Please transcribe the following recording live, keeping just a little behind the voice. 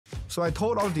So I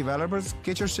told all developers,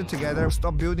 get your shit together,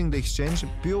 stop building the exchange,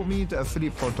 build me the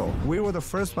affiliate portal. We were the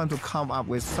first one to come up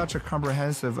with such a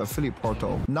comprehensive affiliate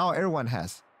portal. Now everyone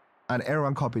has. And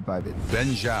everyone copied Bybit. Ben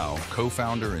Zhou,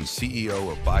 co-founder and CEO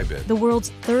of Bybit. The world's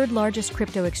third largest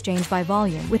crypto exchange by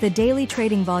volume, with a daily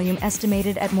trading volume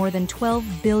estimated at more than 12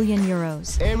 billion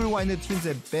euros. Everyone in the team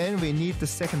said, Ben, we need the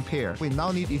second pair. We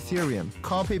now need Ethereum.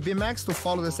 Copy BMX to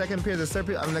follow the second pair, the third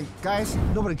pair. I'm like, guys,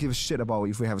 nobody gives a shit about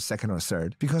if we have a second or a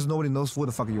third, because nobody knows who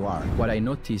the fuck you are. What I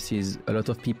notice is a lot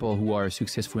of people who are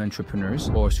successful entrepreneurs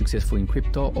or successful in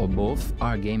crypto or both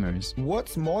are gamers.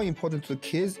 What's more important to the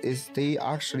kids is they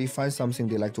actually find something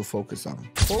they like to focus on.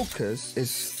 Focus is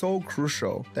so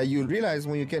crucial that you realize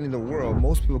when you get in the world,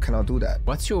 most people cannot do that.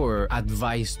 What's your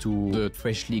advice to the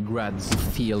freshly grads who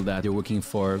feel that you're working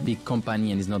for a big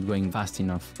company and it's not going fast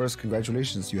enough? First,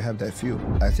 congratulations, you have that feel.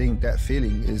 I think that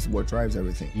feeling is what drives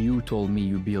everything. You told me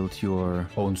you built your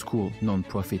own school,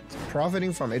 non-profit.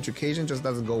 Profiting from education just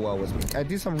doesn't go well with me. I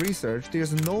did some research.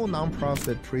 There's no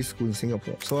non-profit preschool in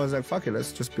Singapore. So I was like, fuck it,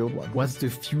 let's just build one. What's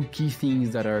the few key things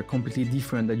that are completely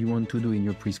different that you want to do in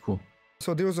your preschool?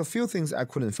 So there was a few things I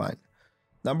couldn't find.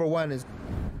 Number one is...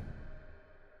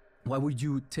 What would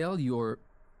you tell your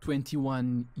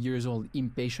 21 years old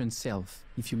impatient self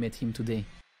if you met him today?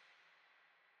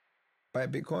 Buy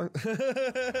Bitcoin?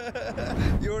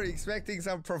 You were expecting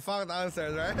some profound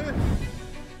answers, right?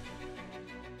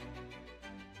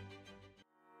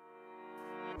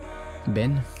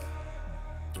 Ben,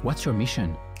 what's your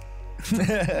mission?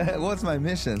 What's my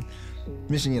mission?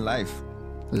 Mission in life.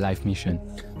 Life mission.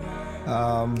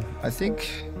 I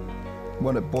think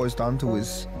what it boils down to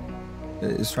is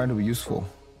trying to be useful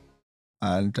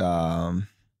and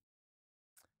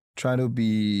trying to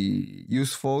be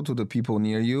useful to the people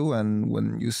near you. And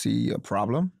when you see a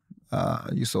problem,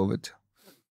 you solve it.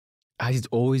 Has it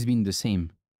always been the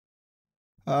same?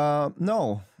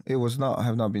 No, it was not.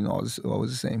 Have not been always the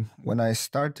same. When I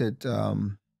started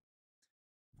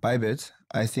Bybit,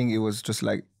 I think it was just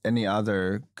like any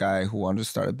other guy who wants to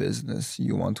start a business.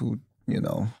 You want to,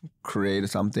 create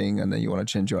something, and then you want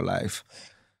to change your life.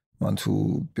 You want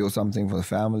to build something for the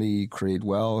family, create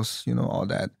wealth, all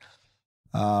that.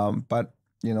 But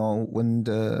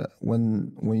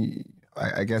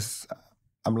I guess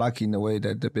I'm lucky in a way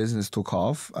that the business took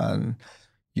off, and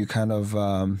you kind of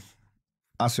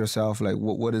ask yourself, like,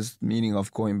 what is the meaning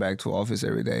of going back to office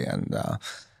every day? And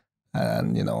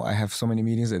I have so many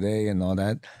meetings a day and all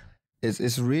that.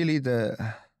 It's really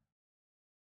the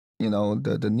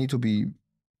need to be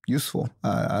useful,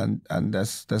 and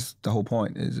that's the whole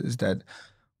point. Is that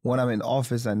when I'm in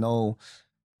office, I know.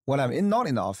 When I'm not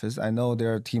in the office, I know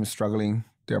there are teams struggling,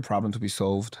 there are problems to be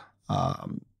solved,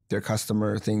 there are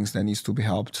customer things that needs to be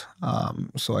helped.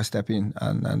 So I step in,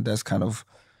 and that's kind of,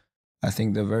 I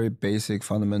think, the very basic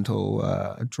fundamental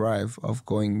drive of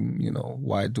going,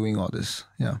 why doing all this.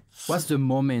 Yeah. What's the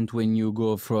moment when you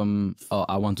go from, oh,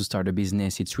 I want to start a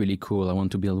business, it's really cool, I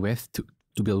want to build wealth,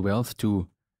 to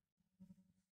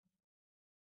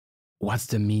what's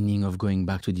the meaning of going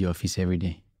back to the office every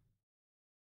day?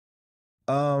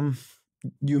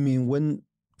 You mean when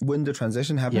the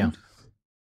transition happened?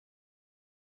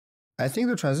 Yeah. I think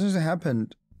the transition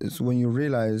happened is when you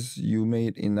realize you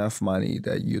made enough money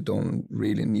that you don't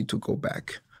really need to go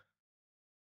back.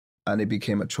 And it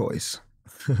became a choice.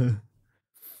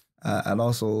 And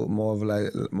also more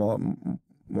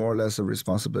or less a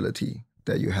responsibility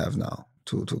that you have now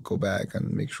to go back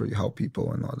and make sure you help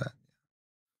people and all that.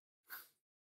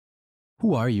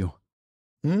 Who are you?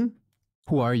 Who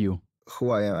are you?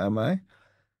 Who I am I?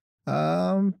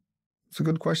 It's a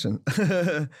good question.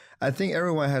 I think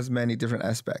everyone has many different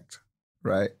aspects,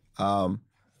 right? In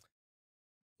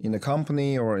the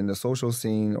company or in the social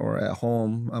scene or at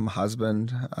home, I'm a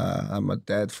husband. I'm a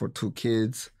dad for 2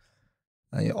 kids.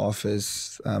 In the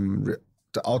office, I'm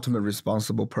the ultimate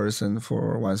responsible person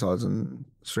for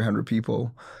 1,300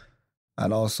 people.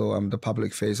 And also, I'm the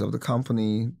public face of the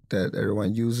company that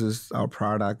everyone uses our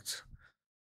product.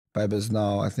 Bybit is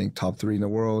now, I think, top 3 in the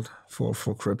world for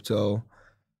crypto.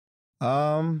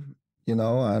 And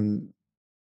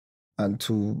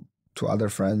to other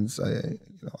friends, I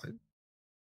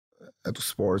do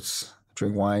sports,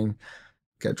 drink wine,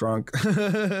 get drunk.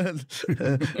 That's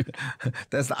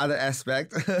the other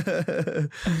aspect.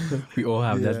 We all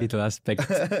have that little aspect,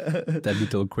 that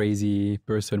little crazy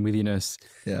person within us.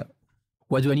 Yeah.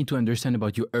 What do I need to understand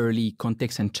about your early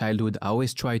context and childhood? I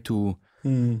always try to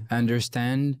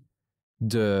understand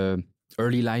the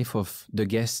early life of the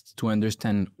guests to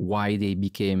understand why they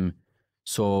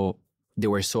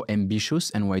were so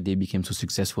ambitious and why they became so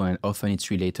successful. And often it's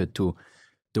related to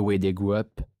the way they grew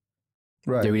up,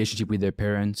 Right. their relationship with their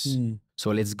parents. So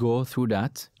let's go through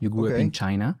that. You grew up Okay. in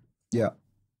China. Yeah.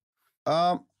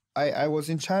 I was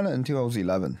in China until I was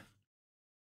 11.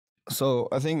 So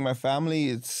I think my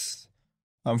family,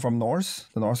 I'm from the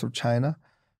north of China.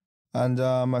 And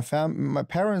my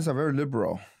parents are very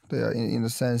liberal. They are in the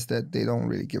sense that they don't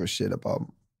really give a shit about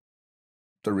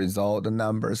the result, the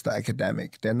numbers, the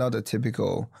academic. They're not the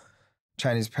typical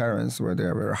Chinese parents where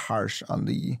they're very harsh on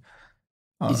the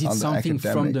Is it on the something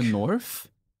from the academic. north,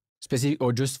 specific,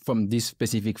 or just from this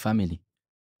specific family?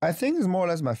 I think it's more or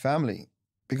less my family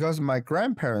because my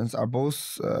grandparents are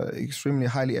both extremely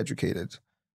highly educated.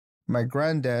 My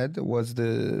granddad was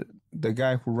the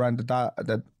guy who ran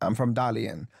that I'm from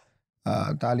Dalian,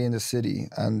 Dalian the city,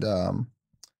 and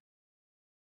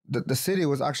the city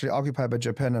was actually occupied by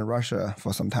Japan and Russia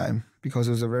for some time because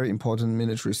it was a very important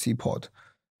military seaport.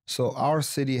 So our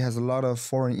city has a lot of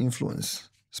foreign influence,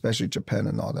 especially Japan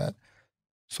and all that.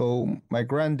 So my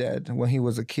granddad, when he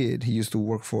was a kid, he used to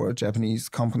work for a Japanese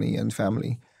company and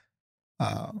family.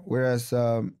 Whereas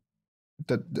the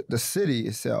city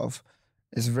itself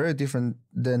is very different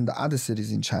than the other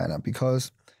cities in China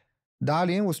because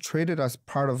Dalian was traded as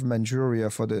part of Manchuria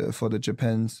for the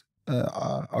Japan's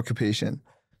occupation.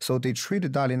 So they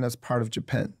treated Dalian as part of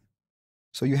Japan.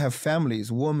 So you have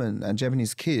families, women, and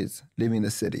Japanese kids living in the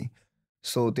city.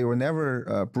 So they were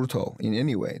never brutal in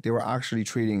any way. They were actually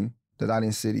treating the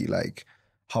Dalian city like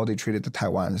how they treated the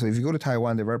Taiwan. So if you go to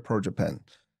Taiwan, they're very pro-Japan.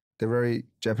 They're very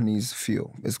Japanese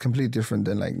feel. It's completely different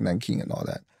than like Nanking and all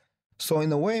that. So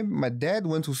in a way, my dad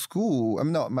went to school. I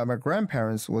mean, no, my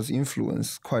grandparents was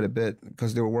influenced quite a bit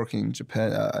because they were working in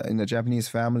Japan, in a Japanese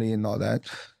family and all that.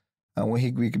 And when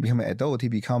he became an adult, he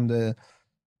became the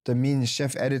main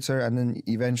chef editor and then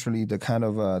eventually the kind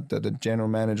of the general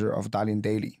manager of Dalian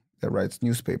Daily that writes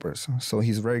newspapers. So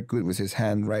he's very good with his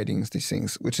handwritings, these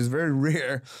things, which is very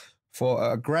rare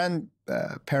for a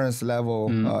grandparents level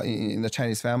in the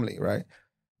Chinese family, right?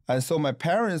 And so my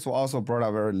parents were also brought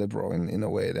up very liberal in a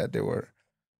way that they were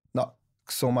not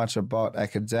so much about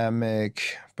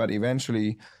academic, but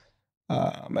eventually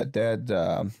my dad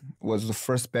was the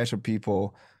first batch of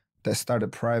people that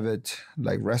started private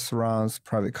like restaurants,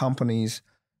 private companies.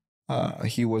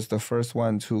 He was the first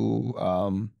one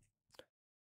to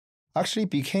actually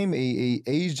became a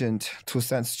agent to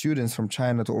send students from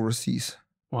China to overseas.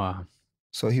 Wow.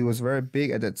 So he was very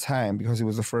big at that time because he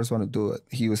was the first one to do it.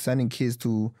 He was sending kids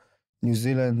to New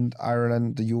Zealand,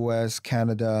 Ireland, the US,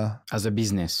 Canada. As a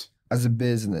business. As a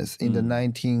business in the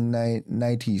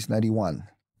 1990s, 91,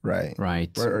 right? Right.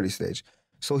 Very early stage.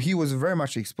 So he was very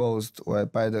much exposed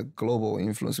by the global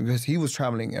influence because he was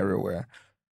traveling everywhere.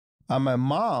 And my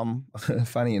mom,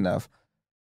 funny enough,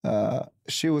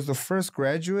 she was the first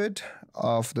graduate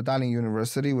of the Dalian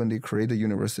University when they created the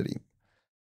university.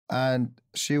 And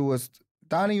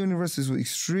Dalian University was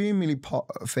extremely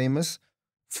famous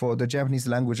for the Japanese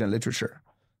language and literature.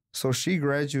 So she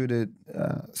graduated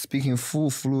speaking full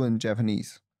fluent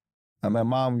Japanese. And my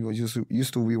mom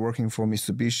used to be working for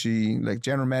Mitsubishi, like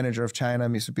general manager of China,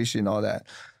 Mitsubishi and all that.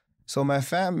 So my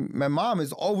mom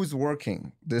is always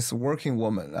working, this working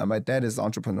woman. And my dad is an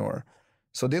entrepreneur.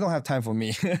 So they don't have time for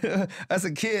me. As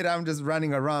a kid, I'm just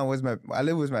running around I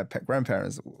lived with my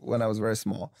grandparents when I was very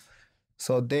small.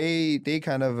 So they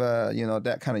kind of,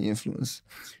 that kind of influence.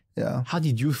 Yeah. How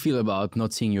did you feel about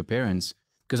not seeing your parents?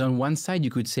 Because on one side,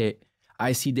 you could say,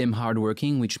 I see them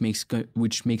hardworking, which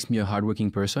makes me a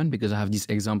hardworking person because I have this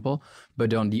example.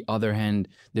 But on the other hand,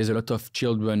 there's a lot of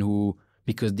children who,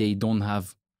 because they don't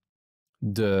have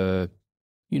the,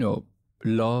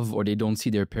 love or they don't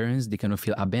see their parents, they kind of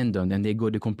feel abandoned and they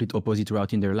go the complete opposite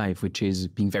route in their life, which is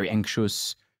being very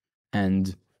anxious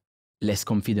and less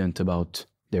confident about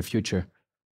their future.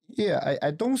 Yeah,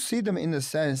 I don't see them in the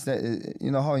sense that,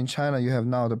 how in China you have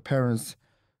now the parents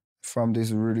from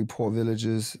these really poor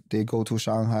villages, they go to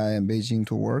Shanghai and Beijing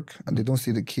to work, and they don't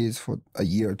see the kids for a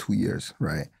year or 2 years,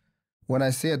 right? When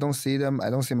I say I don't see them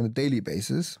on a daily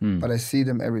basis, but I see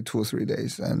them every 2 or 3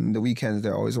 days, and the weekends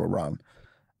they're always around.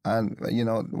 And,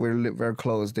 we're very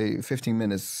close. 15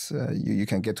 minutes, you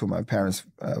can get to my parents'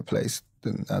 place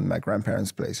and my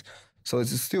grandparents' place. So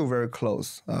it's still very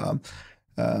close.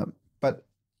 But,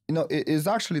 it is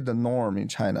actually the norm in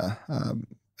China.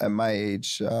 At my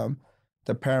age,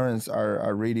 the parents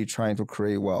are really trying to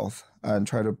create wealth and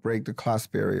try to break the class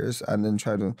barriers and then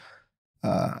try to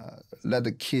let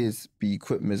the kids be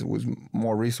equipped with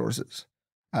more resources.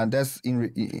 And that's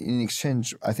in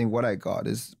exchange, I think what I got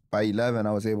is by 11,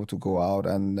 I was able to go out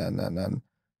and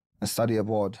study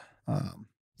abroad.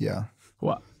 Yeah.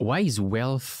 Why is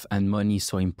wealth and money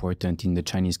so important in the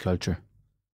Chinese culture?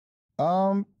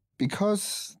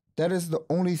 Because that is the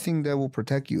only thing that will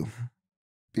protect you,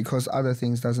 because other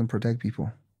things doesn't protect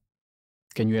people.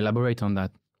 Can you elaborate on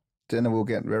that? Then it will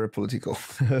get very political.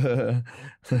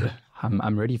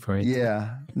 I'm ready for it.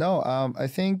 Yeah. No, I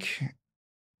think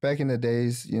back in the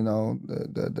days, you know,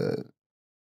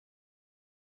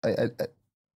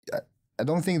 I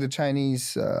don't think the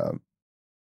Chinese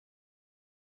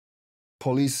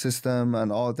police system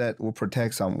and all that will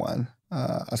protect someone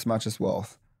as much as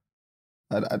wealth.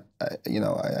 I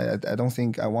don't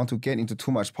think I want to get into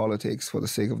too much politics for the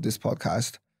sake of this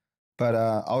podcast, but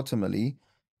ultimately,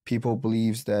 people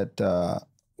believe that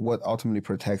what ultimately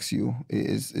protects you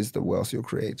is the wealth you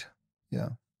create. Yeah.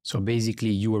 So basically,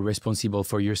 you are responsible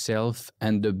for yourself,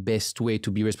 and the best way to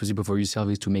be responsible for yourself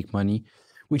is to make money,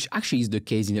 which actually is the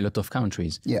case in a lot of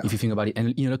countries. Yeah. If you think about it,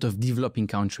 and in a lot of developing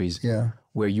countries, Yeah.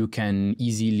 where you can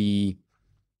easily,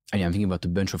 I mean, I'm thinking about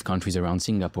a bunch of countries around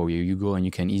Singapore where you go and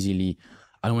you can easily,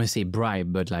 I don't want to say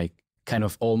bribe, but like kind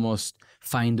of almost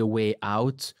find a way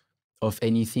out of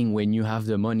anything when you have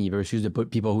the money versus the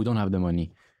people who don't have the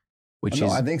money, which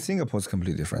is. I think Singapore is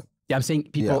completely different. Yeah, I'm saying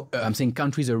people. Yeah. I'm saying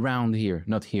countries around here,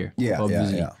 not here. Yeah,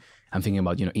 obviously. yeah. I'm thinking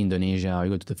about Indonesia. Or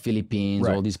you go to the Philippines.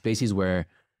 Right. All these places where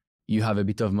you have a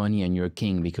bit of money and you're a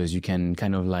king because you can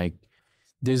kind of like.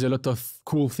 There's a lot of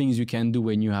cool things you can do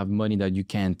when you have money that you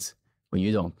can't when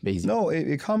you don't. Basically. No,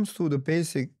 it comes to the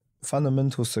basic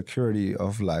fundamental security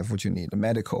of life, what you need, the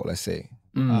medical, let's say.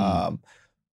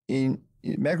 In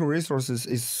medical resources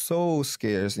is so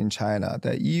scarce in China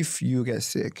that if you get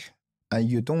sick and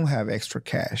you don't have extra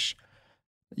cash,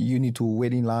 you need to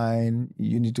wait in line,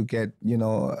 you need to get,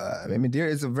 I mean, there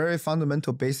is a very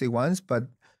fundamental basic ones, but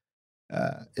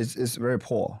it's very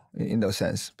poor in that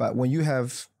sense. But when you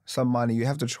have some money, you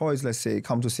have the choice, let's say,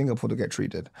 come to Singapore to get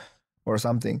treated or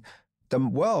something. The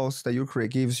wealth that you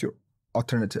create gives you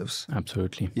alternatives.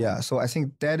 Absolutely. Yeah, so I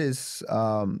think that is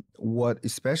what,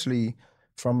 especially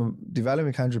from a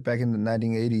developing country back in the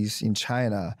 1980s in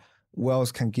China,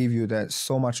 wealth can give you that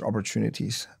so much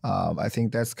opportunities. I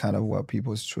think that's kind of what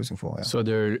people is choosing for. Yeah. So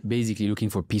they're basically looking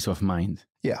for peace of mind.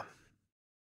 Yeah.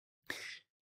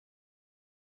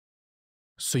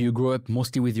 So you grow up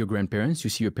mostly with your grandparents. You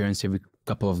see your parents every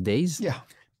couple of days. Yeah.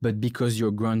 But because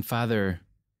your grandfather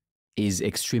is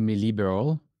extremely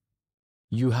liberal,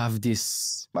 you have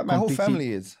this. My whole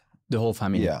family is. The whole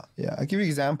family. Yeah, yeah. I'll give you an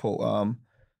example.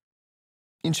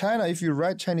 In China, if you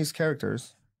write Chinese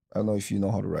characters, I don't know if you know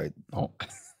how to write,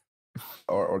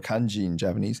 or kanji in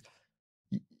Japanese,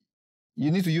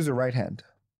 you need to use the right hand,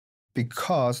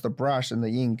 because the brush and the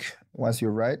ink, once you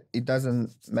write, it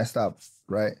doesn't mess up,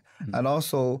 right? Mm-hmm. And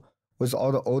also with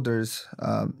all the orders,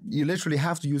 you literally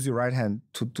have to use your right hand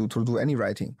to do any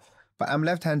writing. But I'm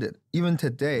left-handed. Even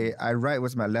today, I write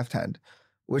with my left hand,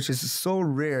 which is so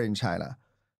rare in China.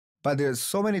 But there's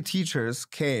so many teachers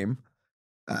came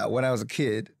when I was a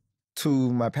kid to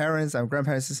my parents and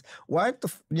grandparents. Why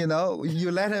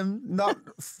you let him not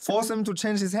force him to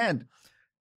change his hand?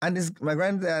 And my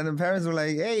grand and parents were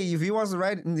like, hey, if he wants to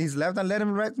write in his left hand, let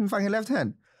him write in fucking left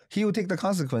hand. He will take the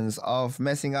consequence of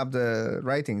messing up the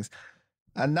writings.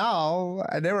 And now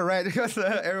I never write because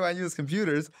everyone uses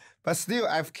computers, but still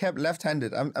I've kept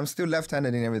left-handed. I'm still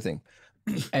left-handed in everything.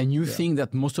 And you think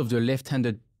that most of the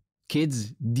left-handed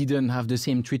kids didn't have the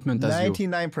same treatment as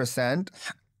 99%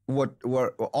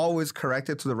 were always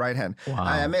corrected to the right hand. Wow.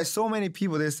 I met so many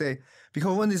people, they say,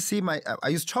 because when they see I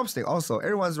use chopstick also,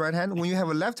 everyone's right hand. When you have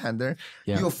a left-hander,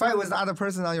 you'll fight with the other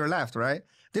person on your left, right?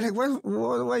 They're like,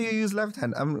 why you use left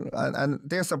hand? And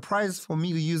they're surprised for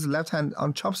me to use left hand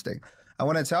on chopstick. And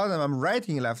when I tell them I'm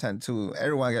writing left hand too,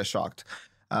 everyone gets shocked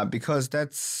because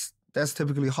that's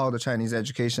typically how the Chinese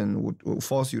education would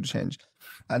force you to change.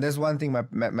 And that's one thing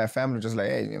my family just like,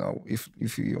 hey,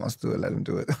 if he wants to do it, let him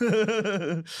do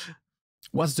it.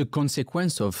 What's the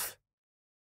consequence of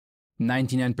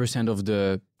 99% of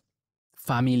the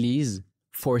families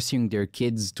forcing their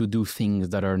kids to do things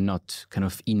that are not kind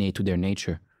of innate to their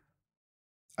nature?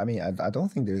 I mean, I don't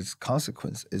think there's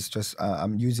consequence. It's just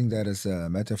I'm using that as a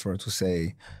metaphor to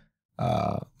say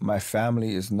my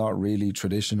family is not really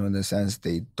traditional in the sense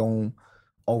they don't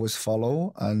always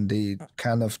follow and they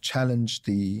kind of challenge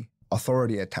the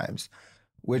authority at times,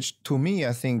 which to me,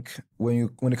 I think when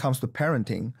it comes to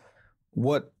parenting,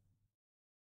 what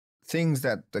things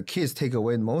that the kids take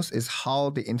away the most is how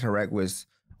they interact with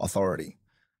authority.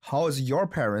 How is your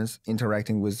parents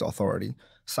interacting with authority?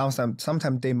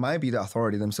 Sometimes they might be the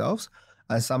authority themselves,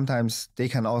 and sometimes they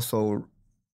can also,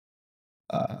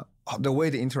 the way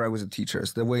they interact with the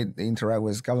teachers, the way they interact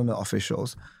with government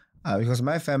officials. Because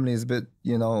my family is a bit,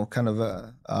 kind of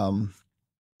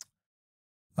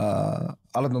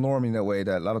out of the norm in a way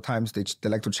that a lot of times they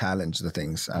like to challenge the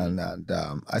things. And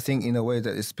I think in a way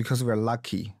that it's because we're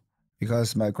lucky,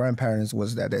 because my grandparents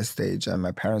was at that stage and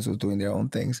my parents were doing their own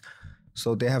things.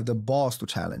 So they have the balls to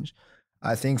challenge.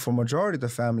 I think for majority of the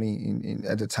family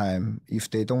at the time,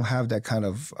 if they don't have that kind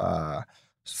of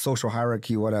social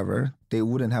hierarchy, whatever, they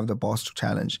wouldn't have the balls to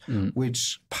challenge,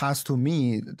 which passed to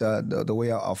me the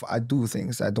way of I do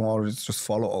things. I don't always just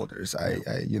follow orders. I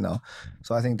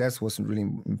so I think that's what's really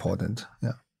important.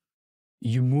 Yeah.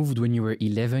 You moved when you were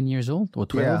 11 years old or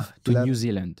 12 to 11, New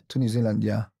Zealand. To New Zealand,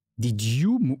 yeah. Did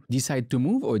you decide to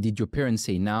move, or did your parents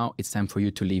say, now it's time for you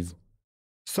to leave?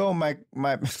 So my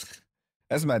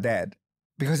that's my dad,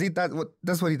 because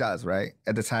that's what he does, right?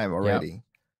 At the time already. Yep.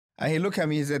 And he looked at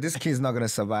me and said, this kid's not going to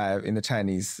survive in the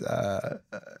Chinese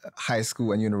high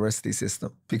school and university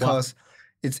system, because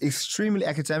it's extremely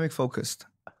academic focused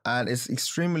and it's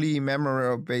extremely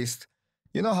memory based.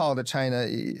 You know how the China,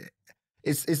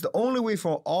 it's the only way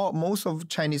for most of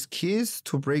Chinese kids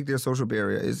to break their social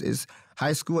barrier is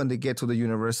high school and they get to the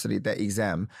university, that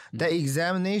exam. That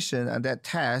examination and that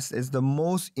test is the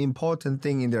most important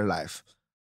thing in their life.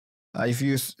 If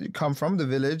you come from the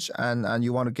village and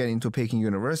you want to get into Peking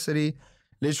University,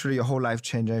 literally your whole life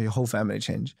change and your whole family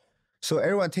change. So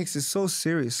everyone takes it so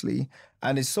seriously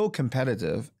and it's so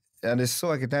competitive and it's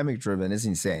so academic driven. It's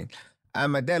insane.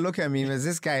 And my dad looked at me and said,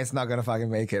 this guy is not going to fucking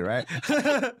make it, right?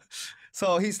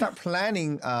 So he started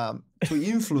planning to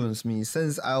influence me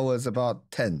since I was about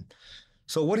 10.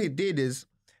 So what he did is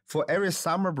for every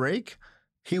summer break,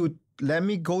 he would let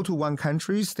me go to one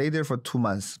country, stay there for 2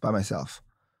 months by myself.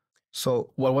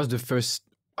 So what was the first,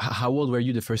 how old were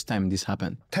you the first time this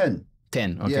happened? 10.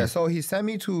 10, okay. Yeah, so he sent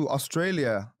me to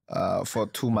Australia for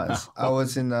 2 months. I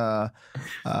was in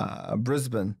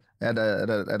Brisbane at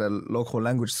a local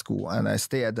language school, and I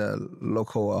stayed at the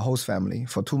local host family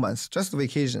for 2 months, just a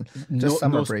vacation, just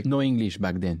summer break. No English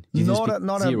back then?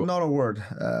 Not a word.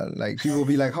 Like people will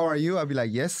be like, how are you? I'll be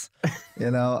like, yes.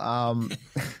 No,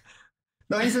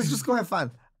 he says, just go have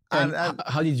fun. And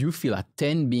how did you feel at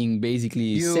 10 being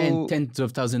basically tens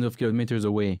of thousands of kilometers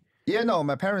away? Yeah, no,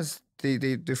 my parents,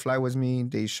 they fly with me.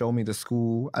 They show me the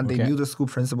school and they knew the school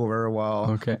principal very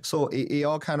well. Okay. So it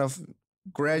all kind of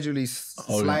gradually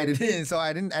slided in. So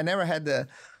I never had the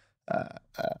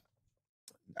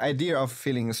idea of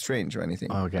feeling strange or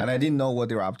anything. Okay. And I didn't know what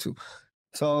they were up to.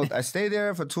 So I stayed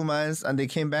there for 2 months and they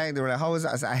came back. They were like, how was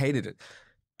it? I said, I hated it.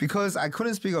 Because I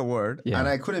couldn't speak a word and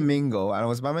I couldn't mingle and I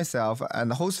was by myself, and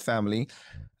the host family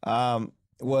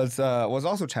was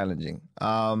also challenging.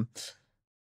 A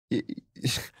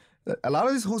lot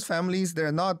of these host families,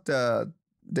 they're not they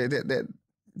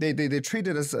treat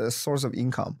it as a source of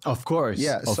income. Of course,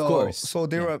 of course. So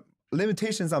there are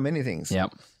limitations on many things. Yeah,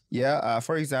 yeah.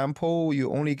 For example,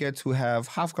 you only get to have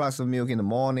half glass of milk in the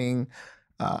morning.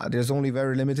 There's only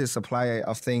very limited supply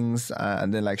of things,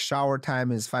 and then like shower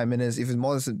time is 5 minutes. If it's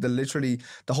more, literally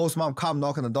the host mom come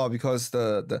knock on the door because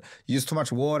the use too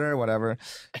much water, whatever.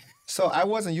 So I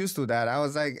wasn't used to that. I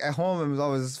was like at home and was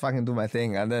always fucking do my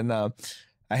thing, and then I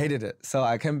hated it. So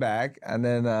I came back, and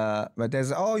then my dad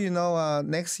said, "Oh,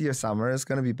 next year summer it's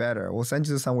gonna be better. We'll send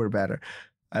you to somewhere better."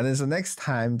 And then so next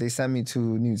time they sent me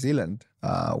to New Zealand,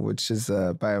 which is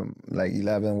by like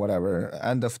 11, whatever,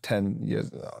 end of 10 years.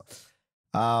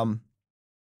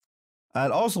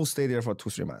 I'd also stay there for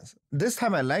 2-3 months. This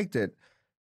time I liked it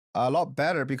a lot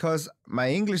better because my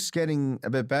English is getting a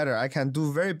bit better. I can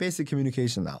do very basic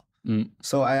communication now.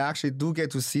 So I actually do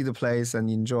get to see the place and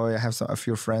enjoy. I have a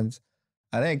few friends.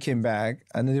 And then I came back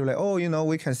and then they were like, oh,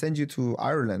 we can send you to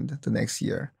Ireland the next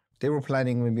year. They were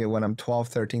planning maybe when I'm 12,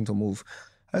 13 to move.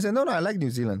 I said, no, I like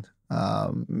New Zealand.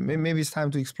 Maybe it's time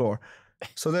to explore.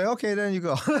 So they're okay, then you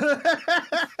go.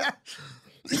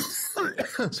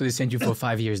 So they sent you for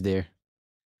 5 years there?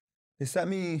 They sent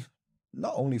me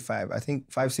not only 5, I think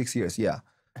 5-6 years. Yeah,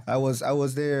 I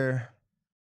was there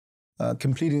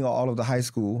completing all of the high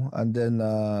school, and then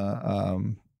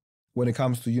when it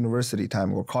comes to university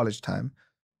time or college time,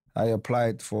 I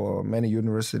applied for many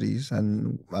universities,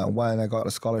 and one I got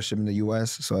a scholarship in the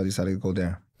US, so I decided to go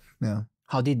there. Yeah.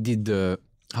 How did the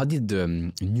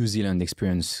New Zealand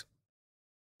experience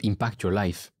impact your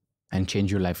life and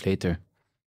change your life later?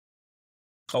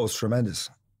 Oh, it's tremendous.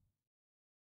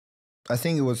 I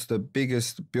think it was the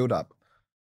biggest build-up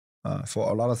for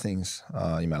a lot of things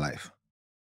in my life.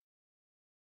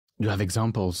 Do you have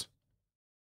examples?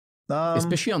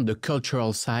 Especially on the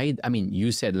cultural side. I mean,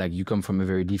 you said like you come from a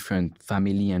very different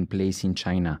family and place in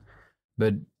China,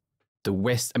 but the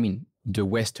Western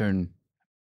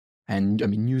and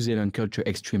New Zealand culture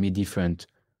extremely different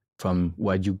from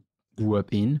what you grew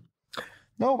up in.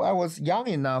 No, I was young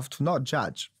enough to not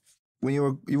judge. when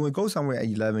you go somewhere at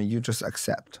 11, you just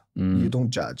accept. You don't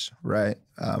judge, right?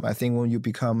 I think when you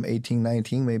become 18,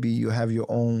 19, maybe you have your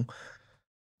own.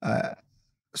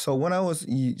 So when I was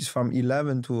from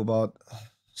 11 to about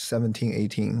 17,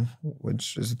 18,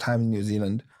 which is the time in New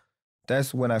Zealand,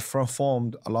 that's when I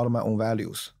formed a lot of my own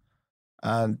values.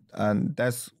 And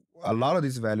that's a lot of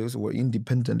these values were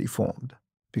independently formed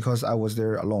because I was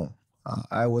there alone.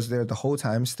 I was there the whole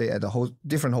time, stay at the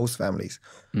different host families.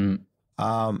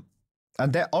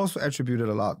 And that also attributed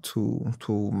a lot to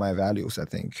my values, I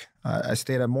think. I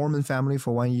stayed at Mormon family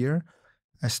for 1 year.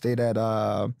 I stayed at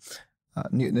very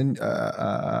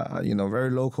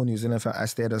local New Zealand. I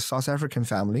stayed at a South African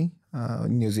family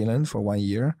in New Zealand for 1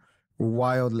 year.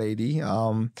 Wild lady.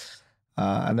 And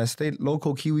I stayed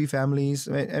local Kiwi families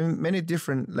and many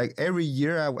different, like every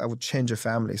year I would change a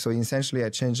family. So essentially I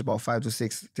changed about 5 to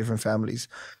 6 different families.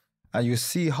 And you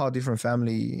see how different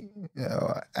family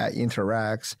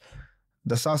interacts.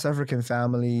 The South African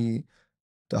family,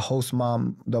 the host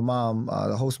mom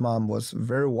was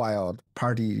very wild,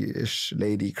 party-ish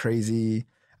lady, crazy.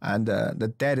 And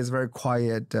the dad is very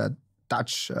quiet,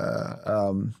 Dutch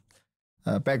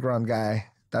background guy,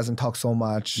 doesn't talk so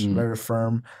much, very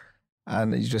firm.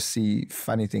 And you just see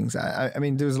funny things. I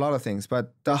mean, there's a lot of things,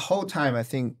 but the whole time I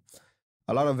think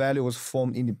a lot of value was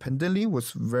formed independently,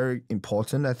 was very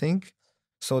important, I think.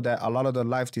 So that a lot of the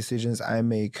life decisions I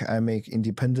make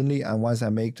independently. And once I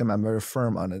make them, I'm very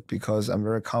firm on it because I'm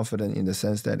very confident in the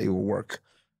sense that it will work,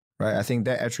 right? I think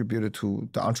that attributed to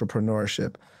the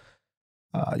entrepreneurship.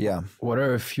 Yeah. What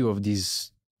are a few of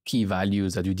these key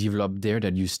values that you developed there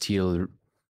that you still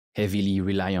heavily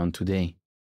rely on today?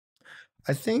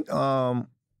 I think one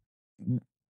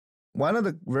of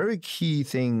the very key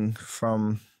thing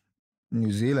from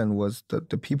New Zealand was that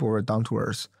the people were down to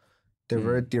earth. They're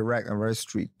very direct and very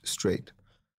straight.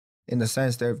 In the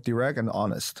sense they're direct and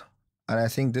honest. And I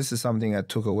think this is something I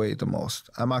took away the most.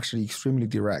 I'm actually extremely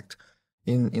direct.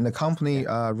 In the company,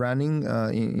 running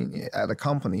at a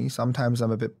company, sometimes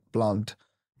I'm a bit blunt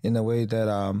in a way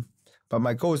that, but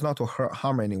my goal is not to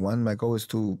harm anyone. My goal is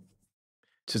to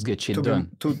just get shit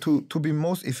done. To be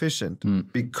most efficient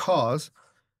because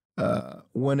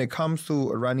when it comes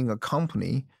to running a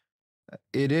company,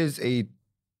 it is a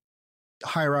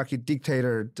hierarchy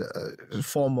dictator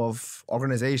form of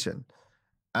organization.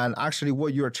 And actually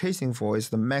what you're chasing for is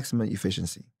the maximum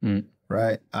efficiency,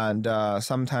 right? And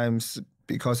sometimes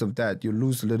because of that, you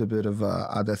lose a little bit of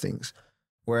other things.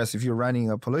 Whereas if you're running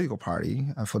a political party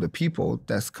for the people,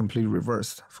 that's completely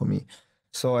reversed for me.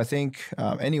 So I think,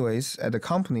 anyways, at the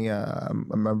company,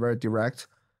 I'm very direct.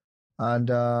 And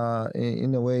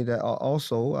in a way that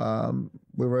also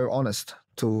we're very honest.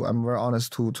 I'm very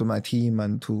honest to my team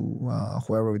and to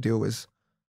whoever we deal with.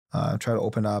 Try to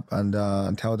open up and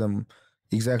tell them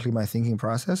exactly my thinking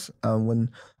process. When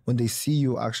they see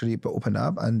you actually open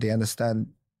up and they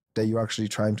understand that you're actually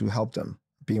trying to help them,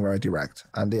 being very direct,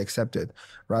 and they accept it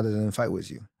rather than fight with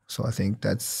you. So I think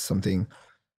that's something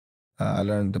I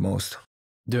learned the most.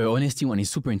 The honesty one is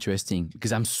super interesting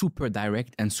because I'm super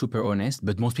direct and super honest,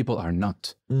 but most people are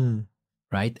not.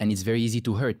 Right? And it's very easy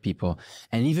to hurt people.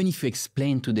 And even if you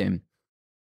explain to them,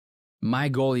 my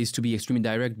goal is to be extremely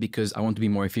direct because I want to be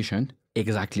more efficient,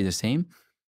 exactly the same.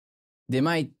 They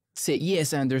might say,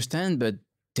 yes, I understand, but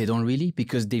they don't really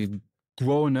because they've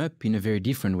grown up in a very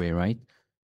different way, right?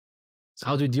 So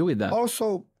how do you deal with that?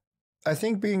 Also, I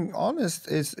think being honest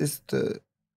is the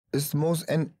most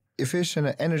efficient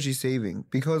and energy saving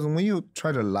because when you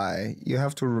try to lie, you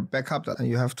have to back up that and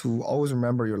you have to always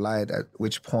remember you lied at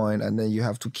which point, and then you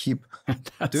have to keep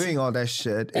doing all that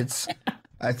shit.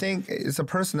 I think it's a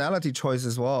personality choice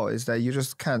as well, is that you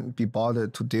just can't be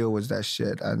bothered to deal with that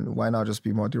shit, and why not just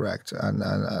be more direct and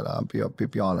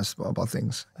be honest about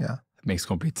things. Yeah. Makes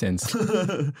complete sense.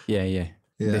 Yeah.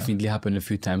 Definitely happened a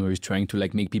few times where he's trying to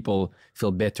like make people feel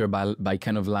better by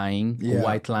kind of lying,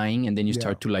 white lying, and then you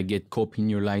start to like get caught in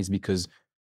your lies because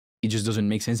it just doesn't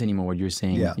make sense anymore what you're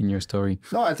saying in your story.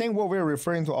 No, I think what we're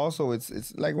referring to also,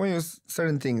 it's like when you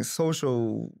certain things,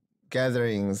 social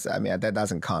gatherings, I mean, that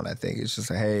doesn't count, I think. It's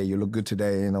just like, hey, you look good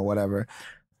today, whatever.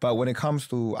 But when it comes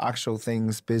to actual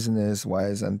things,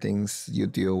 business-wise and things you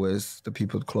deal with, the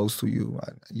people close to you,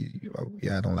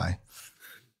 I don't lie.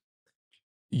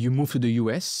 You moved to the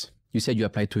US. You said you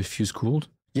applied to a few schools.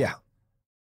 Yeah.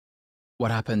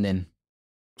 What happened then?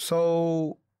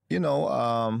 So,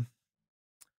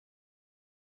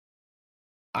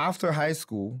 after high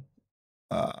school,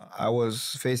 I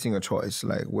was facing a choice,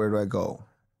 like, where do I go,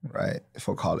 right,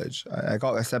 for college? I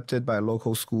got accepted by a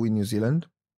local school in New Zealand.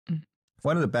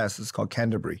 One of the best is called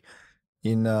Canterbury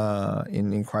in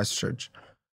Christchurch.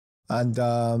 And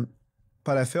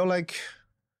but I feel like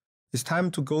it's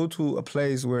time to go to a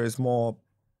place where it's more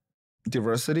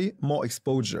diversity, more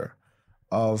exposure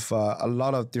of a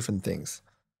lot of different things.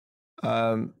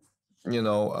 I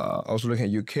was looking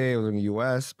at UK, I was looking at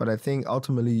US, but I think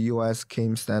ultimately US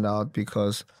came stand out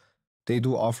because they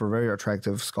do offer very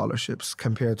attractive scholarships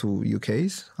compared to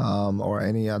UK's or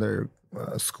any other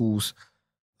schools.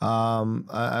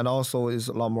 And also is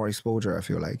a lot more exposure, I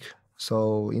feel like.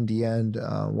 So in the end,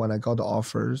 when I got the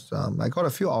offers, I got a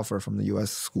few offers from the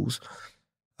US schools.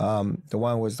 The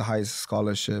one was the highest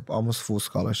scholarship, almost full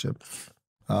scholarship.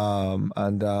 So I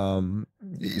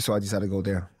decided to go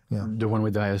there. Yeah. The one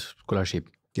with the highest scholarship.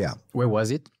 Yeah. Where was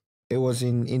it? It was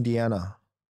in Indiana.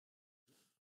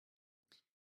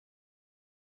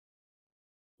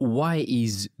 Why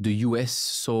is the US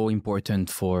so important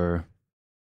for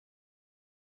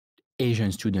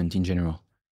Asian students in general?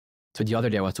 So the other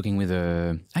day I was talking with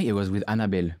it was with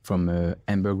Annabelle from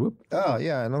Amber Group. Oh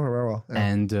yeah, I know her very well. Yeah.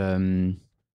 And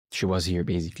she was here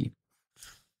basically.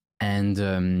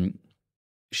 And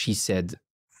she said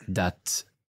that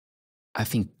I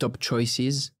think top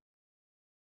choices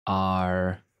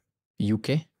are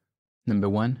UK, number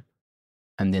 1,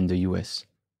 and then the US.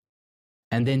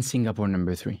 And then Singapore,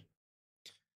 number 3.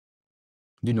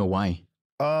 Do you know why?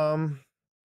 To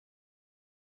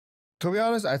be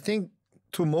honest, I think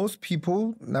to most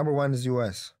people, number 1 is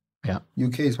US. Yeah.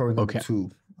 UK is probably number 2.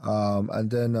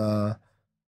 And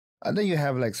then you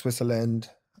have like Switzerland.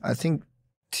 I think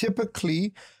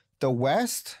typically the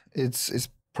West it's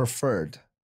preferred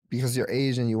because you're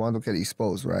Asian, you want to get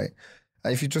exposed, right?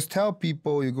 And if you just tell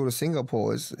people you go to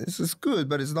Singapore, it's good,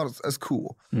 but it's not as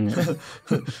cool.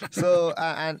 So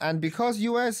and because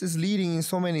US is leading in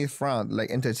so many fronts,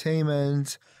 like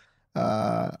entertainment,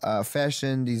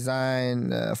 fashion,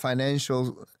 design,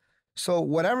 financial. So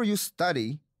whatever you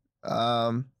study,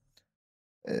 the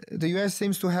US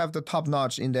seems to have the top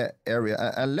notch in that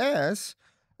area, unless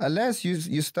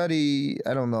you study,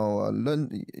 I don't know,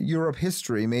 learn Europe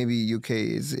history, maybe UK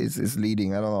is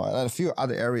leading. I don't know. And a few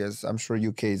other areas, I'm sure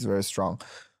UK is very strong.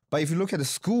 But if you look at the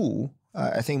school,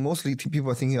 I think mostly people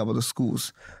are thinking about the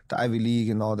schools, the Ivy League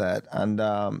and all that. And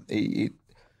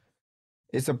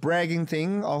it's a bragging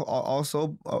thing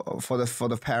also for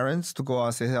the parents to go out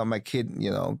and say, "Oh, my kid,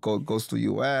 goes to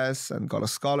US and got a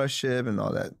scholarship and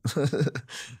all that."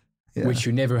 Yeah. Which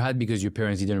you never had because your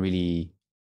parents didn't really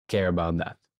care about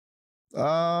that.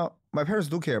 My parents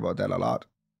do care about that a lot.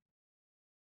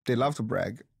 They love to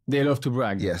brag. They love to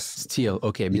brag. Yes. Still,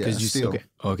 okay, because you still.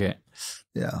 Okay.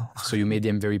 Yeah. So you made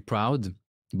them very proud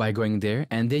by going there,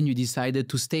 and then you decided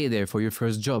to stay there for your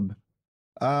first job.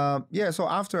 Yeah. So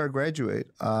after I graduate,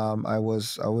 I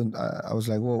was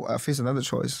like, well, I face another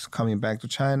choice: coming back to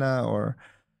China, or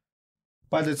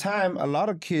by the time a lot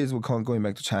of kids were going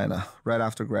back to China right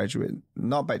after graduate,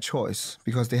 not by choice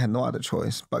because they had no other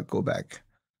choice but go back.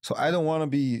 So I don't want to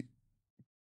be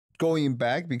going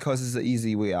back because it's the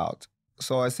easy way out.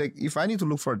 So I said, if I need to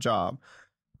look for a job,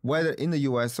 whether in the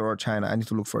US or China, I need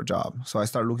to look for a job. So I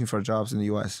started looking for jobs in the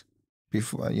US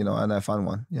before, and I found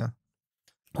one. Yeah.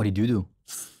 What did you do?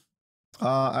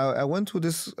 I went to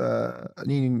this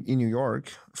in New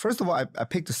York. First of all, I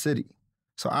picked a city.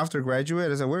 So after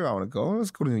graduate, I said, where do I want to go?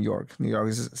 Let's go to New York. New York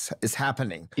is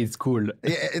happening. It's cool.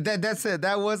 Yeah, that's it.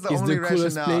 That was the only rationale.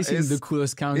 It's the coolest place in the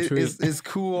coolest country. It's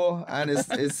cool, and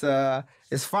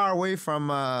it's far away from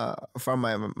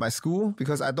my school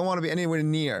because I don't want to be anywhere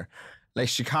near, like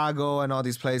Chicago and all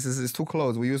these places. It's too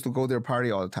close. We used to go there party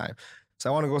all the time,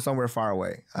 so I want to go somewhere far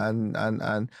away. And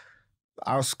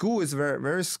our school is a very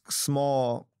very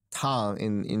small town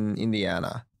in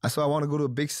Indiana, so I want to go to a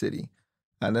big city.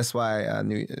 And that's why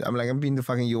I've been to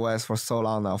fucking US for so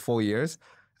long now, 4 years.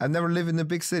 I've never lived in a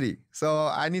big city.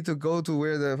 So I need to go to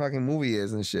where the fucking movie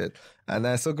is and shit. And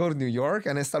I go to New York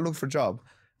and I start looking for a job.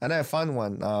 And I found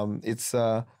one. It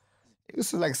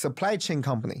was like a supply chain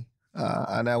company.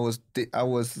 And I was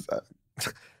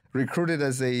recruited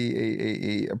as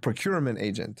a procurement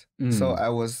agent. So I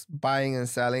was buying and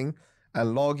selling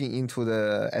and logging into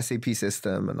the SAP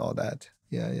system and all that.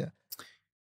 Yeah.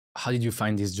 How did you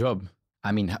find this job?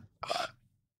 I mean,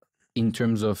 in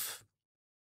terms of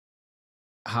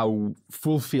how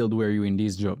fulfilled were you in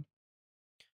this job?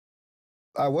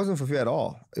 I wasn't fulfilled at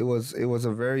all. It was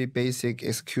a very basic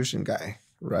execution guy,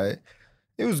 right?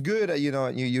 It was good.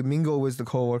 You mingle with the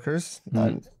coworkers,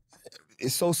 and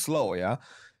it's so slow. Yeah,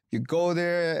 you go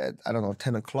there at, I don't know,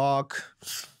 10 o'clock,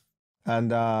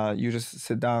 and you just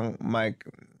sit down. My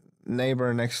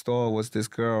neighbor next door was this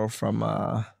girl from.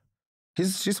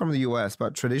 She's from the US,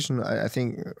 but traditional, I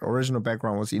think original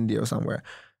background was India or somewhere.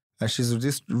 And she's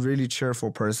this really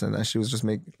cheerful person. And she was just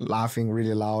laughing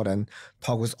really loud and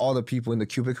talk with all the people in the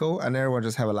cubicle, and everyone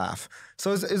just have a laugh.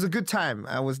 So it's a good time.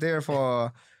 I was there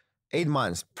for 8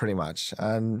 months pretty much,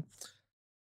 and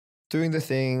doing the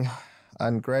thing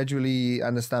and gradually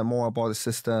understand more about the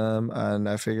system. And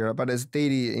I figure out, but it's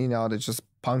daily, they're just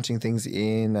punching things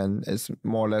in, and it's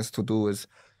more or less to do is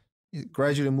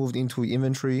gradually moved into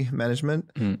inventory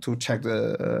management to check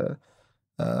the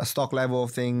stock level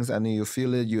of things, and you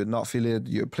feel it, you not feel it,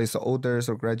 you place the orders,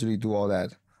 or gradually do all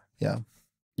that. Yeah.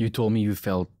 You told me you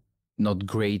felt not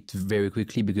great very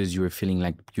quickly because you were feeling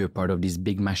like you're part of this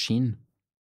big machine.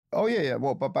 Oh, yeah.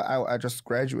 Well, but I just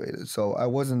graduated, so I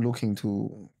wasn't looking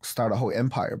to start a whole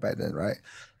empire by then, right?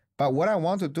 But what I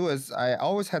want to do is I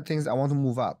always had things I want to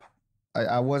move up.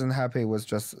 I wasn't happy with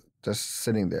just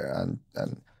sitting there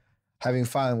and having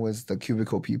fun with the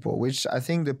cubicle people, which I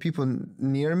think the people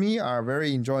near me are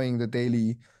very enjoying the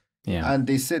daily. Yeah. And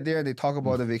they sit there, they talk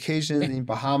about the vacations in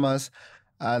Bahamas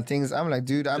and things. I'm like,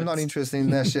 dude, I'm not interested in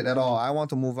that shit at all. I want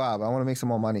to move up. I want to make some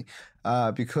more money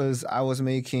because I was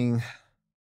making,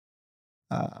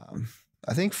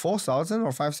 I think $4,000 or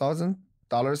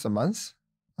 $5,000 a month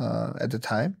at the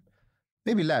time.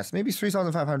 Maybe less, maybe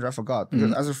 3,500, I forgot,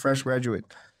 because as a fresh graduate.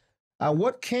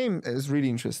 What came is really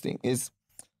interesting is,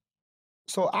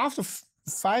 so after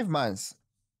 5 months,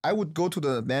 I would go to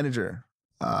the manager.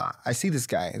 I see this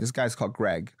guy. This guy's called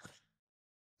Greg.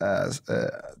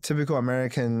 Typical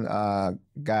American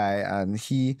guy, and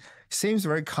he seems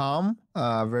very calm,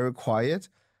 very quiet.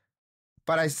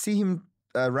 But I see him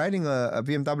riding a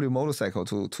BMW motorcycle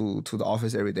to the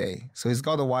office every day. So he's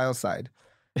got a wild side.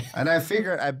 And I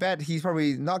figured, I bet he's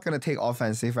probably not going to take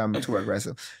offense if I'm too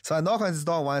aggressive. So I knock on his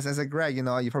door once. I said, Greg, you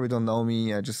probably don't know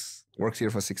me. I just worked here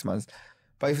for 6 months.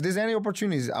 But if there's any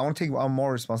opportunities, I want to take on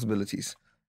more responsibilities.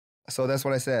 So that's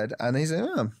what I said. And he said,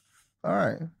 all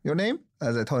right, your name?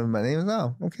 As I told him my name,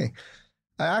 okay.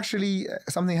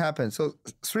 Something happened. So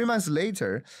 3 months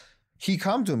later, he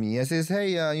come to me and says,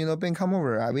 hey, Ben, come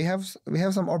over. We have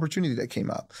some opportunity that came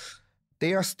up.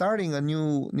 They are starting a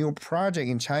new project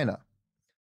in China.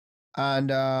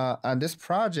 And this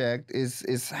project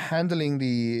is handling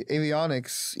the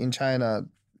avionics in China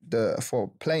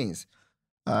for planes.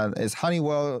 And it's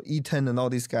Honeywell, Eaton, and all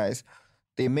these guys.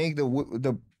 They make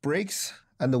the brakes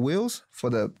and the wheels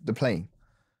for the plane.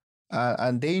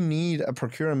 And they need a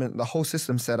procurement, the whole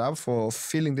system set up for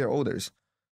filling their orders.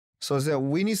 So they said,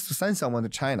 we need to send someone to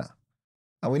China.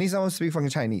 And we need someone to speak fucking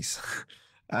Chinese.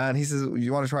 And he says,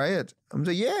 you want to try it? I'm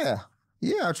like, yeah,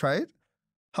 I'll try it.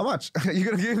 How much are you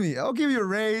going to give me? I'll give you a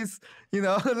raise. They give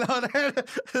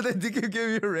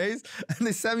you a raise. And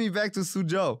they sent me back to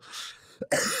Suzhou,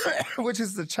 which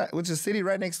is a city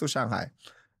right next to Shanghai.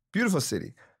 Beautiful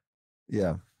city.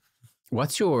 Yeah.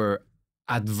 What's your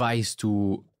advice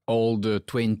to all the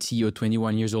 20 or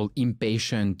 21 years old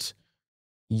impatient,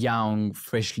 young,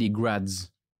 freshly grads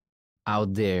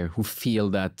out there who feel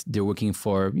that they're working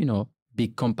for,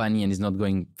 big company and it's not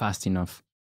going fast enough?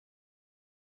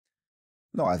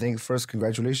 No, I think first,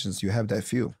 congratulations, you have that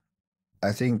feel.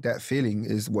 I think that feeling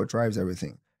is what drives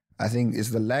everything. I think it's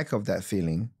the lack of that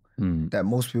feeling that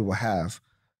most people have.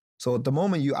 So the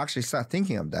moment you actually start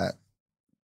thinking of that,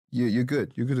 you're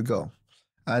good. You're good to go.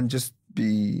 And just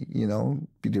be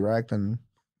direct and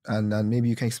then maybe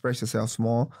you can express yourself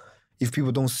more. If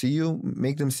people don't see you,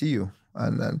 make them see you.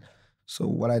 And then, so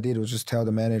what I did was just tell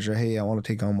the manager, hey, I want to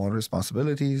take on more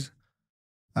responsibilities.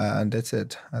 And that's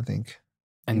it, I think.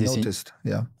 And they noticed,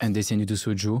 yeah. And they sent you to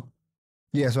Zhou?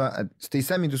 Yeah, so they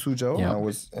sent me to Suzhou. Yeah. I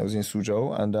was in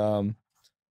Suzhou, and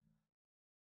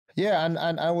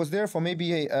and I was there for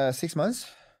maybe 6 months.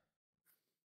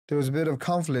 There was a bit of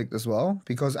conflict as well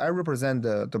because I represent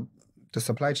the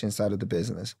supply chain side of the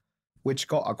business, which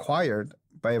got acquired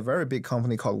by a very big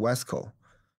company called Wesco,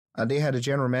 and they had a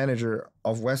general manager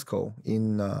of Wesco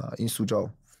in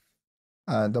Suzhou.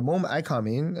 The moment I come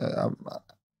in,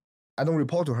 I don't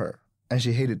report to her. And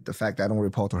she hated the fact that I don't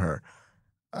report to her.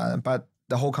 But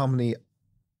the whole company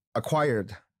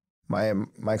acquired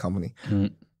my company.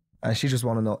 And she just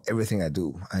want to know everything I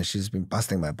do. And she's been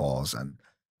busting my balls. And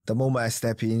the moment I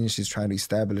step in, she's trying to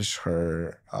establish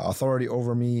her authority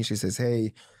over me. She says,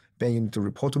 hey, Ben, you need to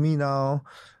report to me now.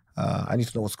 I need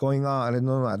to know what's going on. I said,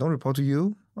 no, I don't report to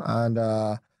you. And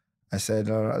I said,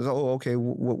 okay,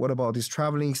 what about these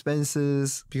traveling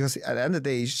expenses? Because at the end of the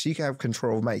day, she can have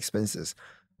control of my expenses.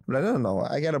 But no,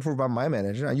 I get approved by my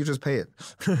manager and you just pay it.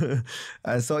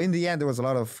 And so in the end, there was a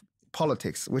lot of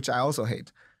politics, which I also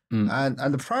hate. And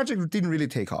the project didn't really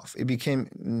take off. It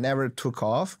never took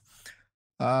off.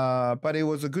 But it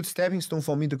was a good stepping stone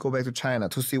for me to go back to China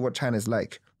to see what China is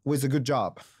like. with a good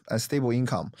job, a stable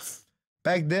income.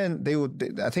 Back then,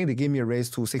 I think they gave me a raise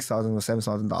to $6,000 or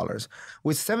 $7,000.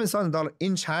 With $7,000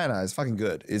 in China, it's fucking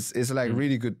good. It's like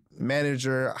really good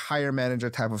manager, higher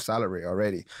manager type of salary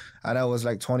already. And I was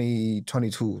like 20,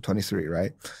 22, 23,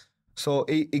 right? So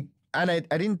I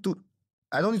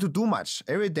don't need to do much.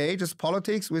 Every day, just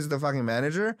politics with the fucking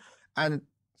manager and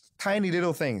tiny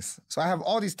little things. So I have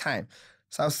all this time.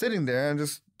 So I was sitting there and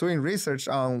just doing research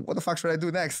on what the fuck should I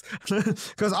do next?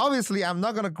 Because obviously I'm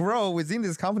not going to grow within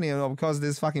this company, you know, because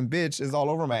this fucking bitch is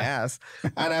all over my ass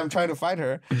and I'm trying to fight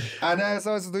her. And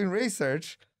so I was doing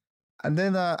research. And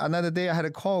then another day I had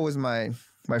a call with my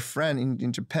friend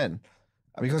in Japan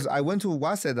because I went to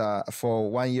Waseda for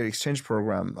 1 year exchange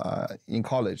program in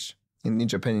college in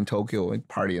Japan, in Tokyo, and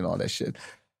party and all that shit.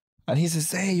 And he says,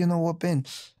 hey, you know what, Ben?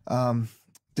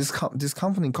 This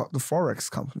company called the FOREX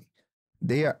company,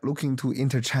 they are looking to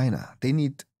enter China. They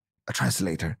need a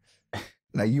translator.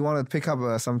 Like, you want to pick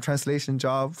up some translation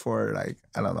job for like,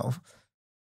 I don't know,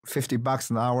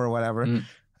 $50 an hour or whatever. I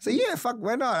said, yeah, fuck,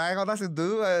 why not? I got nothing to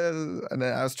do. And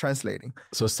then I was translating.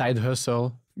 So side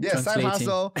hustle. Yeah, side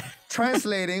hustle,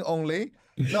 translating only.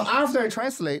 Now, after I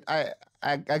translate, I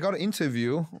got an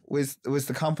interview with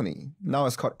the company. Now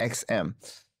it's called XM.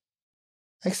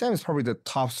 XM is probably the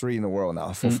top 3 in the world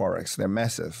now for Forex. They're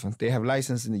massive. They have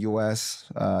license in the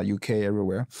US, UK,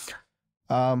 everywhere.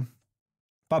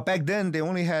 But back then, they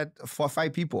only had 4 or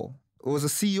 5 people. It was a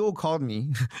CEO called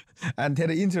me and had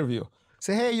an interview.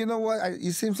 Say, hey, you know what?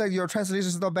 It seems like your translation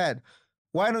is not bad.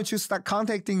 Why don't you start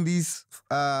contacting these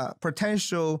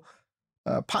potential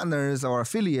partners or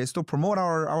affiliates to promote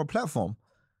our platform?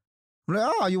 I'm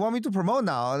like, oh, you want me to promote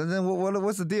now? And then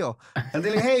what's the deal? And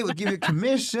they're like, hey, we'll give you a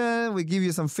commission. We give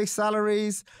you some fixed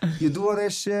salaries. You do all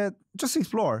that shit. Just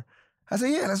explore. I said,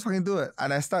 yeah, let's fucking do it.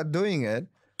 And I start doing it.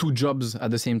 2 jobs at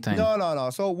the same time? No.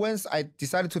 So once I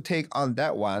decided to take on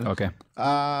that one, okay.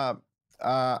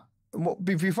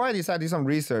 Before I decided to do some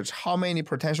research, how many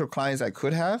potential clients I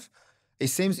could have, it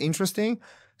seems interesting.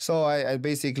 So I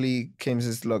basically came and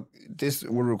said, look, this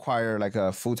will require like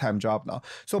a full-time job now.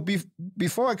 So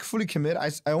before I fully commit,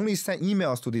 I only sent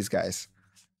emails to these guys.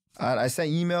 And I sent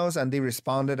emails and they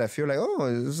responded. I feel like, oh,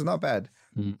 this is not bad.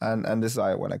 And this is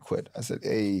when I quit. I said,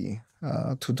 hey,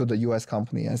 to the US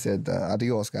company, I said,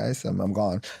 adios, guys, I'm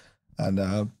gone.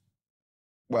 And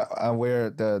where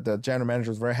the general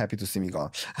manager was very happy to see me gone.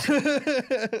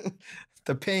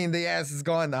 The pain in the ass is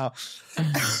gone now.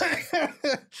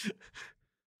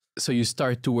 So you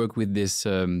start to work with this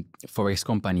Forex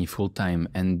company full time,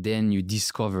 and then you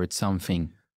discovered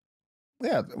something.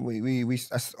 Yeah, I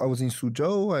was in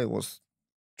Zhou. I was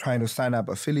trying to sign up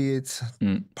affiliates,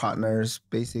 partners,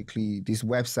 basically these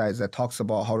websites that talks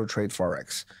about how to trade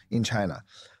Forex in China.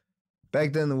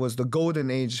 Back then, it was the golden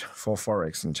age for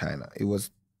Forex in China. It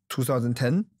was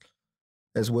 2010,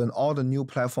 is when all the new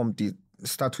platforms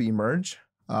start to emerge.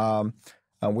 And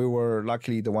we were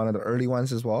luckily one of the early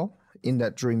ones as well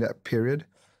during that period.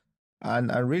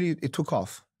 And really, it took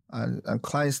off. And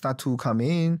clients start to come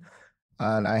in.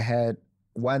 And I had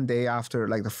one day after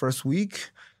like the first week,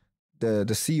 the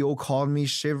CEO called me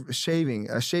shaking.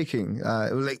 It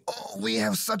was like, oh, we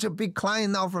have such a big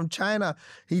client now from China.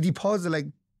 He deposited like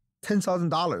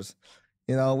 $10,000.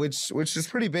 You know, which is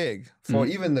pretty big for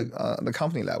even the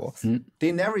company level.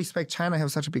 They never expect China to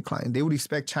have such a big client. They would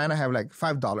expect China to have like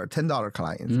 $5, $10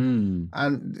 clients.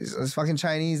 And it's fucking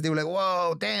Chinese. They were like,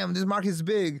 whoa, damn, this market is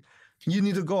big. You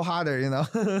need to go harder, you know?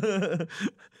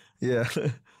 Yeah.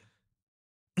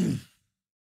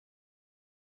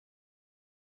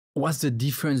 What's the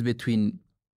difference between...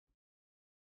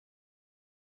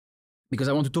 Because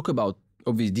I want to talk about,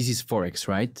 obviously, this is Forex,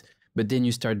 right? But then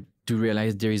you start to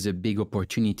realize there is a big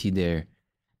opportunity there.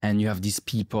 And you have these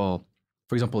people,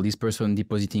 for example, this person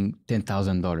depositing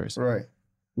 $10,000. Right.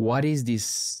 What is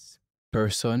this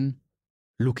person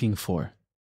looking for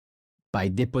by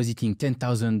depositing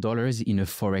 $10,000 in a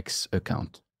Forex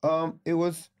account? It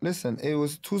was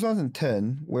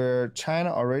 2010 where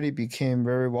China already became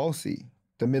very wealthy,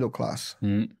 the middle class.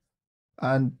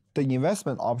 And the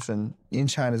investment option in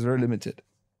China is very limited.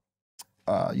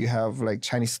 You have like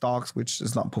Chinese stocks, which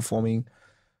is not performing.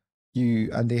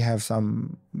 And they have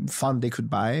some fund they could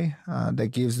buy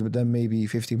that gives them maybe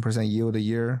 15% yield a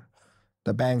year.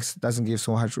 The banks doesn't give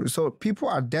so much. So people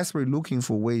are desperately looking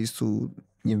for ways to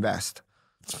invest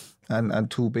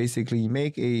and to basically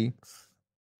make a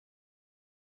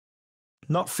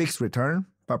not fixed return,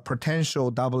 but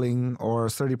potential doubling or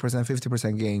 30%,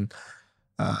 50% gain.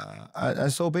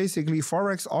 And so basically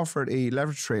Forex offered a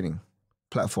leverage trading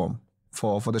platform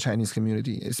for the Chinese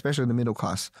community, especially the middle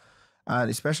class. and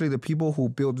especially the people who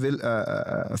build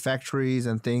factories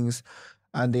and things,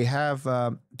 and they have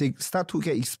they start to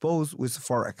get exposed with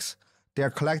Forex. They are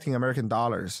collecting American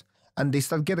dollars, and they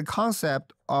start get a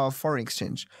concept of foreign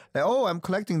exchange. Like, oh, I'm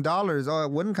collecting dollars. Oh,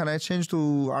 when can I change to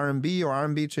RMB or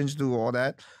RMB change to all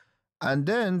that? And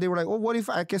then they were like, oh, what if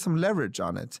I get some leverage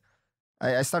on it?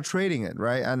 I start trading it,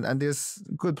 right? And there's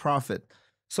good profit.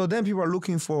 So then people are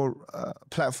looking for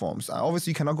platforms.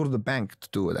 Obviously, you cannot go to the bank to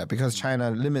do that because China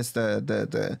limits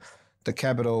the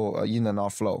capital in and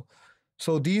out flow.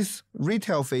 So these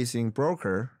retail-facing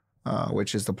broker,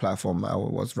 which is the platform I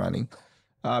was running,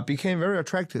 became very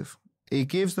attractive. It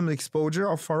gives them the exposure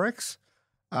of Forex,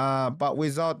 but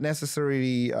without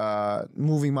necessarily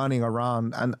moving money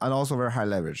around and also very high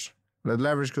leverage. The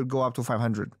leverage could go up to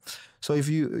 500. So if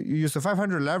you use the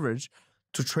 500 leverage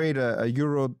to trade a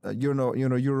euro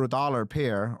dollar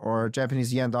pair or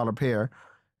Japanese yen dollar pair,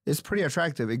 it's pretty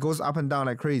attractive. It goes up and down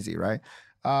like crazy, right?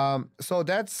 So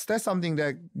that's something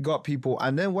that got people.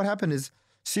 And then what happened is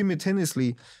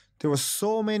simultaneously there were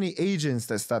so many agents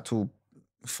that start to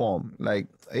form, like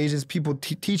agents, people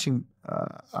teaching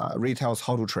retailers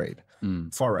how to trade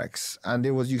Forex. And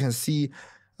there was, you can see,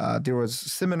 there was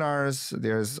seminars,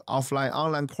 there's offline,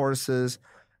 online courses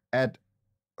at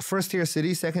first tier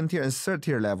city, second tier, and third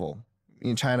tier level.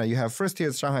 In China, you have first tier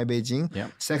is Shanghai, Beijing. Yeah.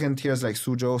 Second tier is like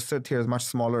Suzhou. Third tier is much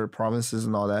smaller provinces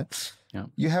and all that. Yeah.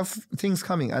 You have things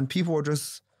coming, and people were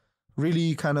just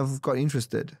really kind of got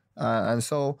interested. And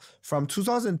so from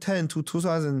 2010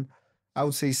 to I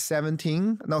would say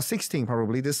 16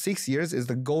 probably. The 6 years is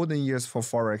the golden years for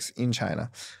Forex in China.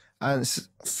 And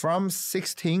from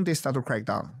 16, they start to crack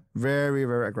down very,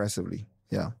 very aggressively.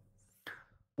 Yeah.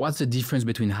 What's the difference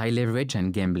between high leverage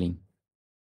and gambling?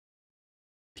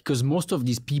 Because most of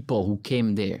these people who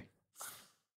came there,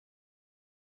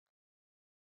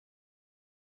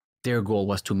 their goal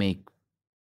was to make,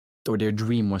 or their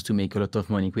dream was to make a lot of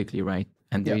money quickly, right?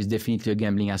 And there is definitely a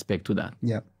gambling aspect to that.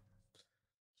 Yeah.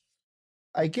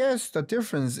 I guess the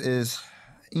difference is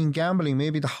in gambling,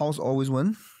 maybe the house always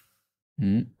wins.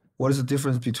 What is the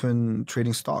difference between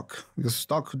trading stock? Because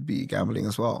stock could be gambling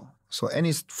as well. So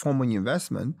any form of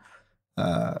investment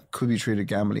could be treated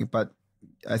gambling. But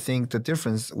I think the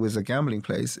difference with a gambling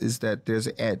place is that there's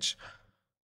an edge,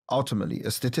 ultimately,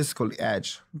 a statistical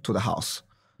edge to the house.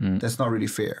 That's not really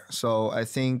fair. So I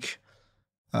think,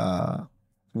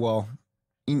 well,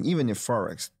 even in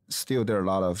Forex, still there are a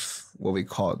lot of what we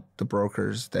call the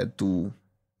brokers that do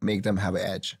make them have an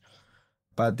edge.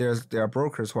 But there are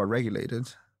brokers who are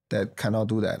regulated that cannot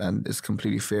do that, and it's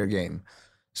completely fair game.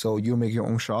 So you make your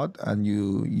own shot, and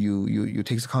you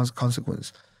take the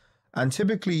consequence. And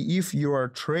typically, if you are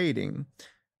trading,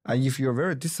 and if you're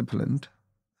very disciplined,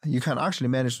 you can actually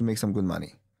manage to make some good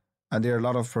money. And there are a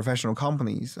lot of professional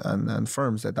companies and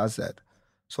firms that does that.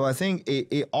 So I think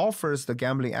it offers the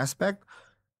gambling aspect.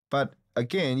 But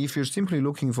again, if you're simply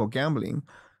looking for gambling,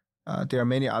 there are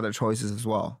many other choices as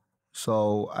well.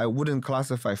 So I wouldn't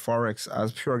classify Forex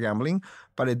as pure gambling,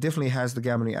 but it definitely has the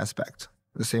gambling aspect,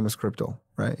 the same as crypto,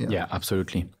 right? Yeah,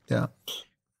 absolutely. Yeah.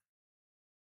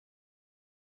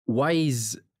 Why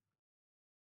is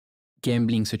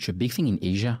gambling such a big thing in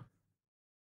Asia?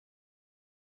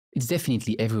 It's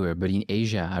definitely everywhere, but in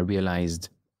Asia, I realized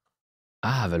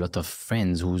I have a lot of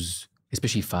friends whose,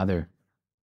 especially father,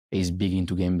 is big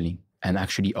into gambling, and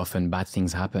actually often bad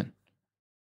things happen.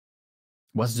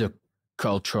 What's the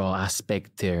cultural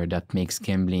aspect there that makes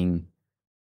gambling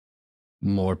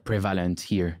more prevalent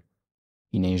here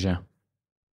in Asia?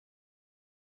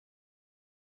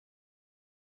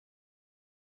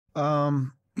 I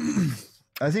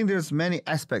think there's many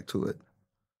aspects to it.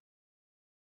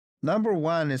 Number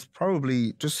one is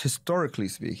probably just historically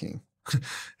speaking,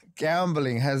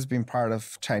 gambling has been part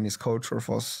of Chinese culture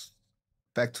for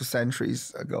back to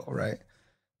centuries ago, right?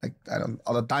 Like,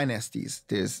 other dynasties,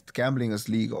 gambling is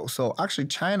legal. So actually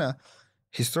China,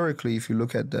 historically, if you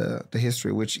look at the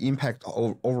history, which impact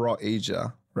overall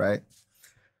Asia, right?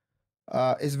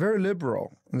 Is very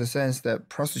liberal in the sense that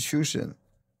prostitution,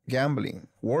 gambling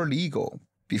were legal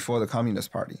before the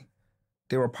Communist Party.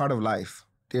 They were part of life.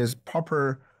 There's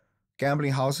proper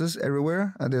gambling houses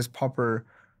everywhere, and there's proper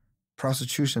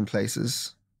prostitution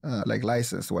places, like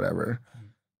licensed, whatever,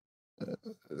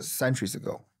 centuries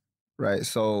ago, right?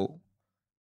 So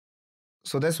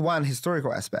that's one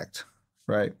historical aspect,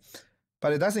 right?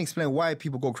 But it doesn't explain why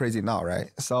people go crazy now,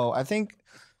 right? So I think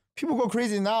people go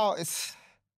crazy now.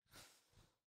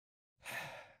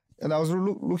 And I was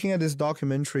looking at this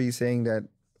documentary saying that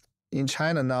in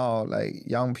China now, like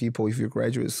young people, if you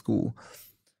graduate school,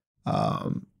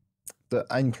 the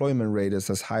unemployment rate is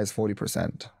as high as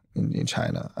 40% in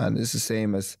China. And it's the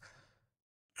same as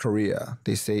Korea,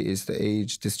 they say is the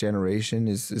age this generation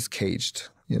is caged,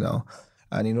 you know.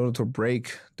 And in order to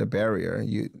break the barrier,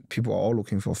 people are all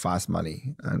looking for fast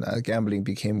money, and gambling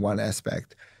became one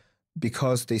aspect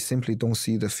because they simply don't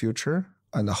see the future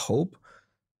and the hope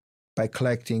by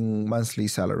collecting monthly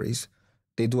salaries.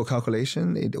 They do a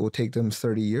calculation, it will take them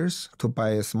 30 years to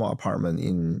buy a small apartment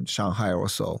in Shanghai or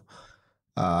so.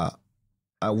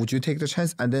 Would you take the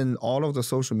chance? And then all of the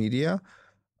social media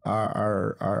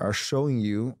are showing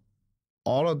you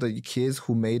all of the kids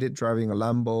who made it driving a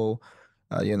Lambo,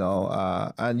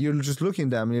 and you're just looking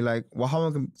at them and you're like, well, how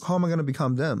am I going to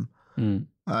become them?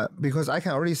 Because I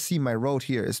can already see my road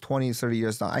here. It's 20, 30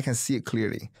 years down. I can see it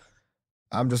clearly.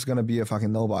 I'm just going to be a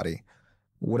fucking nobody.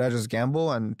 Would I just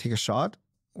gamble and take a shot?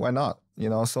 Why not? You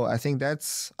know, so I think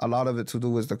that's a lot of it to do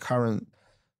with the current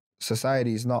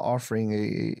society is not offering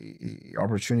a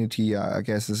opportunity. I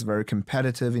guess it's very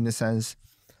competitive in a sense.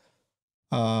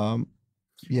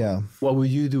 Yeah. What would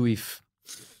you do if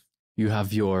you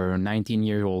have your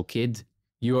 19-year-old kid?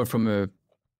 You are from a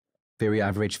very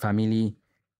average family.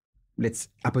 Let's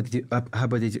make the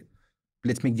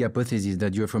hypothesis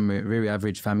that you're from a very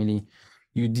average family.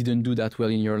 You didn't do that well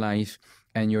in your life,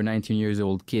 and your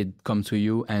 19-year-old kid comes to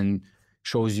you and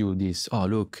shows you this. Oh,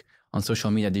 look, on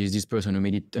social media, there's this person who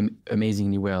made it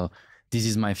amazingly well. This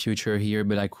is my future here,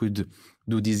 but I could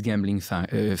do this gambling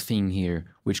thing here,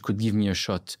 which could give me a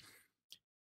shot.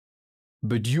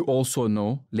 But you also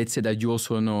know, let's say that you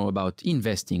also know about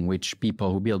investing, which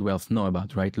people who build wealth know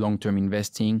about, right? Long-term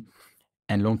investing.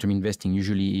 And long-term investing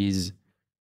usually is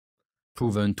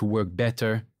proven to work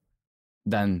better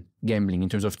than gambling in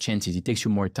terms of chances. It takes you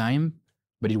more time,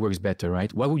 but it works better,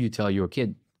 right? What would you tell your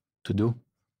kid to do?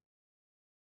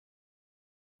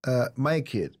 My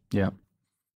kid. Yeah.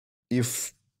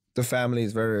 If the family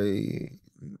is very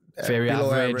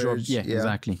average, or, yeah,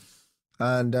 exactly.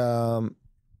 And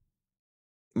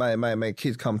my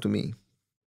kids come to me.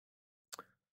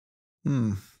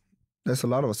 There's a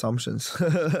lot of assumptions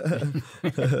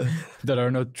that are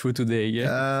not true today.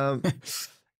 Yeah.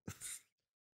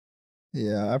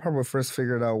 Yeah, I probably first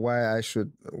figured out why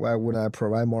wouldn't I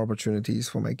provide more opportunities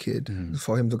for my kid?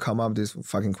 For him to come up with this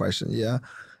fucking question, yeah,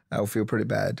 I would feel pretty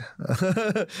bad.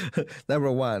 Number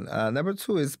one. Number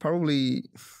two is probably,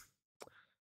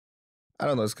 I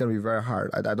don't know, it's gonna be very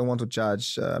hard. I don't want to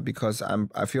judge because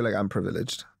I feel like I'm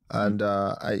privileged, and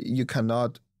you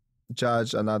cannot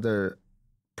judge another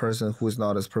person who is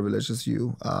not as privileged as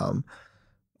you,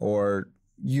 or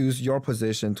use your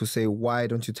position to say, why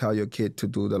don't you tell your kid to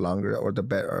do the longer or the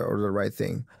better or the right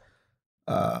thing?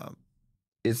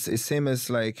 It's same as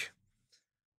like,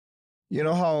 you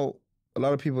know how a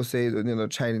lot of people say, you know,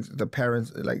 Chinese, the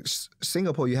parents, like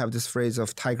Singapore, you have this phrase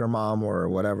of tiger mom or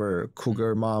whatever,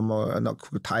 cougar mom or not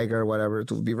cougar, tiger, whatever,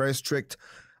 to be very strict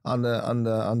on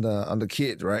the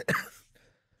kid, right?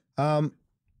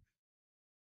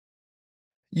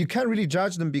 You can't really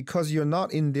judge them because you're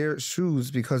not in their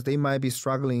shoes, because they might be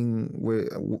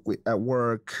struggling at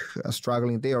work,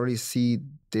 struggling. They already see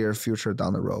their future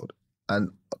down the road. And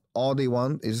all they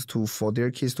want is for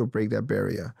their kids to break that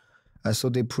barrier. And so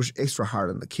they push extra hard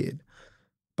on the kid.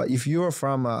 But if you're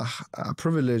from a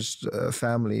privileged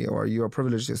family, or you're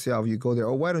privileged yourself, you go there,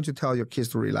 oh, why don't you tell your kids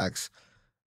to relax?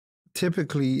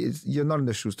 Typically, you're not in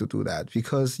the shoes to do that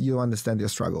because you understand their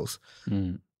struggles.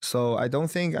 So I don't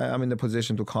think I'm in the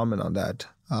position to comment on that.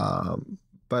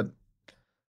 But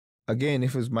again,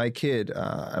 if it was my kid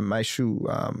and my shoe,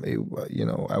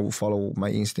 I will follow my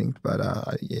instinct. But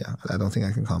yeah, I don't think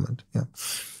I can comment. Yeah.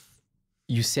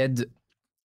 You said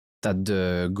that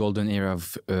the golden era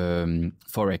of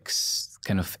FOREX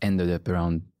kind of ended up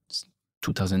around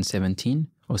 2017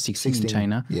 or 16 in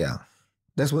China. Yeah.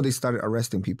 That's when they started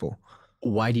arresting people.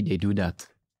 Why did they do that?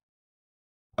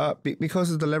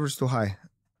 Because the leverage is too high.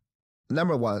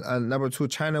 Number one. And number two,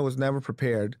 China was never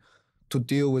prepared to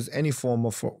deal with any form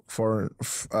of foreign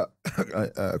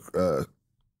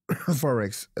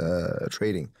Forex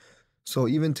trading. So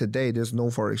even today, there's no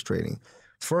Forex trading.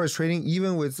 Forex trading,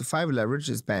 even with 5 leverage,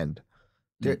 is banned.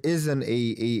 There isn't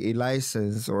a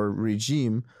license or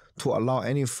regime to allow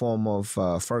any form of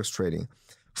Forex trading.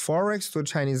 Forex to the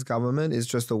Chinese government is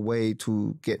just a way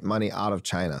to get money out of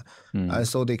China. And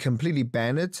so they completely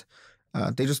ban it.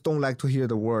 They just don't like to hear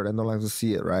the word and don't like to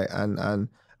see it, right? And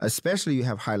especially you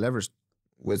have high leverage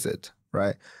with it,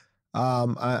 right?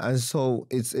 And so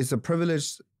it's a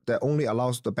privilege that only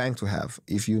allows the bank to have.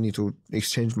 If you need to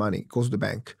exchange money, go to the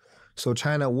bank. So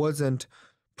China wasn't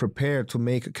prepared to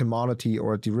make a commodity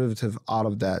or a derivative out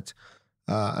of that.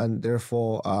 And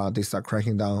therefore, they start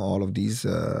cracking down on all of these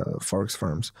Forex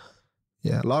firms.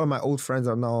 Yeah, a lot of my old friends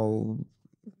are now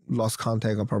lost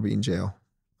contact or probably in jail.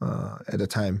 at the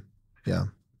time. Yeah.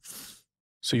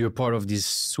 So you're part of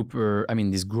this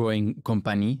this growing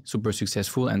company, super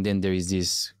successful, and then there is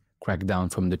this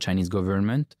crackdown from the Chinese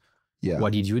government. Yeah.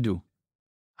 What did you do?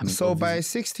 So by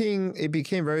 16, it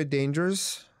became very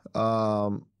dangerous.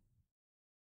 And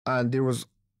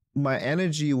my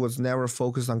energy was never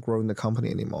focused on growing the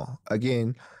company anymore.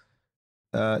 Again,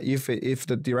 if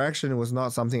the direction was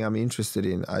not something I'm interested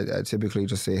in, I typically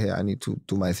just say, hey, I need to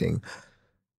do my thing.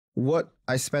 What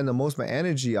I spent the most of my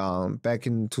energy on back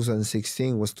in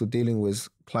 2016 was to dealing with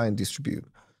client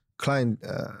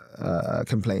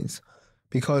complaints,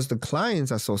 because the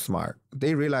clients are so smart.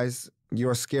 They realize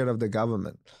you're scared of the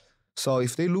government. So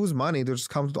if they lose money, they'll just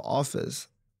come to the office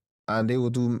and they will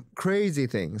do crazy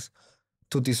things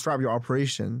to disrupt your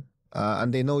operation.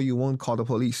 And they know you won't call the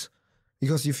police.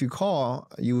 Because if you call,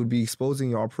 you would be exposing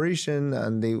your operation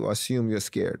and they will assume you're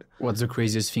scared. What's the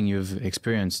craziest thing you've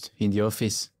experienced in the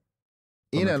office?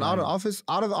 In and out of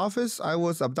the office, I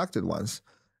was abducted once.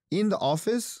 In the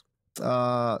office,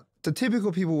 the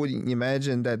typical people would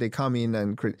imagine that they come in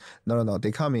and no,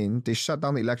 they come in, they shut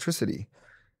down the electricity.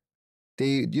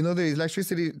 The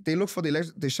electricity, they look for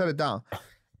they shut it down.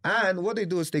 And what they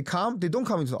do is they don't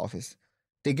come into the office.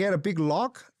 They get a big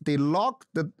lock, they lock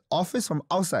the office from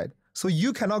outside. So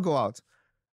you cannot go out.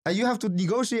 And you have to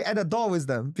negotiate at the door with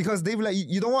them, because they be like,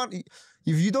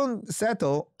 if you don't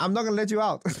settle, I'm not gonna let you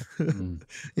out.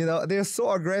 They're so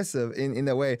aggressive in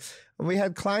a way. We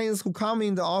had clients who come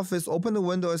in the office, open the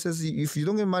window and says, if you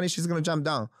don't get money, she's gonna jump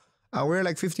down. And we're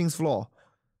like 15th floor.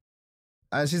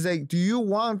 And she's like, do you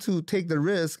want to take the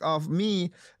risk of me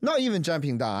not even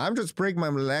jumping down? I'm just break my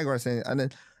leg or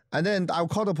something. And then I'll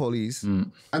call the police.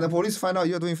 And the police find out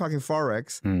you're doing fucking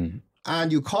Forex.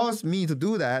 And you caused me to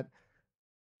do that.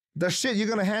 The shit you're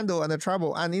gonna handle and the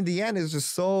trouble, and in the end, it's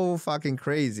just so fucking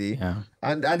crazy. Yeah.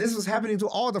 And this was happening to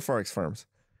all the Forex firms,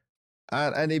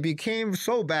 and it became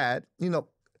so bad.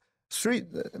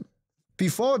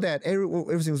 Before that,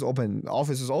 everything was open. The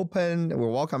office was open. We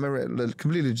welcome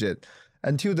completely legit,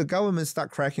 until the government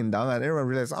start cracking down, and everyone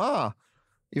realized,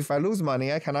 if I lose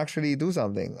money, I can actually do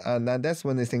something, and then that's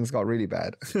when the things got really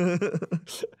bad.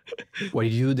 What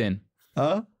did you do then?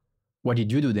 What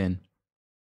did you do then?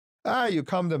 You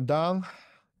calm them down,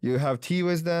 you have tea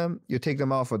with them, you take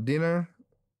them out for dinner,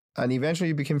 and eventually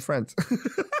you become friends.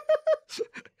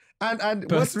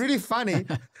 and what's really funny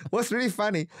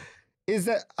is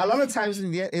that a lot of times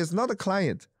in the end, it's not the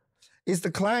client. It's the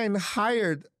client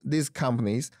hired these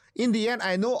companies. In the end,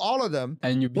 I know all of them.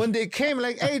 And when they came,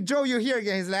 like, hey, Zhou, you're here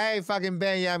again. He's like, hey, fucking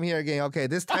Ben, yeah, I'm here again. Okay,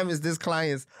 this time is this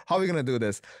client's. How are we going to do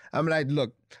this? I'm like,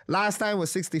 look, last time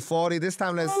was 60-40. This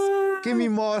time, let's give me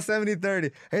more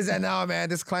 70-30. He said, no, man,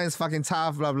 this client's fucking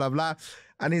tough, blah, blah, blah.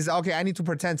 And he's okay, I need to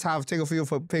pretend tough, take a few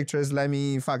pictures, let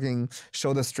me fucking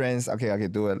show the strengths. Okay,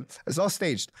 do it. It's all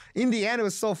staged. In the end, it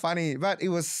was so funny, but it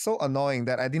was so annoying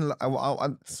that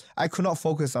I could not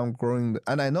focus on growing.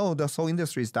 And I know the whole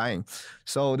industry is dying.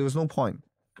 So there was no point.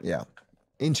 Yeah.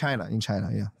 In China,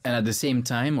 yeah. And at the same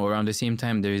time, or around the same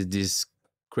time, there is this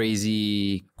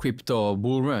crazy crypto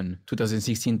bull run,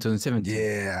 2016, 2017.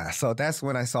 Yeah, so that's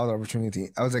when I saw the opportunity.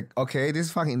 I was like, okay, this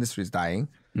fucking industry is dying.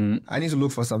 I need to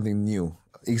look for something new.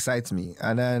 Excites me.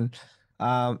 And then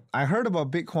I heard about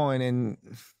Bitcoin in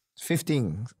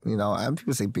 15, and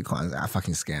people say Bitcoin is a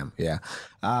fucking scam. Yeah.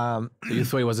 You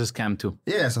thought it was a scam too?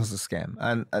 Yes, it was a scam.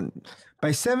 And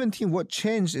by 17, what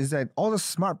changed is that all the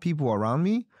smart people around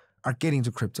me are getting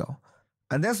into crypto.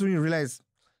 And that's when you realize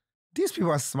these people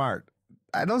are smart.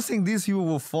 I don't think these people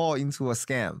will fall into a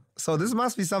scam. So this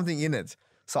must be something in it.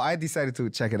 So I decided to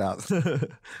check it out.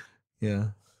 Yeah.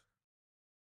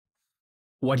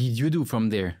 What did you do from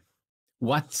there?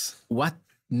 What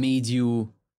made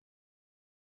you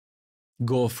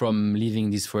go from leaving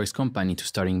this Forex company to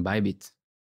starting Bybit?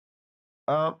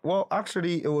 Well,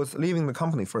 actually, it was leaving the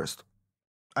company first.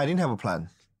 I didn't have a plan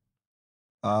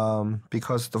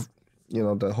because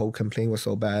the whole complaint was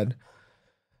so bad.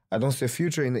 I don't see a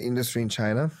future in the industry in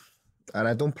China, and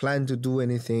I don't plan to do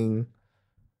anything.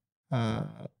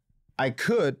 I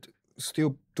could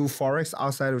still do Forex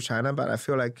outside of China, but I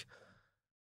feel like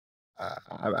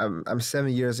I'm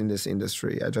 7 years in this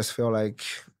industry. I just feel like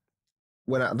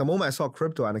the moment I saw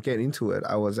crypto and I get into it,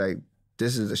 I was like,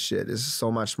 this is the shit. This is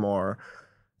so much more.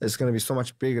 It's going to be so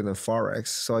much bigger than Forex.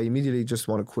 So I immediately just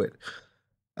want to quit.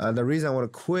 And the reason I want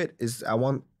to quit is I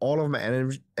want all of my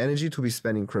energy to be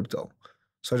spent in crypto.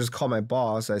 So I just called my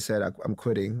boss. I said, I'm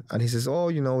quitting. And he says, oh,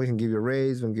 we can give you a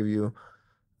raise. We can give you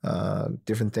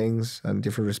different things and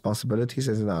different responsibilities.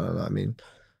 I said, no. I mean,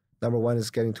 number one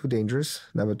is getting too dangerous.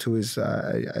 Number two is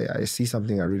I see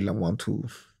something I really want to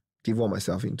devote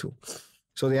myself into.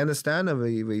 So they understand and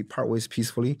we part ways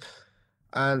peacefully.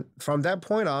 And from that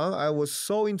point on, I was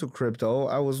so into crypto.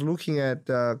 I was looking at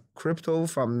crypto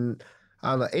from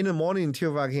 8 in the morning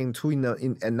until fucking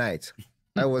 2 at night.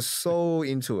 I was so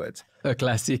into it. A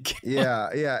classic. Yeah.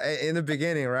 In the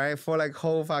beginning, right? For like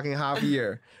whole fucking half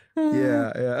year.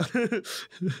 Yeah.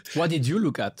 What did you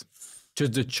look at?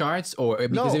 Just the charts, or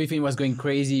because everything was going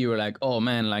crazy, you were like, oh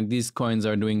man, like these coins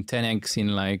are doing 10x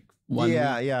in like 1 week?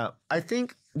 Yeah. I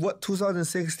think what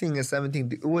 2016 and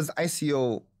 17, it was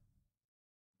ICO.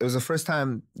 It was the first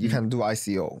time you can do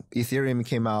ICO. Ethereum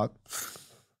came out.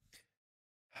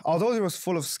 Although it was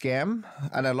full of scam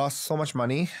and I lost so much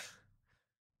money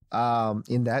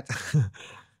in that,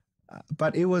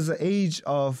 but it was an age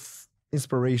of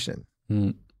inspiration.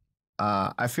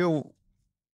 I feel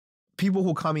people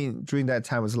who come in during that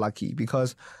time was lucky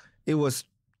because it was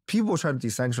people trying to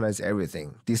decentralize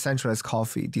everything, decentralize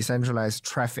coffee, decentralize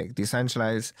traffic,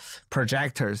 decentralize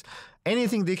projectors.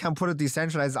 Anything they can put a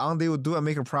decentralized on, they would do and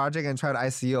make a project and try to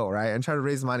ICO, right? And try to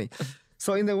raise money.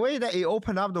 So in the way that it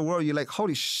opened up the world, you're like,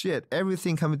 holy shit,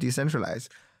 everything can be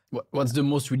decentralized. What's the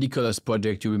most ridiculous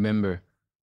project you remember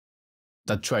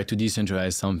that tried to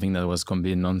decentralize something that was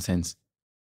complete nonsense?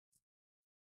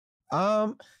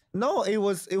 No, it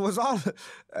was all.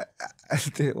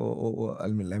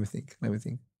 Let me think.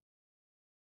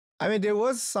 I mean, there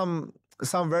was some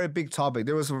very big topic.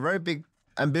 There was a very big,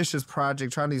 ambitious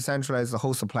project trying to decentralize the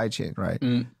whole supply chain, right?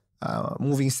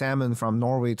 Moving salmon from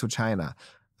Norway to China.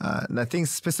 And I think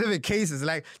specific cases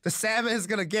like the salmon is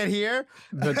gonna get here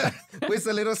with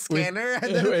a little scanner,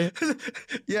 and then,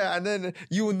 and then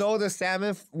you know the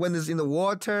salmon when it's in the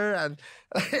water, and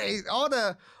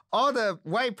all the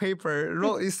white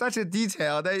paper is such a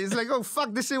detail that it's like, oh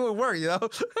fuck, this shit will work, you know?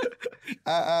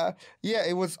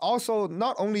 It was also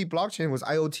not only blockchain, it was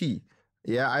IoT.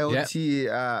 Yeah, IoT.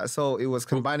 Yeah. So it was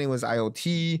combining with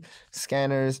IoT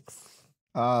scanners.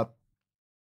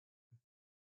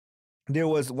 There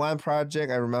was one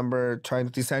project I remember trying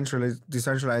to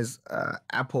decentralize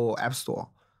Apple App Store,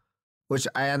 which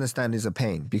I understand is a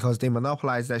pain because they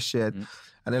monopolize that shit.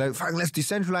 And they're like, fuck, let's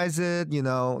decentralize it, you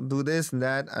know, do this and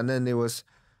that. And then there was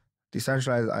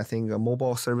decentralized, I think,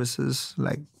 mobile services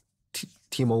like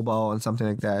T-Mobile and something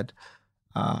like that.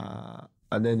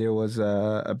 And then there was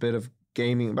a bit of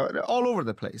gaming, but all over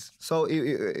the place. So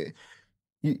if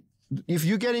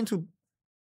you get into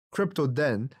crypto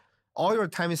then, all your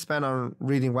time is spent on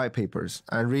reading white papers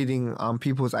and reading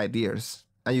people's ideas.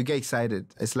 And you get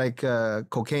excited. It's like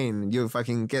cocaine. You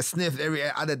fucking get sniffed every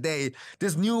other day.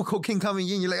 There's new cocaine coming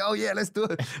in. You're like, oh yeah, let's do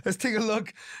it. Let's take a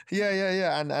look.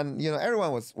 Yeah. And you know,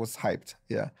 everyone was hyped.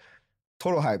 Yeah.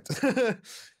 Total hyped.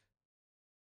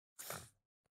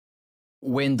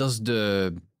 When does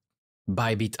the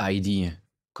Bybit idea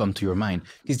come to your mind?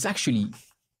 It's actually,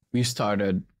 we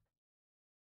started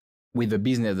with a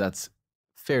business that's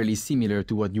fairly similar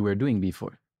to what you were doing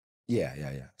before. Yeah.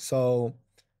 So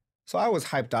I was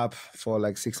hyped up for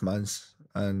like 6 months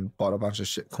and bought a bunch of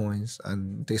shit coins,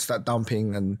 and they start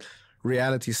dumping and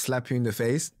reality slap you in the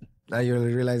face. And you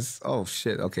realize, oh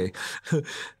shit, okay.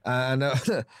 And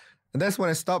that's when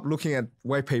I stopped looking at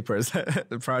white papers,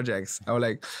 the projects. I was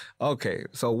like, okay,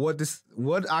 so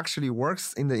what actually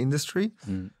works in the industry?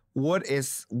 What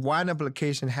is one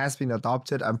application has been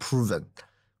adopted and proven?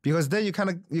 Because then you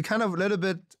kind of a little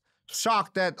bit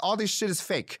shocked that all this shit is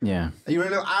fake. Yeah. You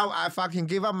really, I fucking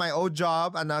give up my old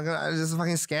job and I'm gonna just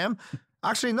fucking scam.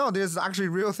 Actually, no, there's actually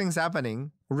real things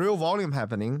happening, real volume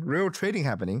happening, real trading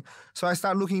happening. So I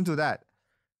started looking into that.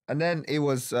 And then it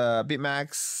was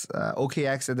BitMax,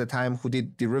 OKX at the time who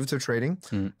did derivative trading.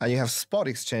 And you have spot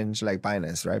exchange like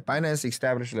Binance, right? Binance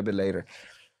established a little bit later.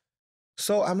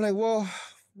 So I'm like, well,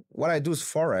 what I do is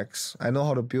FOREX. I know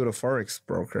how to build a FOREX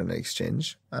broker and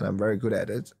exchange, and I'm very good at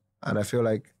it. And I feel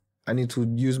like I need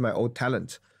to use my old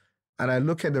talent. And I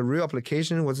look at the real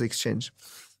application was the exchange.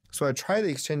 So I tried the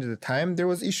exchange at the time. There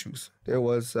was issues. There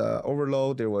was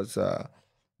overload. There was,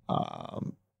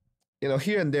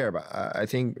 here and there, but I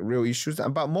think real issues.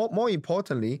 But more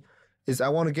importantly is I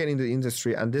want to get into the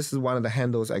industry, and this is one of the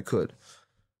handles I could.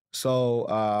 So,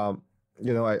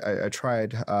 I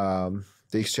tried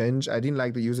the exchange. I didn't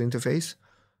like the user interface.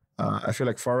 I feel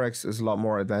like Forex is a lot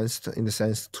more advanced in the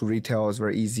sense to retail is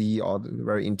very easy or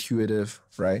very intuitive,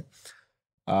 right?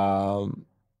 And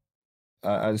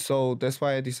so that's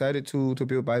why I decided to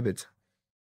build Bybit.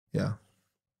 Yeah.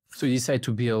 So you decided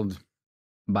to build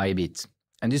Bybit.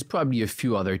 And there's probably a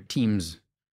few other teams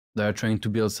that are trying to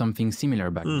build something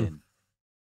similar back then.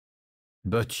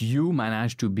 But you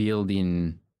managed to build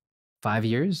in 5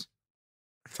 years?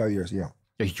 5 years, yeah.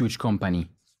 A huge company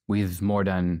with more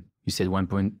than, you said,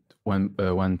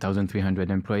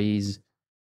 1,300 employees,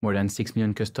 more than 6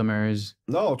 million customers.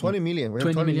 No, 20 million. We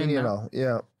have 20 million now.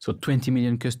 Yeah. So 20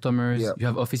 million customers. Yeah. You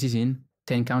have offices in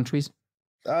 10 countries?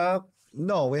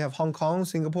 No, we have Hong Kong,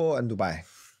 Singapore, and Dubai.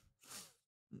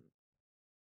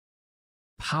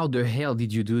 How the hell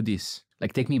did you do this?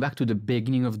 Like, take me back to the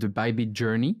beginning of the Bybit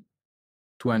journey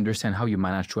to understand how you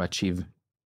managed to achieve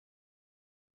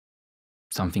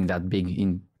something that big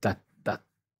in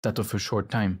that of a short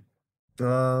time.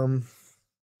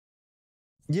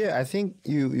 Yeah, I think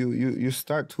you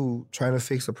start to try to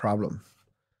fix a problem.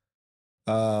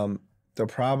 The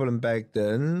problem back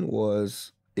then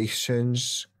was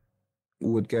exchange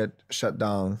would get shut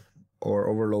down or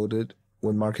overloaded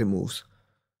when market moves.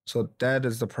 So that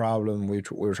is the problem we're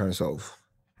trying to solve.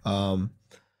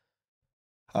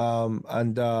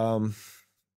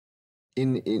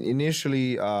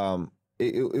 Initially,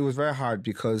 it was very hard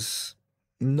because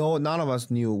none of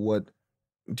us knew what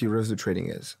derivative trading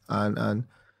is, and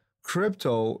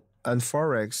crypto and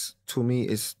forex to me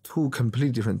is two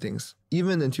completely different things.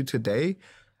 Even until today,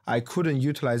 I couldn't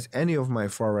utilize any of my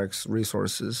forex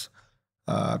resources,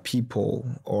 people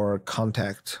or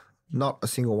contact, not a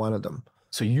single one of them.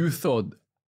 So you thought,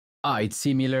 it's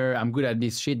similar, I'm good at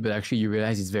this shit, but actually you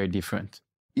realize it's very different.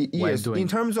 Yes, in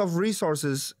terms of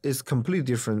resources, it's completely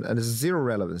different and it's zero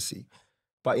relevancy.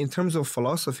 But in terms of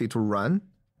philosophy to run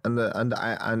and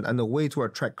the way to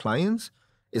attract clients,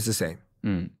 it's the same.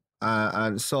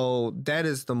 And so that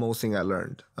is the most thing I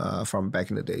learned from back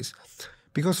in the days.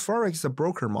 Because forex is a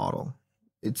broker model.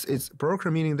 It's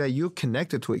broker meaning that you're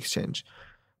connected to exchange.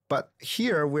 But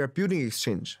here we're building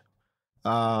exchange.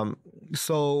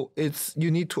 So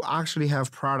you need to actually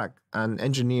have product and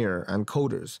engineer and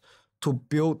coders to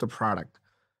build the product.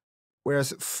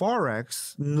 Whereas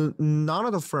forex, none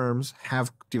of the firms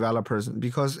have developers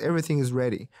because everything is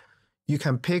ready. You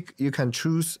can pick, you can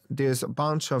choose. There's a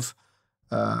bunch of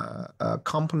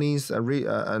companies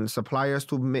and suppliers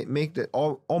to make it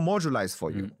all modularized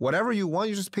for you. Whatever you want,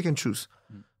 you just pick and choose.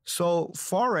 So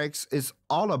forex is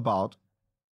all about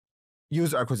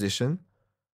user acquisition,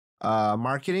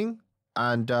 marketing,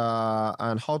 and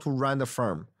how to run the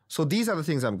firm. So these are the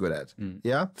things I'm good at.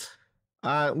 Yeah.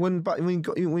 When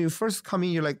you first come in,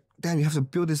 you're like, damn, you have to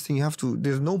build this thing.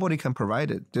 There's nobody can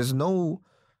provide it. There's no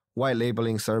white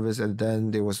labeling service, and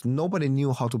then there was nobody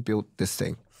knew how to build this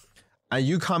thing. And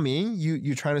you come in,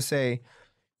 you trying to say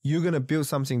you're gonna build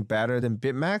something better than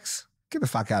BitMax. Get the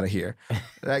fuck out of here.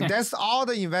 Like that's all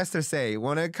the investors say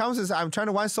when it comes to I'm trying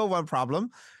to solve one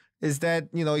problem, is that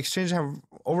exchange have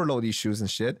overload issues and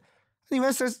shit. And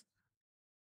investors,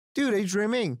 dude, they're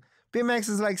dreaming. BitMax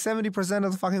is like 70%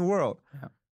 of the fucking world. Yeah.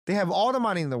 They have all the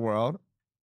money in the world,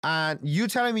 and you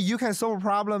telling me you can solve a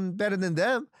problem better than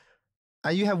them,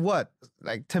 and you have what,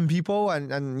 like 10 people, and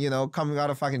coming out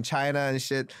of fucking China and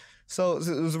shit. So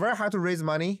it was very hard to raise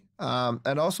money,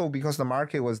 and also because the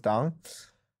market was down.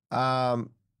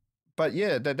 But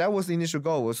yeah, that was the initial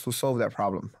goal, was to solve that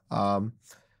problem.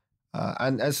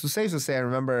 And as safe to say, I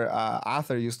remember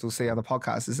Arthur used to say on the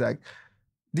podcast, it's like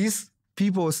these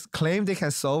people claim they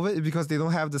can solve it because they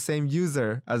don't have the same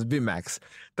user as BitMax.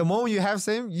 The moment you have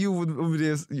same, you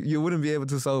wouldn't be able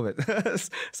to solve it.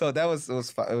 So it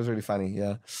was really funny,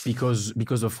 yeah.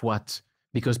 Because of what?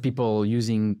 Because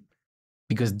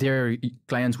their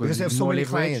clients were because they have so more many leverage?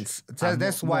 clients.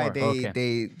 That's why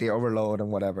they overload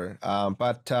and whatever.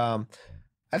 But I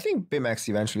think BitMax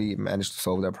eventually managed to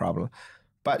solve that problem.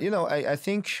 But I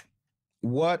think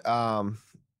what I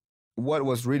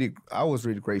was really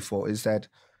grateful is that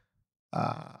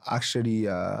actually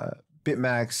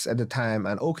BitMax at the time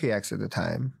and OKX at the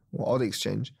time, all the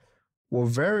exchange, were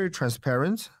very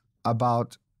transparent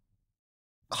about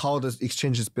how the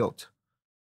exchange is built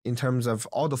in terms of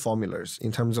all the formulas,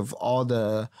 in terms of all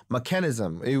the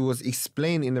mechanism. It was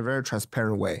explained in a very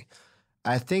transparent way.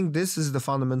 I think this is the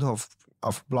fundamental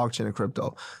of blockchain and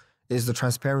crypto, is the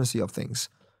transparency of things.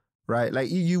 Right, like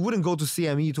you wouldn't go to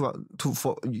CME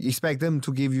to expect them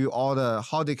to give you all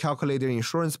how they calculate their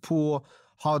insurance pool,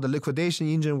 how the liquidation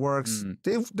engine works.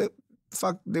 They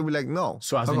were like, no.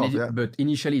 So but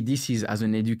initially this is as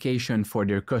an education for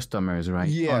their customers, right?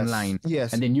 Yes, online.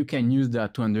 Yes. And then you can use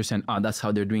that to understand, that's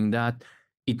how they're doing that.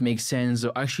 It makes sense.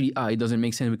 Or actually, it doesn't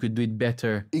make sense. We could do it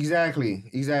better. Exactly.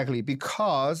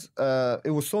 Because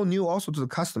it was so new also to the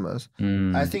customers.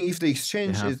 I think if the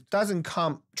exchange doesn't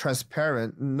come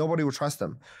transparent, nobody will trust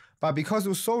them. But because it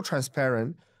was so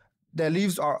transparent, that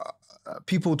leaves our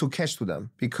people to catch to them.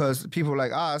 Because people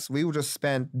like us, we would just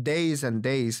spend days and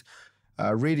days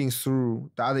reading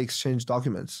through the other exchange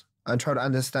documents and try to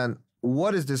understand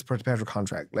what is this perpetual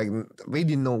contract? Like, we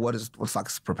didn't know what the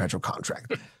fuck's perpetual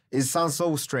contract. It sounds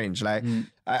so strange. Like,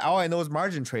 all I know is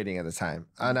margin trading at the time.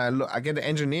 And I get the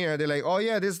engineer, they're like, oh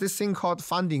yeah, there's this thing called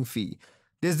funding fee.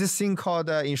 There's this thing called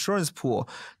insurance pool.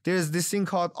 There's this thing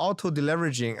called auto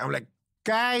deleveraging. I'm like,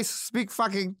 guys, speak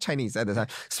fucking Chinese at the time.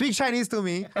 Speak Chinese to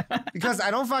me because I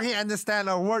don't fucking understand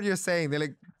a word you're saying. They're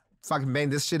like, fucking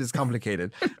man, this shit is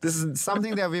complicated. This is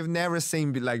something that we've never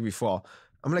seen like before.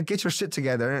 I'm like, get your shit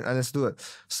together and let's do it.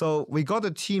 So we got the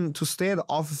team to stay at the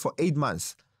office for 8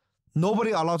 months.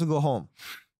 Nobody allowed to go home.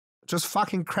 Just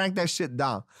fucking crank that shit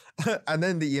down. And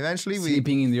then eventually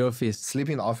sleeping in the office.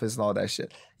 Sleeping in the office and all that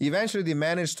shit. Eventually they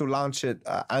managed to launch it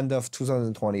end of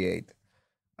 2028.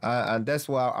 And that's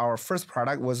why our first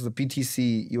product was the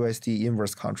BTC USD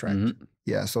inverse contract. Mm-hmm.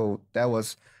 Yeah, so that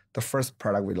was the first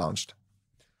product we launched.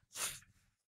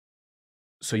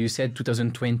 So you said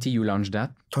 2020 you launched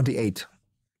that? 28.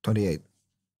 2020.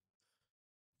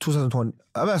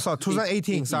 Sorry,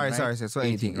 2018. Sorry.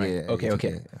 2018. Right. Yeah,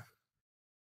 okay.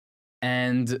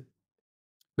 Yeah.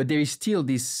 But there is still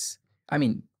this, I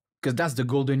mean, because that's the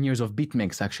golden years of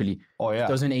BitMEX actually. Oh yeah.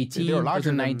 2018,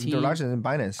 2019. They're larger than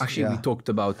Binance. Actually, we talked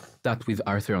about that with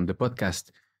Arthur on the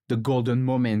podcast. The golden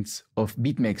moments of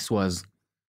BitMEX was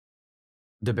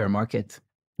the bear market,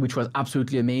 which was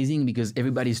absolutely amazing because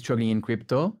everybody's struggling in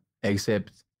crypto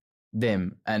except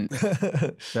them. And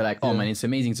they're like, oh man, it's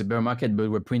amazing. It's a bear market,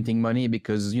 but we're printing money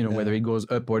because, you know, whether it goes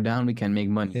up or down, we can make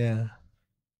money. Yeah.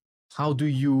 How do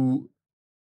you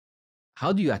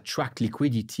attract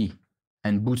liquidity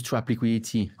and bootstrap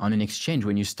liquidity on an exchange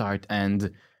when you start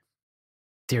and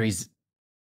there is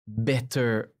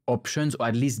better options or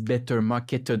at least better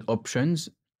marketed options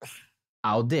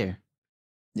out there?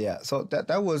 Yeah, so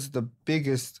that was the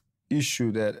biggest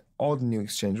issue that all the new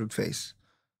exchange would face.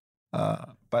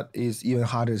 But it's even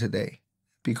harder today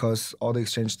because all the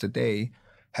exchanges today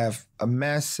have a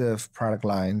massive product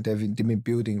line they've been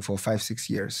building for 5-6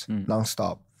 years,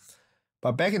 nonstop.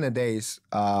 But back in the days,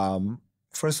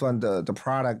 first one, the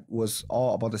product was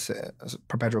all about the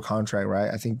perpetual contract, right?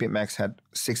 I think BitMEX had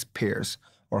 6 pairs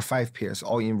or 5 pairs,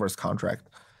 all inverse contract.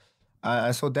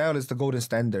 And so that is the golden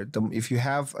standard. If you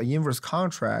have an inverse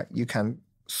contract, you can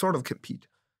sort of compete.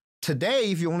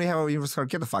 Today, if you only have an inverse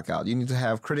contract, get the fuck out. You need to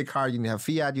have credit card, you need to have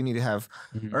fiat, you need to have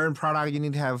earned product, you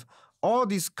need to have all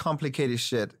this complicated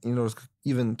shit, you know,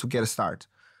 even to get a start.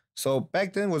 So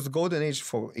back then was the golden age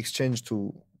for exchange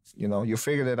to, you know, you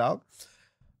figured it out.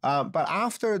 But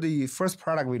after the first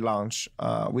product we launched,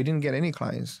 we didn't get any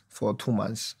clients for 2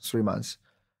 months, 3 months.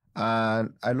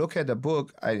 And I look at the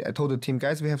book, I told the team,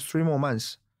 guys, we have 3 more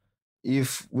months.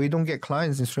 If we don't get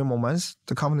clients in 3 more months,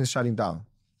 the company is shutting down.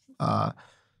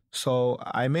 So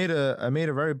I made a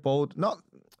very bold, not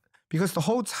because the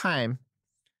whole time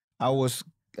when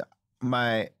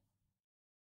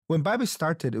Bybit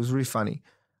started, it was really funny.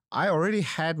 I already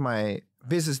had my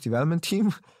business development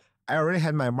team. I already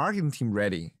had my marketing team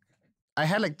ready. I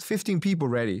had like 15 people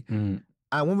ready. And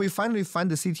when we finally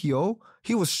found the CTO,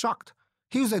 he was shocked.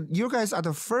 He was like, you guys are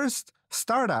the first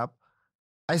startup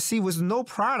I see with no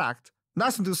product,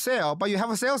 nothing to sell, but you have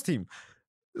a sales team.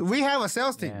 We have a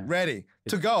sales team ready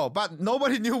to go, but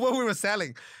nobody knew what we were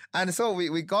selling. And so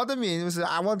we got them in. We said,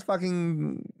 I want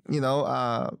fucking,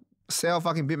 sell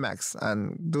fucking BitMEX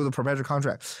and do the perpetual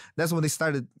contract. That's when they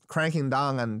started cranking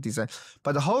down and design.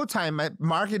 But the whole time, my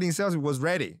marketing sales was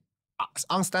ready,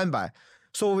 on standby.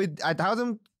 So I told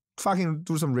them fucking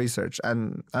do some research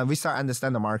and we start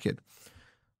understand the market.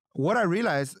 What I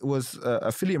realized was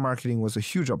affiliate marketing was a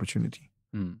huge opportunity.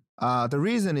 The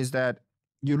reason is that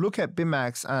you look at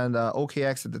BitMEX and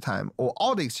OKX at the time, or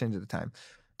all the exchanges at the time,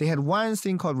 they had one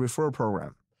thing called referral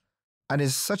program. And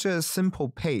it's such a simple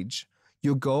page.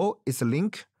 You go, it's a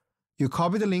link, you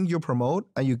copy the link you promote,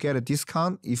 and you get a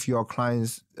discount if your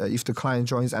clients, if the client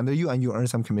joins under you and you earn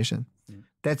some commission.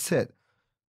 That's it.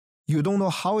 You don't know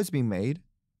how it's being made.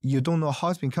 You don't know how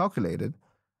it's been calculated.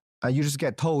 And you just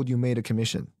get told you made a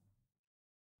commission.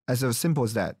 As simple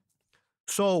as that.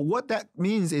 So what that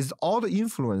means is all the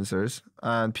influencers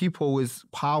and people with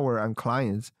power and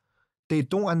clients, they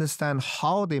don't understand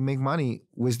how they make money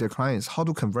with their clients, how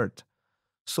to convert.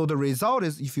 So the result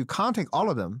is if you contact all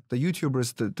of them, the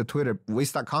YouTubers, the Twitter, we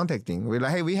start contacting. We're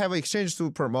like, hey, we have an exchange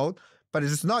to promote, but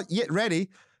it's not yet ready.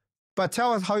 But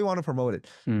tell us how you want to promote it.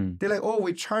 They're like, oh,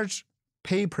 we charge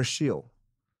pay per shield,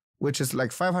 which is like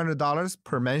 $500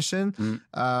 per mention,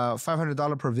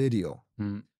 $500 per video.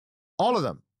 All of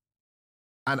them.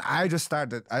 And I just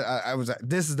started, I was like,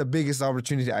 this is the biggest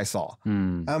opportunity I saw.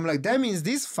 I'm like, that means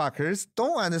these fuckers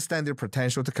don't understand their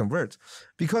potential to convert.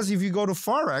 Because if you go to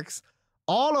FOREX,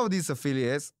 all of these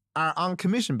affiliates are on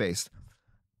commission based.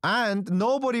 And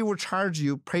nobody will charge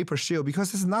you pay per shield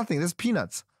because it's nothing. It's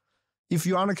peanuts. If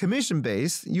you're on a commission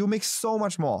base, you make so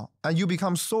much more and you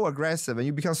become so aggressive and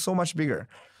you become so much bigger.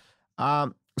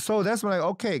 So that's when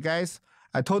okay, guys,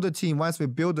 I told the team once we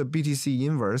build the BTC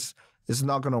inverse, it's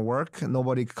not going to work.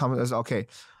 Nobody comes and says, okay,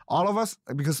 all of us,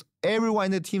 because everyone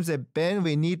in the team said, Ben,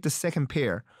 we need the second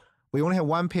pair. We only have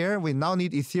one pair. We now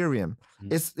need Ethereum.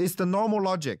 It's the normal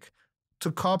logic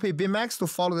to copy BitMEX to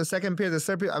follow the second pair, the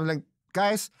third pair. I'm like,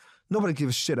 guys, nobody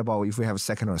gives a shit about if we have a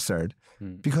second or a third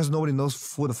because nobody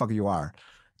knows who the fuck you are.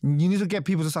 You need to get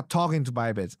people to start talking to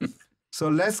Bybit. So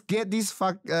let's get these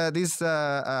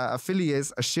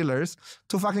affiliates, shillers,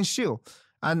 to fucking shill.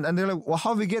 And they're like, well,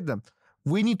 how do we get them?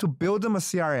 We need to build them a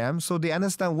CRM so they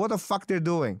understand what the fuck they're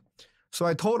doing. So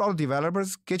I told all the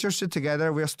developers, get your shit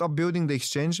together. We'll stop building the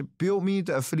exchange. Build me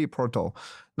the affiliate portal.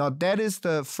 Now, that is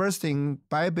the first thing.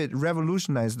 Bybit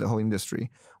revolutionized the whole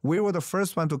industry. We were the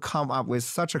first one to come up with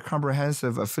such a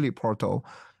comprehensive affiliate portal.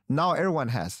 Now everyone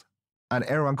has, and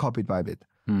everyone copied Bybit.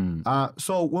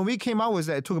 So when we came out with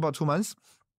it, it took about 2 months.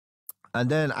 And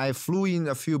then I flew in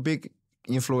a few big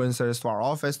influencers to our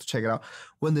office to check it out.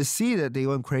 When they see that, they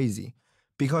went crazy.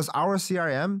 Because our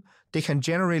CRM, they can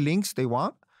generate links they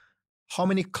want. How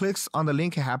many clicks on the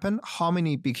link happened, how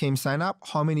many became sign up,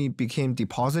 how many became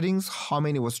depositings, how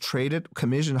many was traded,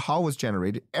 commission, how it was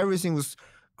generated. Everything was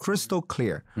crystal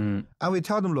clear. And we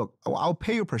tell them, look, I'll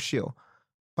pay you per shield,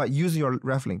 but use your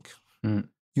ref link.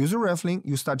 Use your ref link,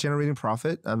 you start generating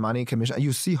profit and money, commission, and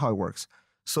you see how it works.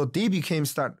 So they became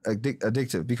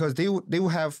addictive because they will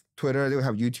have Twitter, they will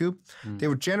have YouTube. They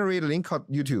will generate a link called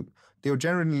YouTube. They will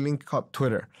generate a link called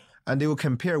Twitter. And they will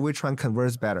compare which one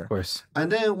converts better. Of course.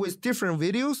 And then with different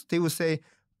videos, they will say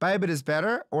Bybit is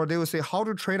better, or they will say how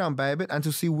to trade on Bybit and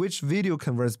to see which video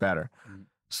converts better.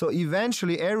 So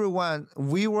eventually,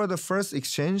 we were the first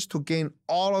exchange to gain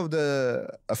all of the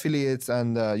affiliates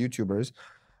and YouTubers.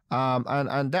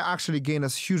 And that actually gained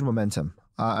us huge momentum.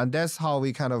 And that's how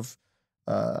we kind of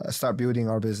start building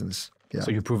our business. Yeah.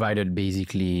 So you provided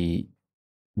basically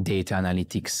data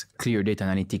analytics, clear data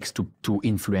analytics to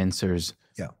influencers.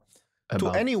 Yeah. To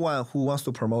anyone who wants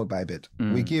to promote Bybit.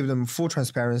 We give them full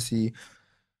transparency.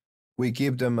 We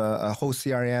give them a whole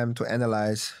CRM to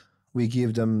analyze. We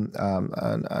give them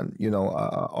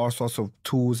all sorts of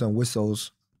tools and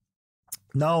whistles.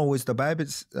 Now with the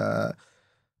Bybit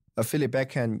affiliate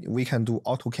backend, we can do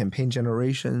auto campaign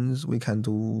generations. We can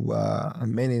do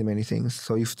many things.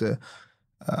 So if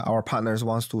our partners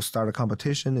wants to start a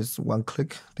competition, it's one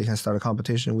click. They can start a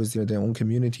competition with their own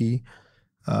community.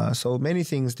 So many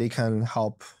things they can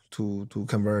help to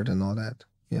convert and all that.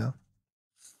 Yeah.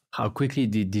 How quickly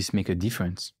did this make a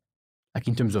difference? Like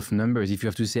in terms of numbers, if you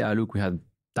have to say, look, we had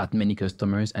that many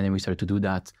customers and then we started to do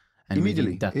that. And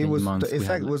immediately. That many months, the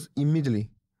effect was immediately.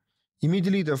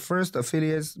 Immediately, the first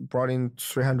affiliates brought in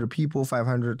 300 people,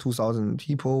 500, 2,000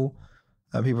 people,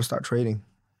 and people start trading.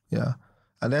 Yeah.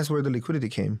 And that's where the liquidity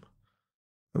came.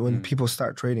 When people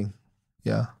start trading.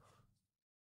 Yeah.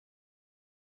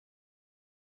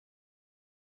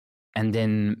 And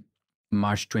then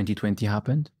March 2020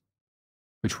 happened,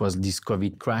 which was this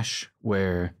COVID crash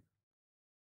where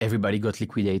everybody got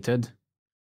liquidated.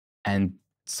 And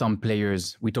some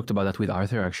players, we talked about that with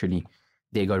Arthur actually,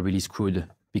 they got really screwed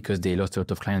because they lost a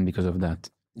lot of clients because of that.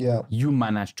 Yeah. You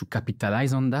managed to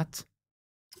capitalize on that,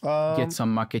 get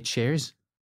some market shares?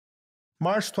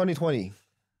 March 2020.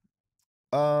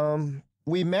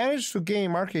 We managed to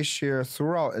gain market share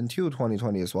throughout until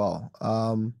 2020 as well.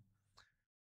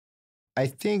 I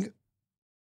think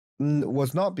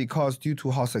was not because due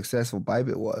to how successful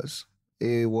Bybit was.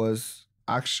 It was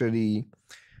actually,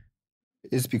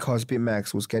 it's because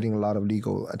BitMEX was getting a lot of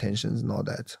legal attentions and all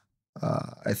that.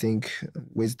 I think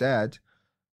with that,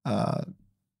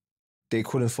 they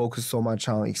couldn't focus so much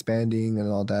on expanding and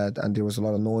all that. And there was a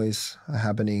lot of noise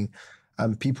happening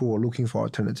and people were looking for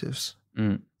alternatives.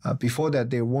 Before that,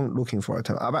 they weren't looking for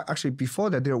alternatives. Actually, before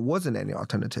that, there wasn't any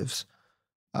alternatives.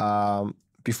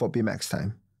 Before BitMEX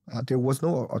time, there was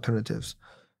no alternatives,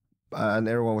 and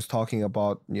everyone was talking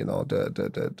about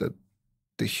the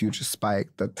huge spike,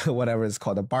 that whatever it's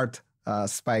called, the BART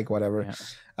spike, whatever,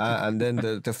 and then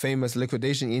the famous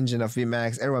liquidation engine of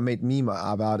BitMEX. Everyone made meme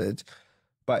about it,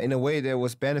 but in a way, there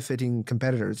was benefiting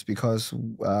competitors because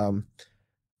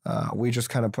we just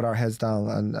kind of put our heads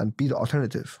down and be the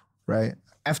alternative, right?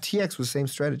 FTX was the same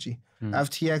strategy.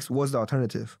 FTX was the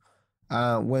alternative.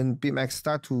 When BitMEX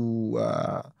start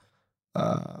to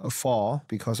fall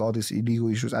because all these illegal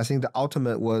issues, I think the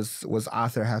ultimate was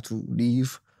Arthur had to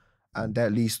leave, and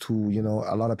that leads to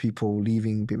a lot of people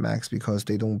leaving BitMEX because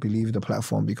they don't believe the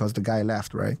platform because the guy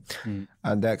left, right?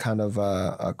 And that kind of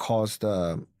caused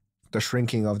the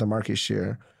shrinking of the market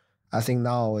share. I think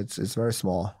now it's very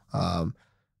small.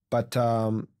 But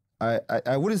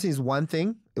I wouldn't say it's one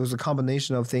thing. It was a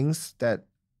combination of things that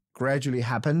gradually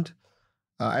happened.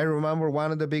 I remember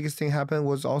one of the biggest thing happened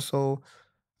was also,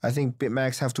 I think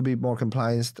BitMEX have to be more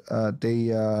compliant. They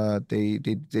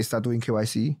start doing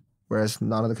KYC, whereas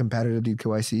none of the competitors did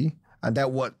KYC, and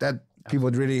that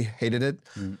people really hated it.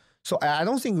 So I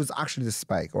don't think it was actually the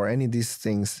spike or any of these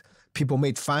things people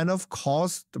made fun of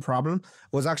caused the problem.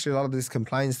 It was actually a lot of these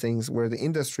compliance things where the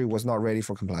industry was not ready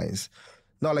for compliance.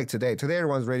 Not like today. Today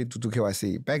everyone's ready to do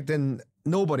KYC. Back then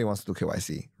nobody wants to do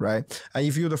KYC, right? And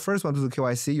if you're the first one to do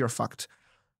KYC, you're fucked.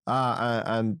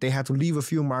 And they had to leave a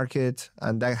few markets,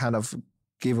 and that kind of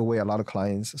gave away a lot of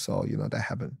clients. So that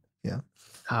happened. Yeah.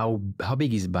 How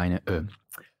big is Bybit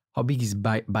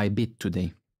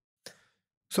today?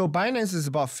 So Binance is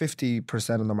about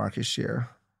 50% of the market share.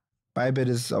 Bybit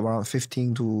is around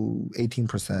 15 to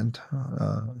 18%.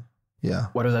 Yeah.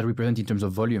 What does that represent in terms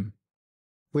of volume?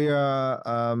 We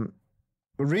are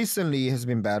recently has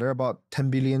been better, about 10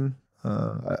 billion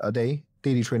a day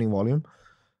daily trading volume.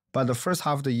 But the first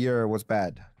half of the year was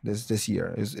bad. This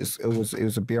year it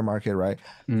was a bear market, right?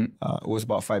 It was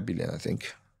about 5 billion, I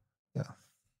think. Yeah.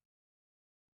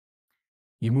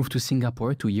 You moved to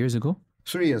Singapore 2 years ago?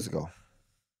 3 years ago.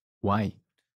 Why?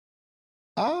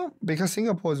 Because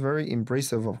Singapore is very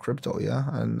embracive of crypto, yeah,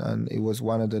 and it was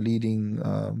one of the leading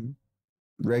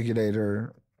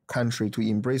regulator country to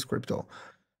embrace crypto.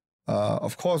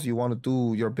 Of course, you want to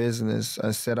do your business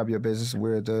and set up your business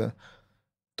where the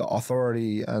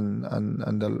authority and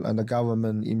the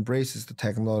government embraces the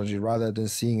technology rather than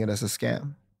seeing it as a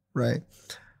scam, right?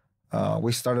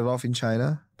 We started off in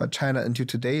China, but China until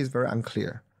today is very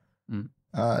unclear.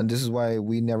 And this is why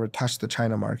we never touched the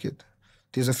China market.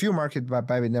 There's a few markets that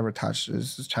Bybit never touched.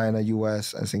 It's China,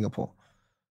 US, and Singapore.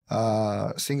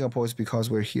 Singapore is because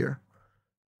we're here.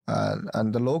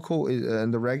 And the local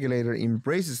and the regulator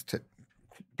embraces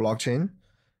blockchain.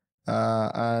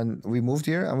 And we moved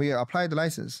here and we applied the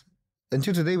license.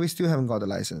 Until today, we still haven't got the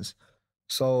license.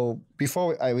 So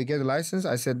before we get the license,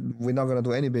 I said, we're not going to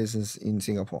do any business in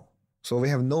Singapore. So we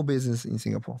have no business in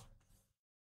Singapore.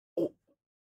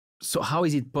 So how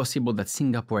is it possible that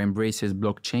Singapore embraces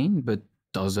blockchain but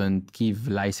doesn't give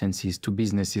licenses to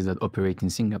businesses that operate in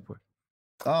Singapore?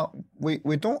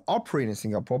 We don't operate in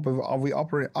Singapore, but we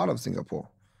operate out of Singapore.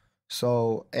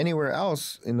 So anywhere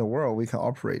else in the world we can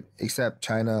operate, except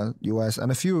China, US,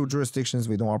 and a few jurisdictions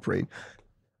we don't operate.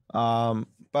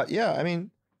 But yeah, I mean,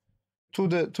 to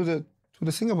the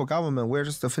Singapore government, we're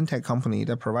just a fintech company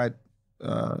that provide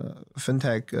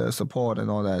fintech support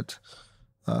and all that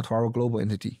to our global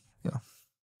entity. Yeah.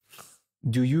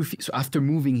 So after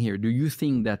moving here, do you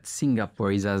think that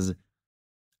Singapore is as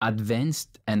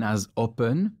advanced and as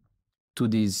open to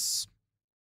this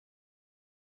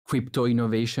crypto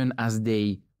innovation as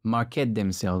they market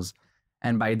themselves?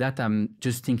 And by that, I'm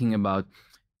just thinking about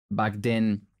back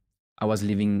then, I was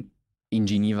living in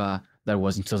Geneva. That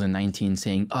was in 2019,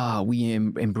 saying, we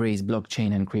embrace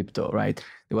blockchain and crypto, right?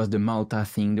 There was the Malta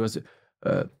thing. There was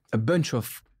a bunch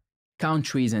of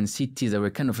countries and cities that were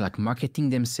kind of like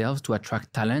marketing themselves to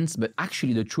attract talents. But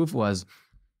actually, the truth was,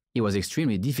 it was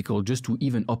extremely difficult just to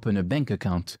even open a bank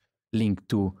account linked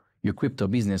to your crypto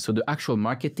business. So the actual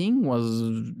marketing was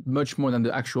much more than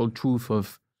the actual truth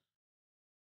of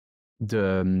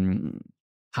the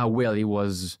how well it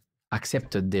was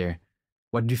accepted there.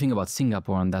 What do you think about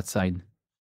Singapore on that side?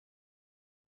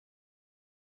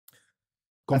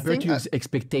 Compared to your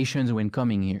expectations when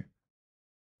coming here?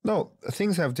 No,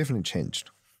 things have definitely changed.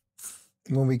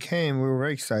 When we came, we were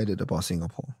very excited about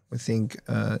Singapore. We think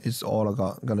it's all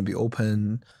going to be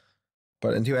open.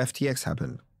 But until FTX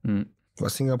happened, well,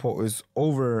 Singapore is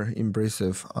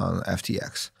over-embracive on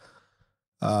FTX.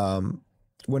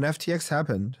 When FTX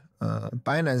happened,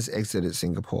 Binance exited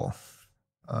Singapore.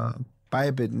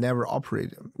 Bybit never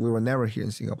operated. We were never here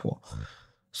in Singapore.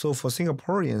 So for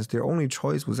Singaporeans, their only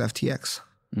choice was FTX.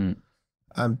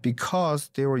 And because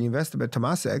they were invested by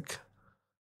Temasek,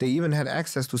 they even had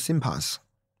access to SIM-Pass.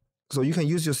 So you can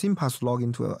use your SIM-Pass to log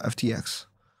into FTX.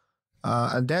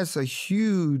 And that's a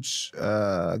huge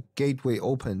gateway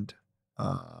opened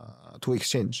to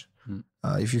exchange.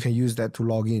 If you can use that to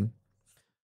log in.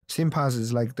 SIM-Pass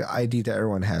is like the ID that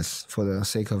everyone has for the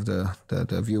sake of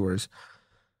the viewers.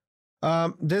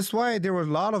 That's why there were a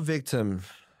lot of victims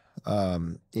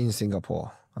in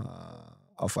Singapore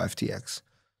of FTX.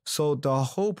 So the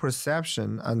whole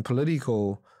perception and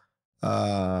political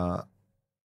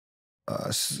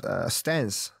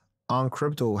stance on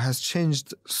crypto has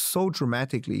changed so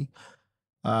dramatically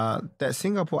that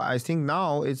Singapore, I think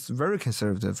now, it's very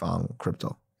conservative on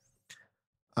crypto.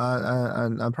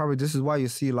 And probably this is why you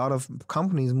see a lot of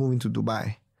companies moving to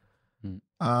Dubai.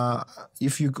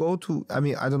 If you go to, I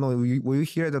mean, I don't know, will you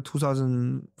hear the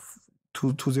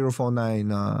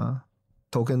 2049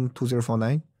 token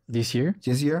 2049? This year?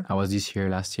 This year? I was this year,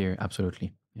 last year,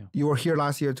 absolutely. Yeah. You were here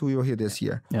last year too, you were here this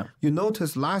year. Yeah. You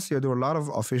noticed last year there were a lot of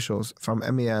officials from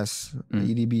MAS,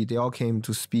 EDB, they all came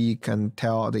to speak and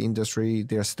tell the industry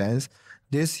their stance.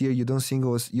 This year you don't see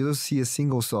a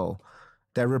single soul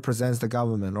that represents the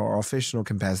government or official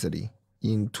capacity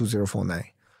in 2049.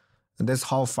 And that's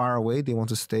how far away they want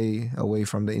to stay away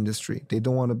from the industry. They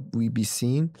don't want to be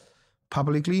seen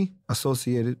publicly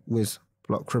associated with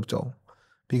crypto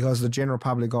because the general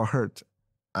public got hurt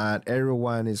and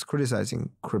everyone is criticizing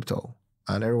crypto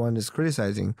and everyone is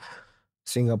criticizing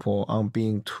Singapore on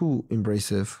being too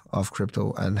embracive of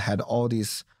crypto and had all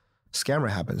these scammer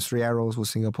happen. 3 arrows with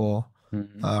Singapore,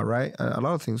 right? A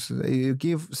lot of things. You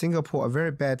give Singapore a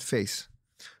very bad face.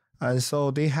 And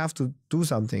so they have to do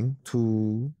something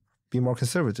to be more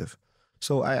conservative.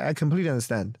 So I completely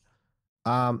understand.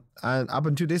 And up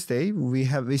until this day, we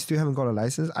still haven't got a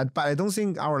license. But I don't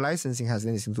think our licensing has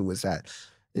anything to do with that.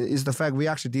 It's the fact we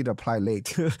actually did apply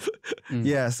late.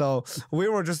 Yeah, so we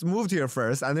were just moved here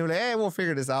first, and they were like, hey, we'll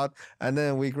figure this out. And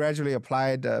then we gradually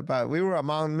applied, but we were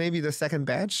among maybe the second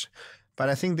batch. But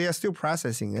I think they are still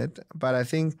processing it. But I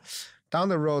think down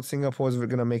the road, Singapore is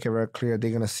going to make it very clear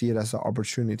they're going to see it as an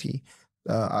opportunity,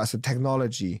 as a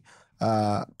technology,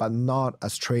 but not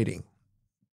as trading.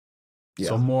 Yeah.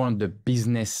 So more on the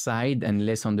business side and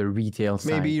less on the retail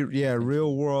side. Maybe, yeah,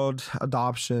 real world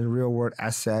adoption, real world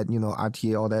asset,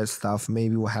 RTA, all that stuff,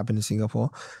 maybe will happen in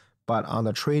Singapore. But on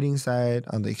the trading side,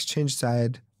 on the exchange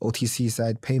side, OTC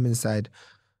side, payment side,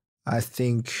 I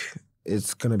think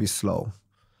it's going to be slow.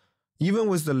 Even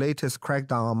with the latest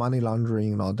crackdown on money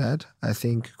laundering and all that, I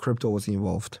think crypto was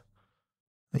involved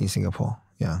in Singapore.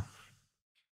 Yeah.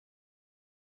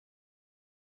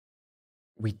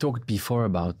 We talked before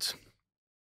about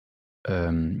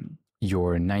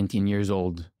your 19 years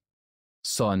old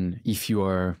son, if you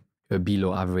are a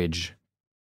below average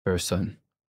person.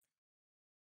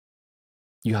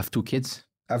 You have 2 kids?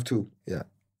 I have 2, yeah.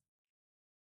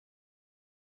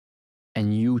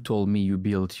 And you told me you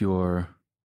built your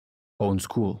own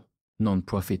school,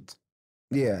 non-profit.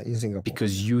 Yeah, in Singapore.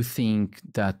 Because you think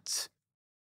that,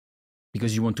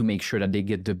 because you want to make sure that they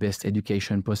get the best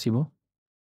education possible?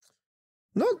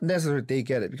 Not necessarily they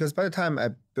get it, because by the time I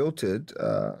built it,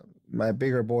 my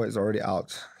bigger boy is already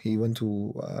out. He went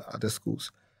to other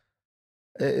schools.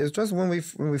 It's just when we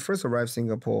first arrived in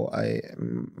Singapore,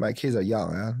 my kids are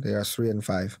young. They are 3 and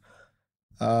 5.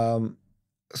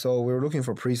 So we were looking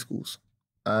for preschools.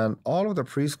 And all of the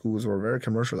preschools were very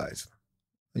commercialized.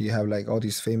 You have like all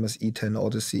these famous Eton,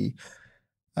 Odyssey.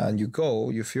 And you go,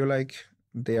 you feel like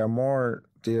they're more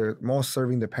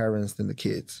serving the parents than the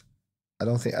kids. I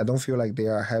don't feel like they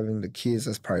are having the kids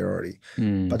as priority,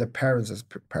 but the parents as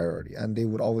priority. And they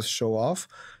would always show off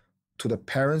to the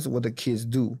parents what the kids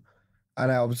do.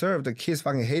 And I observed the kids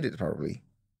fucking hate it probably.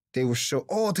 They would show,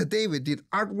 oh, today we did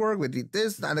artwork, we did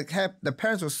this, and the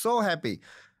parents were so happy.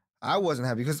 I wasn't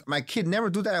happy because my kid never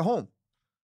do that at home.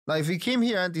 Now, if he came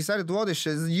here and decided to do all this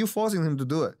shit, you forcing him to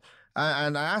do it.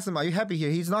 And I asked him, are you happy here?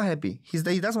 He's not happy. He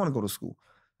doesn't want to go to school.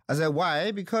 I said,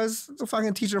 why? Because the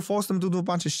fucking teacher forced him to do a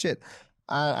bunch of shit.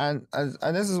 And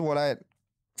this is what I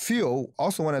feel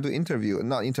also when I do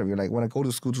like when I go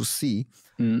to school to see,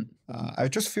 I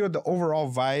just feel the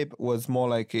overall vibe was more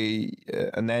like a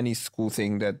nanny school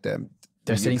thing that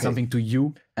they're saying something to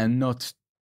you and not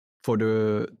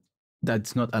for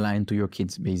that's not aligned to your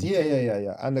kids, basically.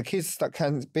 Yeah. And the kids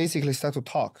can basically start to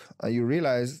talk. You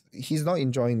realize he's not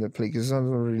enjoying the play because he's not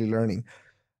really learning.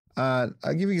 And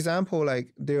I'll give you an example,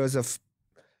 like there was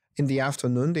in the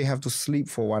afternoon, they have to sleep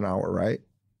for 1 hour, right?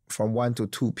 From 1 to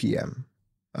 2 p.m.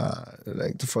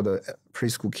 Like for the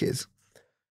preschool kids.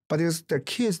 But there are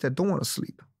kids that don't want to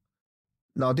sleep.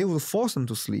 Now they will force them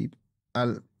to sleep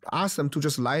and ask them to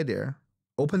just lie there,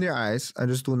 open their eyes, and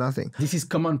just do nothing. This is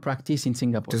common practice in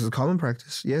Singapore. This is common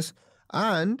practice, yes.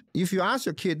 And if you ask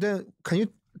your kid, then can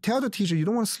you tell the teacher you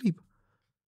don't want to sleep?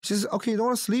 She says, okay, you don't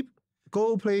want to sleep?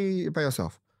 Go play by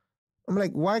yourself. I'm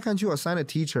like, why can't you assign a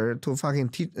teacher to fucking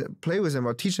play with them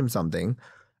or teach them something?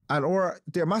 Or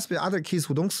there must be other kids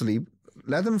who don't sleep.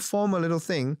 Let them form a little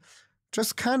thing.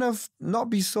 Just kind of not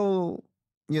be so,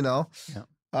 Yeah.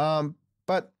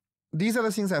 But these are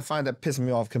the things I find that piss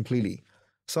me off completely.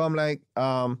 So I'm like,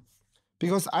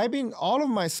 because all of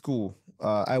my school,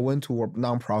 I went to work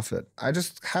nonprofit.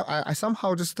 I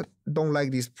somehow just don't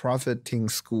like these profiting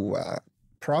school.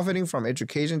 profiting from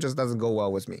education just doesn't go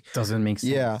well with me. Doesn't make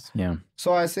sense. Yeah.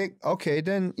 So I think, okay,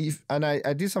 then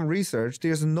I did some research.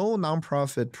 There's no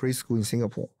nonprofit preschool in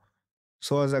Singapore.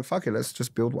 So I was like, fuck it, let's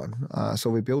just build one. So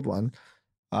we built one.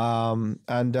 But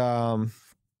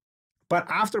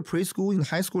after preschool in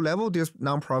high school level, there's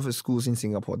nonprofit schools in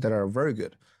Singapore that are very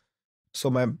good. So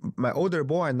my older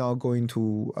boy are now going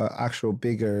to actual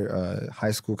bigger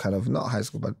high school, kind of not high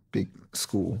school, but big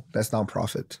school. That's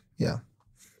nonprofit. Yeah.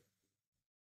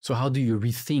 So how do you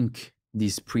rethink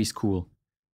this preschool,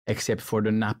 except for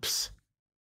the naps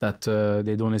that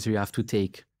they don't necessarily have to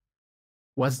take?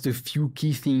 What's the few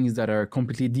key things that are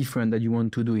completely different that you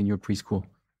want to do in your preschool?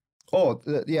 Oh,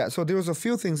 yeah. So there was a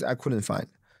few things I couldn't find.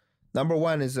 Number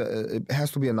one is it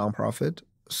has to be a nonprofit.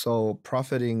 So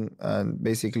profiting and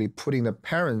basically putting the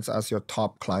parents as your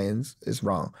top clients is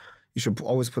wrong. You should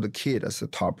always put the kid as the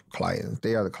top client.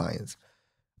 They are the clients.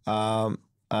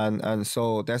 And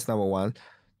so that's number one.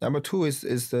 Number two is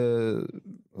the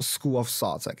school of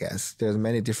thoughts, I guess. There's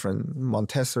many different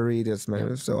Montessori. There's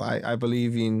many. So I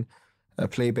believe in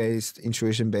play-based,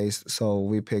 intuition-based. So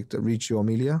we picked Reggio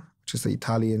Emilia, which is the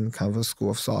Italian kind of a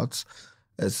school of thoughts.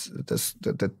 It's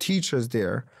the teachers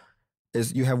there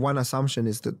is you have one assumption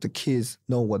is that the kids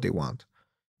know what they want.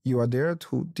 You are there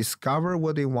to discover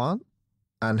what they want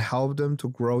and help them to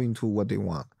grow into what they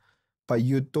want. But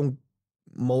you don't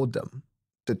mold them.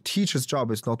 The teacher's job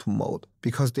is not to mold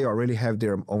because they already have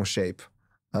their own shape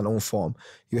and own form.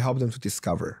 You help them to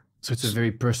discover. So it's a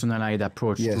very personalized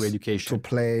approach to education. To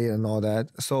play and all that.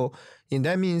 So in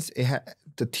that means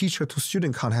the teacher to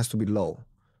student count has to be low.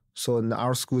 So in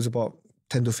our school is about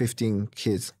 10 to 15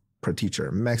 kids per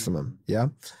teacher, maximum, yeah?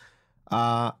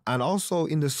 And also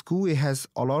in the school, it has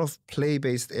a lot of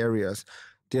play-based areas.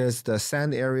 There's the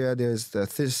sand area, there's the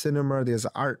cinema, there's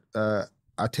art,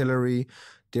 artillery,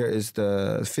 there is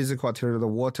the physical artillery, the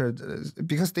water,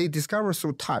 because they discover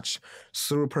through touch,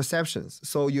 through perceptions.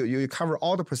 So you cover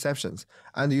all the perceptions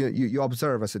and you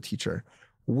observe as a teacher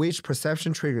which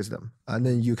perception triggers them. And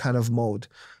then you kind of mold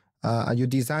and you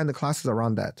design the classes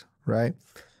around that, right?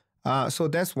 So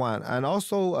that's one. And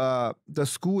also the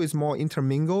school is more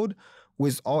intermingled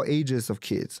with all ages of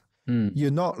kids.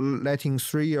 You're not letting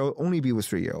 3-year-old only be with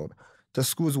 3-year-old. The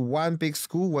school is one big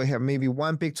school where you have maybe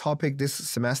one big topic this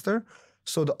semester.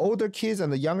 So the older kids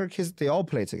and the younger kids, they all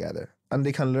play together and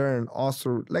they can learn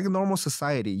also like a normal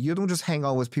society. You don't just hang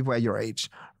out with people at your age,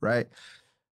 right?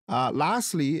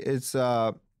 Lastly, it's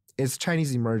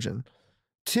Chinese immersion.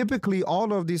 Typically,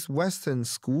 all of these Western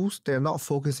schools, they're not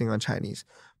focusing on Chinese.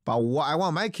 But I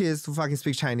want my kids to fucking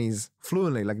speak Chinese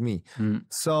fluently like me.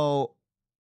 So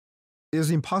it's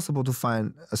impossible to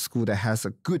find a school that has a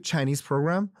good Chinese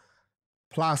program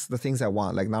plus the things I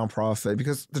want, like nonprofit,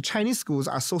 because the Chinese schools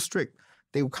are so strict.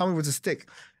 They will come with a stick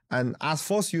and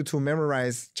force you to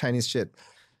memorize Chinese shit.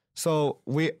 So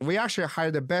we actually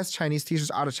hired the best Chinese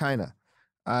teachers out of China.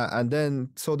 And then,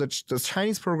 so the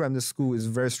Chinese program in the school is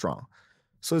very strong.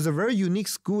 So it's a very unique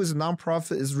school. It's a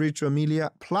nonprofit. It's Reggio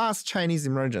Emilia plus Chinese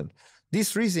immersion.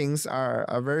 These three things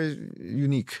are very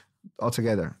unique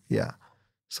altogether. Yeah.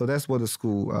 So that's what the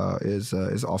school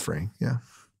is offering. Yeah.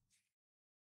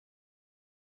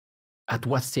 At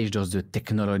what stage does the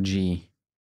technology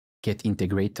get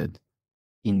integrated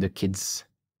in the kids'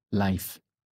 life?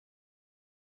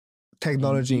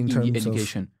 Technology in terms the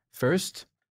education. First,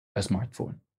 a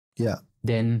smartphone. Yeah.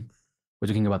 Then we're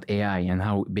talking about AI and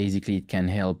how basically it can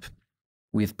help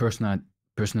with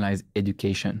personalized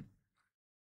education,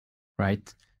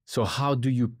 right? So how do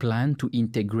you plan to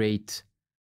integrate,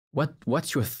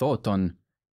 what's your thought on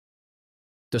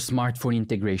the smartphone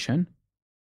integration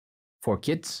for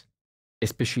kids,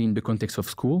 especially in the context of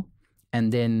school,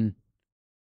 and then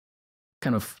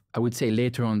kind of, I would say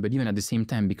later on, but even at the same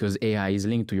time, because AI is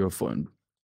linked to your phone,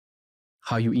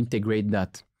 how you integrate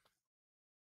that?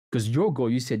 Because your goal,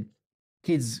 you said,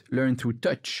 kids learn through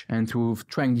touch and through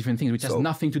trying different things, which has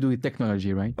nothing to do with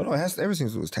technology, right? No, it has everything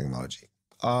to do with technology.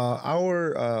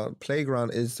 Our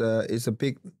playground is a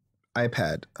big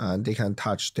iPad, and they can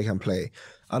touch, they can play.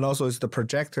 And also it's the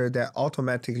projector that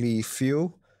automatically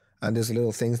feel, and there's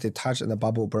little things they touch and the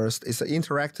bubble burst. It's an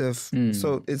interactive,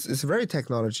 so it's very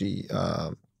technology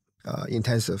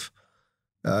intensive.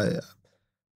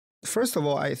 First of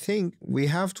all, I think we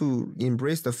have to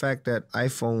embrace the fact that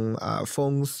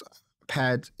phones,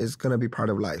 pad is going to be part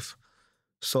of life.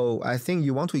 So I think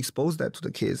you want to expose that to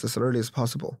the kids as early as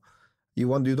possible. You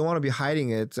don't want to be hiding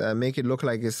it, make it look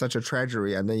like it's such a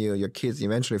tragedy, and then your kids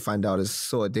eventually find out it's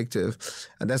so addictive,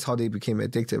 and that's how they became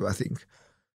addictive, I think.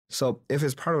 So if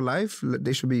it's part of life,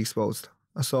 they should be exposed.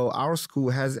 So our school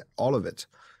has all of it.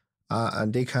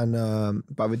 and they can,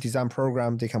 but with design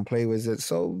program, they can play with it.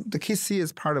 So the kids see it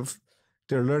as part of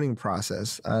their learning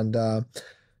process. And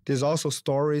there's also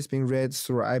stories being read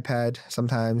through iPad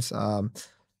sometimes.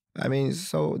 I mean,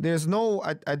 so there's no,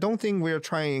 I don't think we're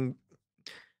trying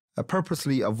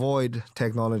purposely avoid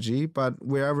technology, but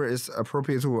wherever it's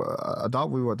appropriate to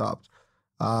adopt, we will adopt.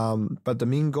 But the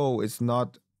main goal is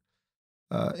not,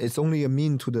 it's only a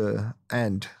mean to the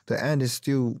end. The end is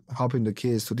still helping the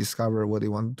kids to discover what they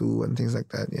want to do and things like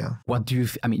that, yeah. What do you,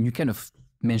 I mean, you kind of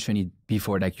mentioned it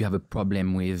before, like you have a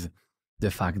problem with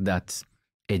the fact that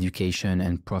education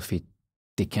and profit,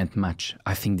 they can't match.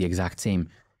 I think the exact same.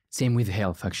 Same with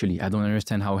health, actually. I don't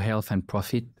understand how health and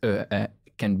profit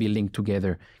can be linked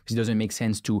together, because it doesn't make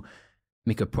sense to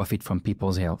make a profit from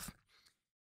people's health.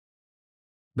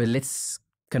 But let's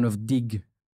kind of dig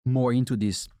more into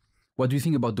this. What do you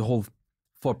think about the whole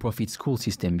for-profit school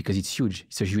system? Because it's huge.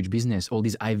 It's a huge business. All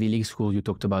these Ivy League schools you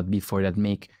talked about before that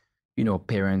make, you know,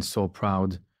 parents so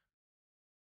proud.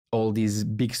 All these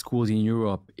big schools in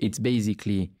Europe, it's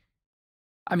basically,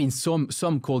 I mean, some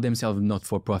call themselves not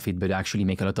for profit, but actually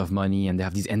make a lot of money and they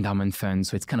have these endowment funds.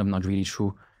 So it's kind of not really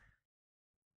true.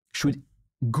 Should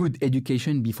good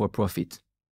education be for profit?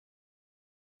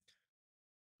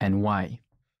 And why?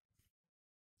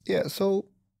 Yeah, so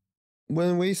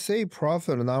when we say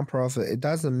profit or non-profit, it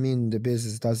doesn't mean the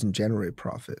business doesn't generate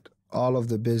profit. All of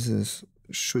the business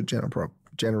should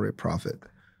generate profit.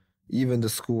 Even the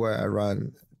school I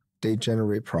run, they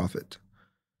generate profit.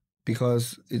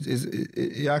 Because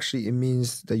it actually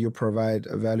means that you provide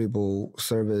a valuable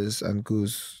service and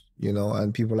goods, you know,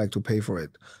 and people like to pay for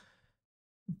it.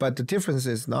 But the difference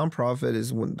is nonprofit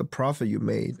is when the profit you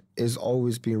made is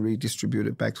always being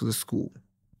redistributed back to the school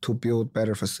to build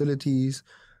better facilities,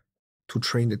 to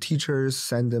train the teachers,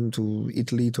 send them to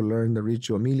Italy to learn the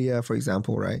Reggio Emilia, for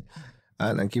example, right?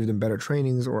 And give them better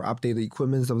trainings or update the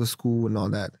equipment of the school and all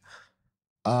that.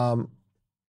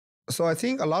 So I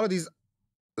think a lot of these,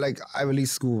 like Ivy League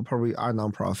school, probably are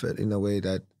nonprofit in a way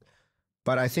that,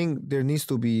 but I think there needs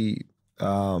to be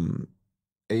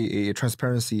a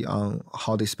transparency on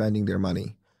how they're spending their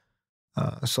money.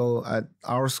 So at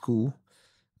our school,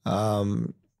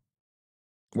 so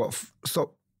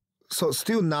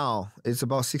still now it's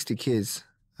about 60 kids.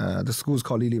 The school is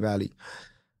called Lily Valley.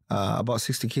 About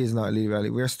 60 kids now at Lily Valley.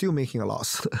 We're still making a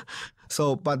loss.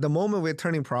 So, but the moment we're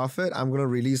turning profit, I'm going to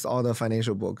release all the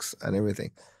financial books and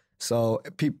everything. So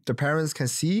the parents can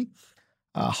see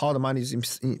how the money is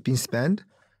being spent.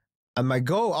 And my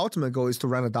goal, ultimate goal, is to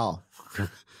run a DAO.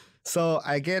 So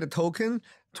I get a token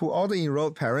to all the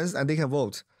enrolled parents, and they can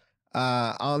vote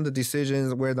on the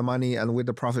decisions where the money and where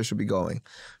the profit should be going.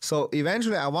 So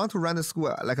eventually, I want to run the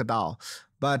school like a DAO.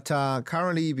 But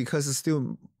currently, because it's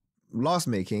still loss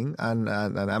making, and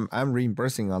I'm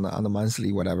reimbursing on the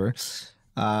monthly whatever.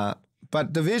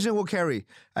 But the vision will carry.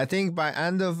 I think by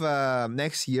end of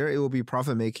next year, it will be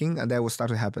profit making, and that will start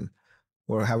to happen.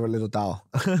 We'll have a little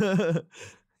DAO.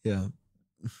 Yeah.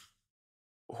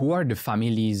 Who are the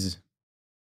families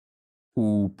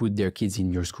who put their kids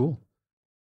in your school?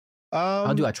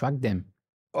 How do you attract them?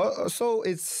 So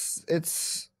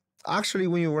it's actually,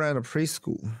 when you run a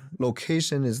preschool,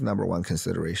 location is number one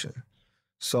consideration.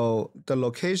 So the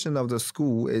location of the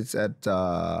school is at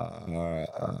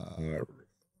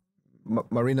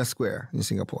Marina Square in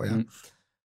Singapore. Yeah.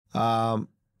 Mm-hmm.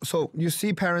 So you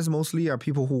see parents mostly are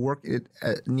people who work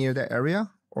near the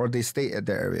area or they stay at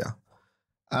the area.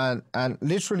 And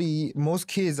literally most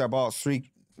kids are about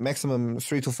maximum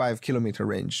 3 to 5 kilometer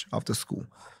range of the school.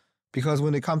 Because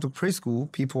when they come to preschool,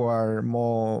 people are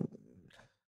more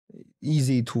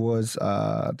easy towards,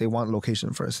 they want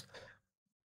location first.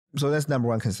 So that's number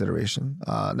one consideration.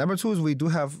 Number two is we do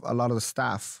have a lot of the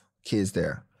staff kids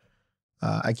there.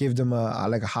 I give them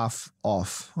like a half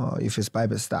off if it's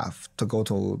Bybit staff to go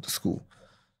to the school.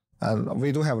 And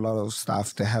we do have a lot of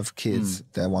staff that have kids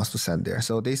that wants to send there.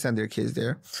 So they send their kids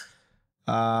there.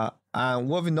 And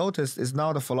what we noticed is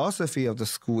now the philosophy of the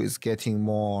school is getting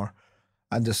more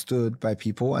understood by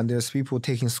people. And there's people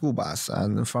taking school bus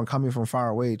and coming from far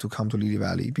away to come to Lily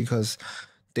Valley because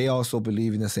they also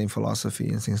believe in the same philosophy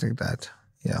and things like that.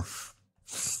 Yeah.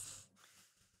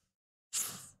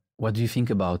 What do you think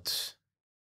about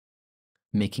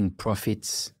making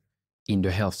profits in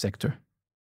the health sector?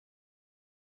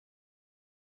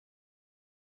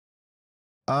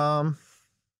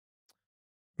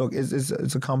 Look,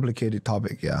 it's a complicated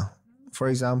topic, yeah. For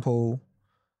example,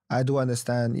 I do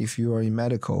understand if you are in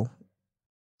medical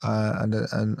and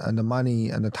the money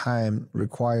and the time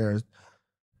required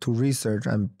to research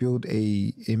and build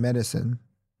a medicine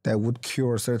that would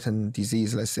cure a certain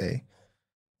disease, let's say,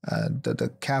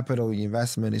 the capital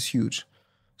investment is huge.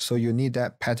 So you need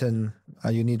that pattern,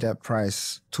 you need that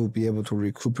price to be able to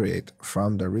recuperate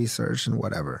from the research and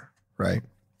whatever, right?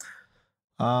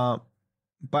 But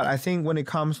I think when it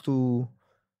comes to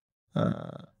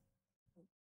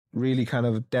really kind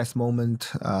of death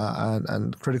moment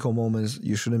and critical moments,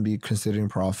 you shouldn't be considering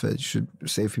profit. You should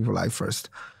save people's life first.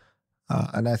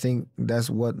 And I think that's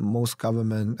what most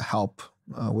government help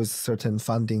with certain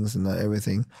fundings and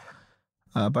everything.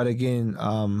 But again,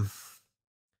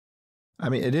 I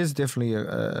mean, it is definitely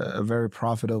a very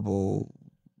profitable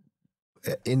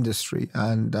industry.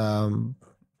 And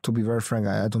to be very frank,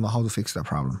 I don't know how to fix that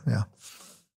problem. Yeah.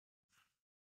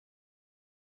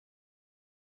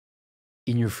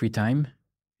 In your free time,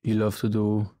 you love to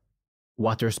do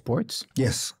water sports?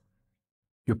 Yes.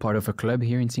 You're part of a club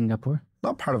here in Singapore?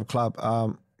 Not part of a club.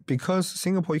 Because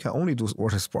Singapore, you can only do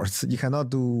water sports. You cannot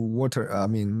do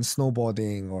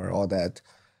snowboarding or all that.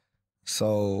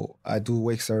 So I do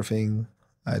wake surfing,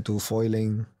 I do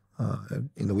foiling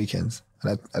in the weekends,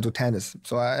 and I do tennis.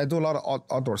 So I do a lot of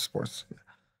outdoor sports.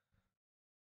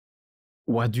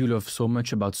 What do you love so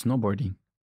much about snowboarding?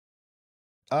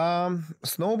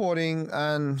 Snowboarding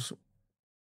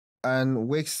and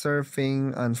wake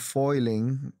surfing and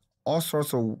foiling, all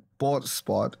sorts of board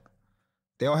sport,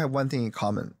 they all have one thing in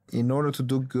common. In order to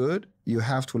do good, you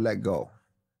have to let go.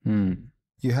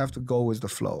 You have to go with the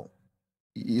flow.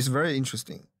 It's very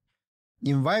interesting.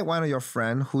 Invite one of your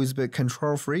friends who is a bit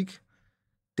control freak,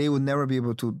 they will never be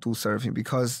able to do surfing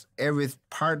because every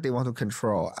part they want to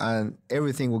control and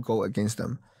everything will go against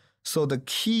them. So the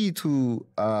key to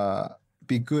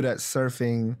be good at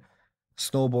surfing,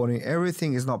 snowboarding,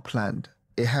 everything is not planned.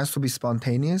 It has to be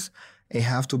spontaneous. It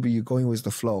has to be going with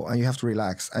the flow, and you have to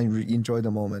relax and enjoy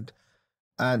the moment.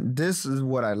 And this is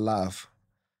what I love,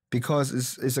 because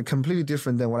it's a completely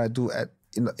different than what I do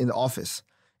in the office.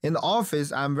 In the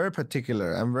office, I'm very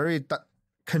particular. I'm very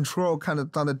control kind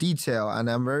of on the detail, and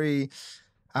I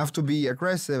have to be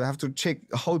aggressive. I have to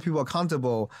hold people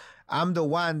accountable. I'm the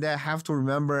one that have to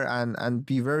remember and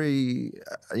be very,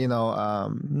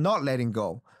 not letting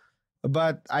go.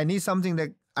 But I need something that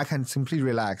I can simply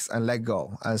relax and let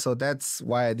go. And so that's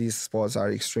why these sports are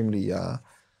extremely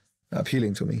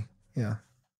appealing to me. Yeah.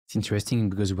 It's interesting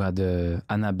because we had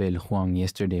Annabelle Huang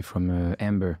yesterday from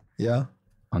Amber. Yeah.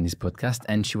 On this podcast,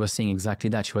 and she was saying exactly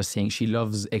that. She was saying she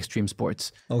loves extreme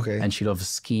sports. Okay. And she loves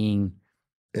skiing.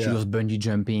 Yeah. She loves bungee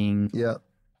jumping. Yeah.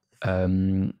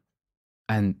 And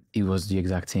it was the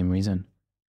exact same reason.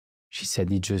 She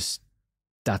said it just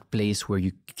that place where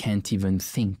you can't even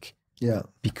think. Yeah.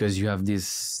 Because you have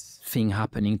this thing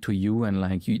happening to you, and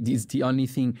like it's the only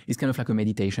thing. It's kind of like a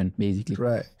meditation, basically.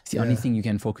 Right. It's the only thing you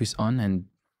can focus on,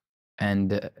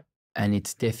 and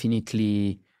it's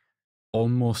definitely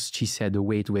almost, she said, a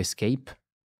way to escape.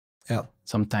 Yeah.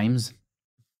 Sometimes.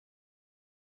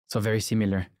 So very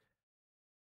similar.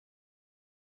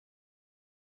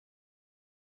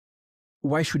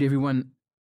 Why should everyone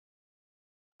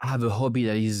have a hobby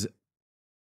that is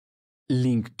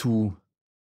linked to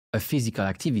a physical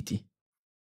activity?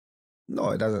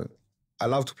 No, it doesn't. I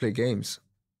love to play games.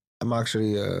 I'm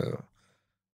actually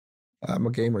I'm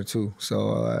a gamer too.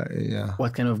 So yeah.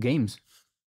 What kind of games?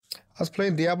 I was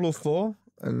playing Diablo 4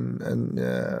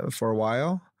 and for a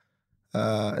while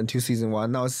until season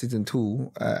 1. Now it's season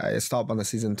 2. I stopped on the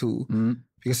season 2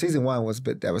 because season 1 was a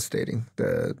bit devastating.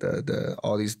 The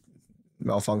all these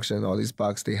malfunction, all these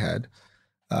bugs they had.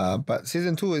 But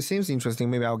season 2, it seems interesting.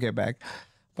 Maybe I'll get back.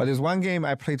 But there's one game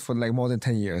I played for like more than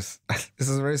 10 years. This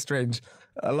is very strange.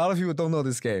 A lot of people don't know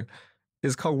this game.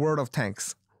 It's called World of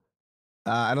Tanks.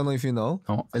 I don't know if you know.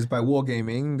 Oh. It's by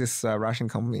Wargaming, this Russian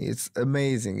company. It's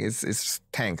amazing. It's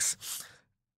tanks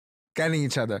getting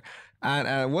each other.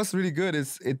 And what's really good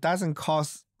is it doesn't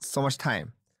cost so much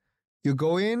time. You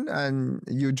go in and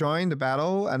you join the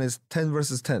battle, and it's 10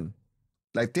 versus 10.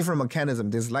 Like different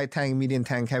mechanism. There's light tank, medium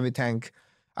tank, heavy tank,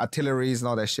 artilleries, and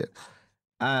all that shit.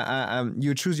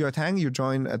 You choose your tank, you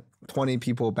join a 20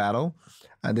 people battle,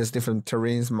 and there's different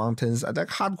terrains, mountains. They're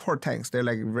hardcore tanks. They're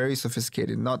like very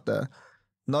sophisticated, not the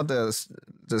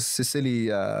Sicily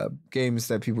games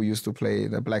that people used to play,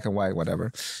 the black and white,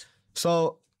 whatever.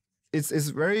 So it's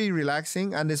very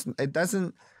relaxing, and it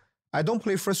doesn't. I don't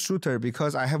play first shooter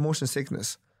because I have motion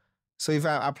sickness. So if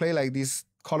I play like this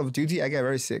Call of Duty, I get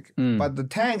very sick. But the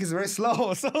tank is very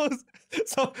slow, so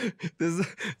this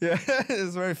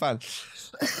it's very fun.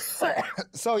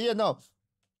 So yeah, no.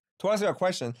 To answer your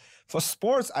question, for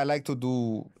sports, I like to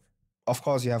do. Of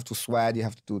course, you have to sweat. You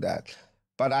have to do that.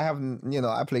 But I have,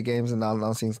 I play games and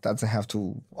all things doesn't have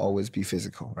to always be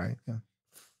physical, right? Yeah.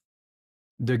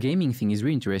 The gaming thing is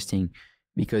really interesting.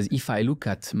 Because if I look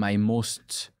at my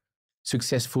most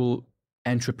successful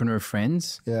entrepreneur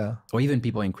friends, or even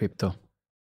people in crypto,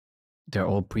 they're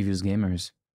all previous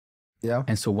gamers. Yeah.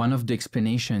 And so one of the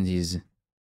explanations is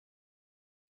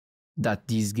that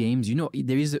these games, you know,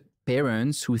 there is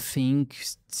parents who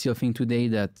still think today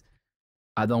that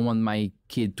I don't want my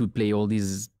kid to play all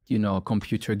these, you know,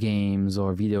 computer games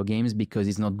or video games because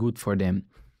it's not good for them.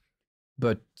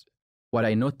 But what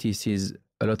I notice is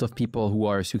a lot of people who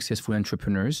are successful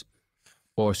entrepreneurs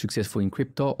or successful in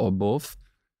crypto or both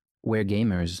were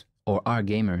gamers or are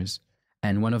gamers.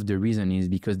 And one of the reasons is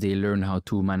because they learn how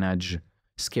to manage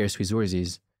scarce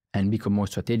resources and become more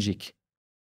strategic.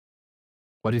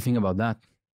 What do you think about that?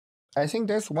 I think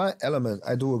that's one element.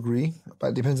 I do agree, but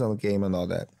it depends on the game and all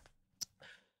that.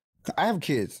 I have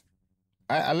kids.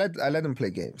 I let them play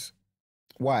games.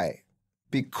 Why?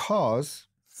 Because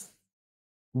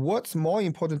what's more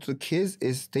important to the kids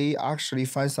is they actually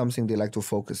find something they like to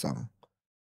focus on.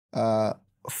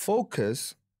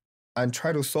 Focus and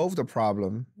try to solve the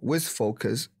problem with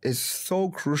focus is so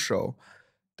crucial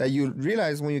that you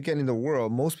realize when you get in the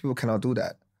world, most people cannot do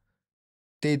that.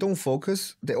 They don't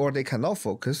focus, or they cannot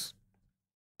focus,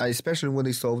 especially when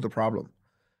they solve the problem.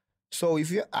 So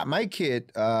if you, my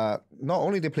kid, not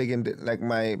only they play game, like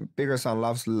my bigger son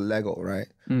loves Lego, right?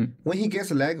 When he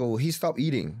gets Lego, he stopped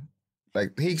eating.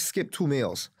 Like he skipped 2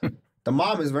 meals. The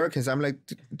mom is very concerned. I'm like,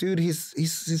 dude,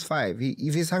 he's 5.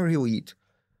 If he's hungry, he'll eat.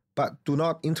 But do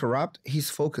not interrupt his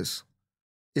focus.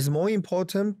 It's more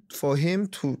important for him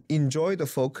to enjoy the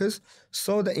focus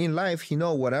so that in life, he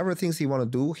know whatever things he want to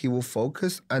do, he will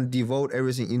focus and devote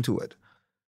everything into it.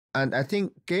 And I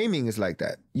think gaming is like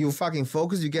that. You fucking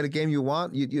focus, you get a game you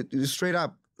want, you straight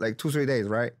up like 2-3 days,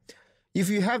 right? If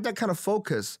you have that kind of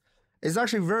focus, it's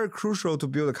actually very crucial to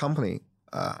build a company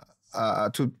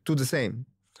to do the same.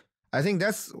 I think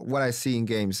that's what I see in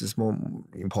games is more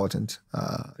important.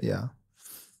 Yeah.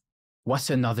 What's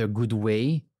another good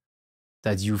way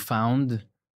that you found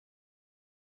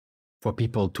for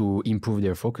people to improve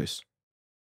their focus?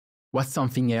 What's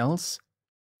something else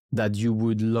that you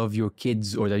would love your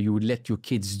kids or that you would let your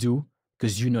kids do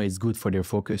because you know it's good for their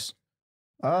focus?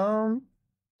 I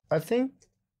think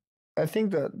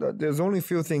that there's only a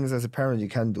few things as a parent you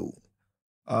can do.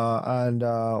 And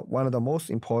one of the most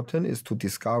important is to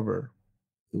discover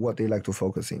what they like to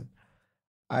focus in.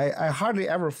 I hardly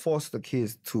ever force the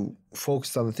kids to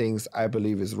focus on things I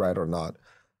believe is right or not.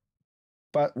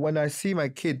 But when I see my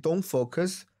kid don't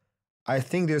focus, I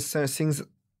think there's certain things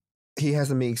he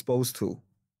hasn't been exposed to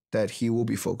that he will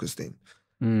be focused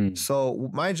in. So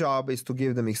my job is to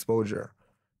give them exposure.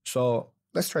 So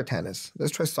let's try tennis.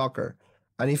 Let's try soccer.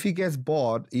 And if he gets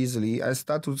bored easily, I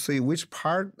start to see which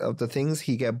part of the things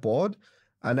he get bored,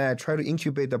 and I try to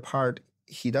incubate the part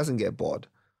he doesn't get bored.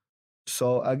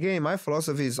 So again, my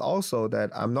philosophy is also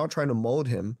that I'm not trying to mold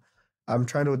him. I'm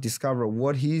trying to discover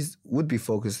what he would be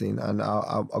focusing, and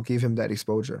I'll give him that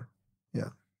exposure. Yeah.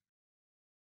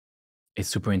 It's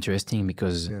super interesting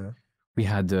because we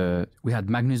had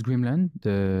Magnus Grimland,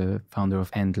 the founder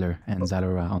of Endler and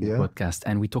Zalora on the podcast,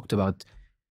 and we talked about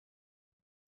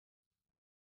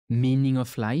meaning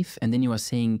of life. And then he was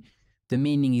saying the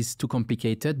meaning is too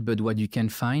complicated, but what you can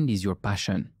find is your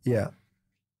passion. Yeah.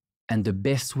 And the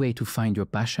best way to find your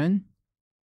passion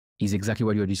is exactly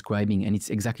what you're describing. And it's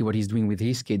exactly what he's doing with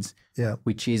his kids,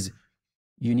 which is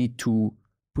you need to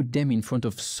put them in front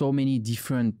of so many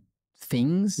different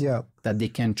things that they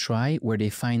can try, where they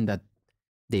find that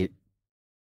they're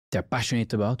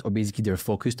passionate about, or basically they're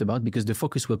focused about, because the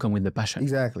focus will come with the passion.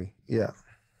 Exactly. Yeah.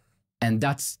 And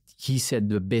that's, he said,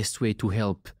 the best way to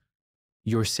help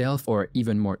yourself, or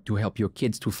even more to help your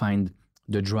kids to find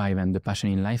the drive and the passion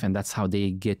in life. And that's how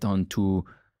they get on to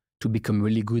become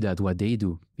really good at what they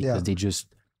do, because they just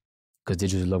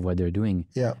love what they're doing.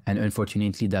 Yeah. And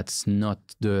unfortunately, that's not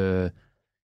the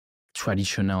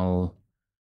traditional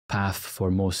path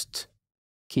for most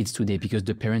kids today, because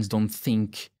the parents don't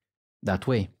think that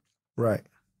way. Right.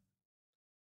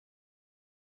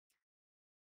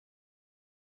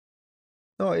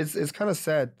 No, it's kind of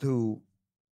sad to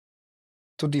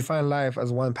define life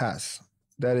as one path.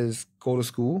 That is, go to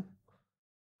school,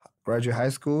 graduate high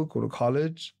school, go to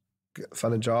college,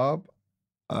 find a job,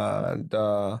 and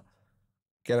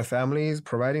get a family,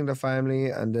 providing the family,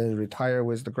 and then retire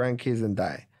with the grandkids and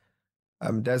die.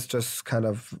 That's just kind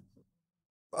of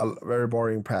a very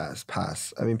boring path.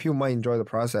 I mean, people might enjoy the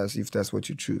process if that's what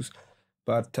you choose.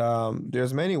 But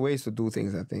there's many ways to do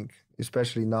things, I think,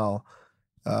 especially now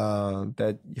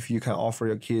that if you can offer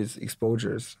your kids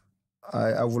exposures.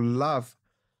 I would love,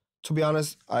 to be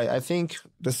honest, I think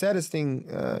the saddest thing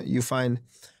you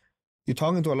you're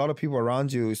talking to a lot of people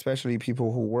around you, especially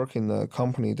people who work in the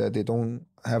company that they don't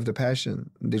have the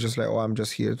passion. They're just like, oh, I'm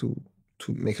just here to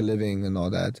make a living and all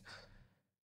that.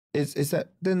 Is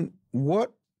that then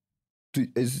what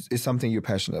is something you're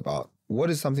passionate about? What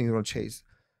is something you want to chase?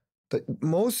 The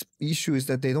most issue is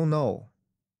that they don't know.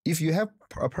 If you have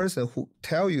a person who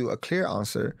tell you a clear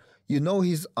answer, you know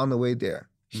he's on the way there.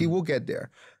 He will get there,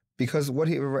 because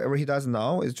whatever he does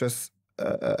now is just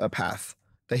a path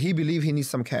that he believes he needs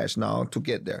some cash now to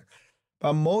get there.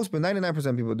 But 99%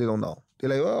 of people, they don't know. They're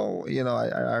like, well,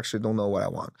 I actually don't know what I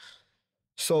want.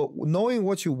 So knowing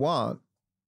what you want,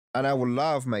 and I would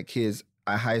love my kids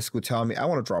at high school tell me, I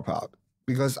want to drop out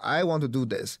because I want to do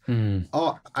this.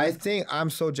 Oh, I think I'm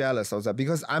so jealous of that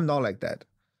because I'm not like that.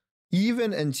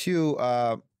 Even until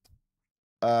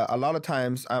a lot of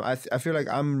times, I feel like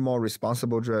I'm more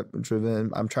responsible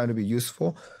driven. I'm trying to be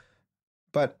useful.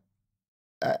 But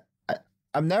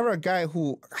I'm never a guy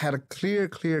who had a clear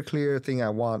thing I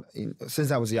want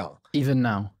since I was young. Even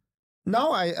now?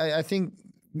 Now I think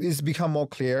it's become more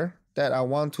clear that I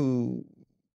want to,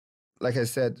 like I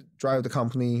said, drive the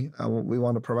company. We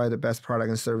want to provide the best product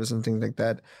and service and things like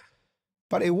that.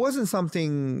 But it wasn't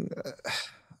something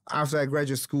after I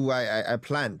graduated school I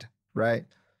planned, right?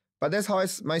 But that's how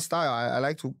my style. I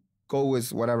like to go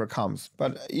with whatever comes.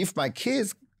 But if my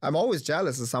kids, I'm always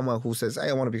jealous of someone who says, hey,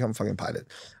 I want to become a fucking pilot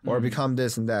or become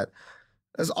this and that.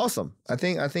 That's awesome. I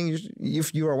think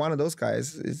if you are one of those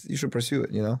guys, you should pursue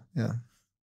it, Yeah.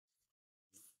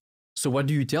 So what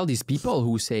do you tell these people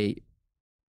who say,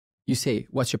 you say,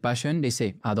 what's your passion? They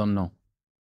say, I don't know.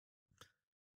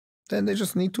 Then they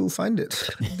just need to find it.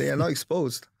 They are not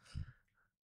exposed.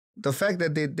 The fact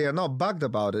that they are not bugged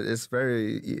about it is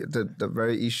the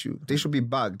very issue. They should be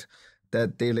bugged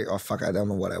that they're like, oh, fuck, I don't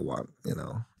know what I want,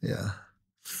 Yeah.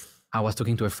 I was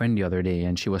talking to a friend the other day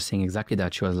and she was saying exactly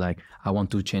that. She was like, I want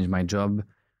to change my job.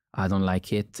 I don't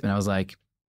like it. And I was like,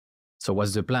 so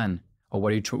what's the plan? Or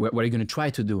what are you going to try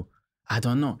to do? I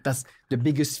don't know. That's the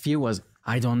biggest fear was,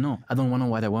 I don't know. I don't know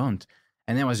what I want.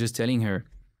 And then I was just telling her,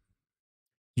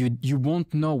 you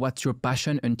won't know what's your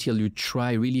passion until you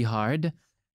try really hard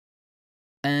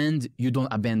and you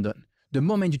don't abandon. The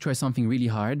moment you try something really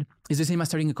hard, it's the same as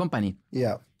starting a company.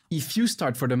 Yeah. If you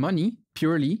start for the money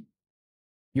purely,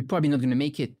 you're probably not going to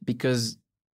make it because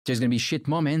there's going to be shit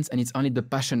moments and it's only the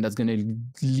passion that's going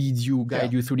to lead you,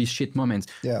 guide you through these shit moments.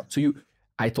 Yeah. So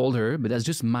I told her, but that's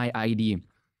just my idea,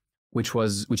 which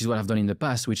is what I've done in the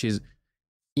past, which is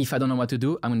if I don't know what to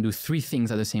do, I'm going to do 3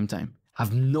 things at the same time.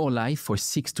 Have no life for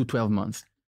 6 to 12 months.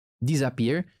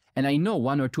 Disappear. And I know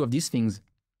 1 or 2 of these things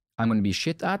I'm going to be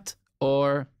shit at,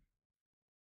 or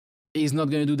is not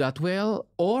going to do that well,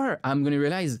 or I'm going to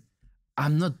realize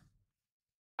I'm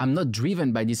not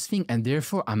driven by this thing and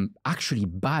therefore I'm actually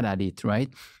bad at it, right?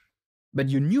 But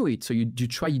you knew it. So you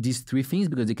try these 3 things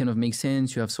because they kind of make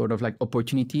sense. You have sort of like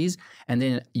opportunities and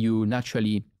then you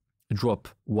naturally drop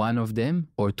 1 of them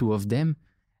or 2 of them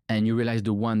and you realize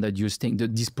the one that you're staying,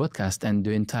 this podcast and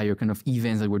the entire kind of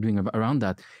events that we're doing around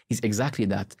that is exactly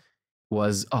that.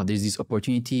 Was, there's this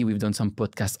opportunity. We've done some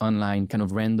podcasts online, kind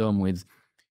of random with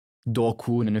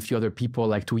Dokun and a few other people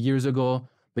like 2 years ago,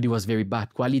 but it was very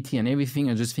bad quality and everything.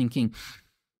 And just thinking,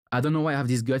 I don't know why I have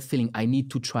this gut feeling I need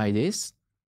to try this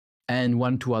and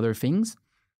 1, 2 other things.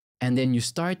 And then you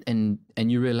start and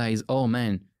you realize, oh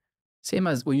man, same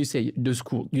as when you say the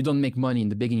school, you don't make money in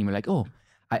the beginning. You're like, oh,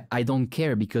 I don't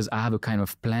care because I have a kind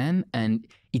of plan and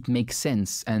it makes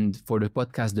sense. And for the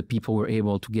podcast, the people were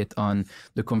able to get on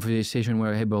the conversation,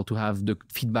 we're able to have the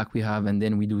feedback we have. And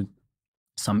then we do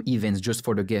some events just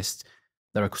for the guests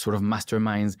that are sort of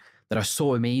masterminds that are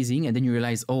so amazing. And then you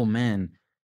realize, oh man,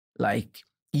 like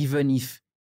even if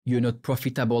you're not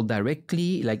profitable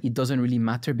directly, like it doesn't really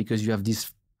matter because you have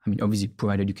this, I mean, obviously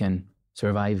provided you can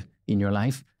survive in your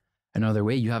life. Another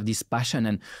way, you have this passion.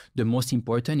 And the most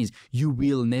important is you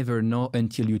will never know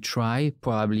until you try,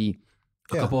 probably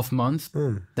a couple of months,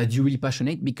 that you're really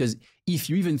passionate. Because if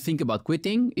you even think about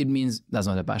quitting, it means that's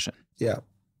not a passion. Yeah.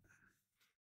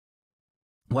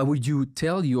 What would you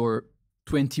tell your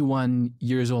 21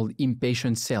 years old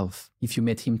impatient self if you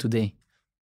met him today?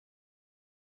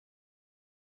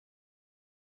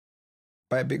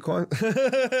 Buy Bitcoin.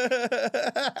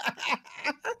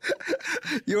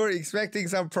 You were expecting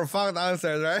some profound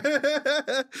answers, right?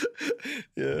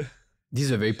 Yeah. This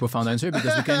is a very profound answer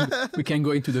because we can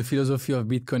go into the philosophy of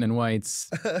Bitcoin and why it's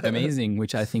amazing,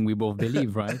 which I think we both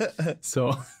believe, right?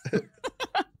 So,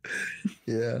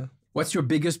 yeah. What's your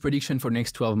biggest prediction for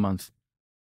next 12 months?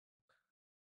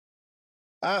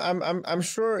 I'm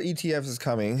sure ETFs is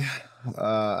coming, and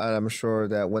I'm sure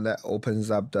that when that opens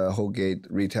up, the whole gate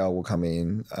retail will come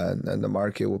in, and the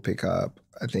market will pick up.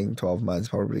 I think 12 months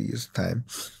probably is time.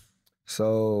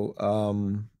 So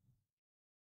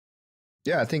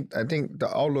yeah, I think the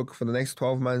outlook for the next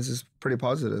 12 months is pretty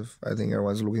positive. I think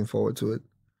everyone's looking forward to it.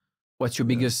 What's your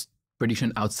biggest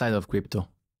prediction outside of crypto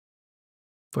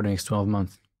for the next 12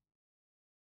 months?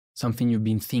 Something you've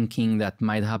been thinking that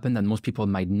might happen that most people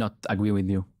might not agree with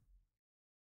you?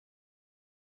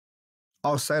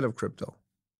 Outside of crypto.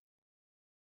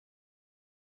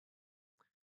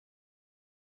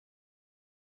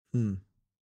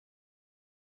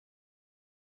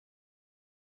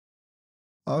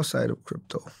 Outside of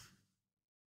crypto.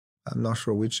 I'm not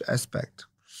sure which aspect.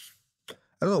 I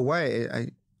don't know why.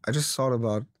 I just thought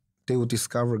about they would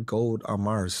discover gold on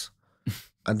Mars.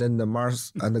 And then the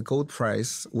Mars and the gold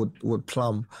price would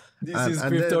plumb. This is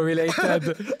crypto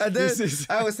related. And then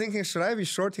I was thinking, should I be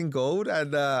shorting gold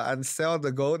and sell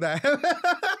the gold I have?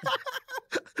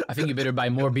 I think you better buy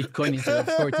more Bitcoin instead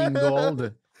of shorting gold.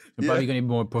 You're probably going to be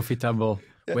more profitable.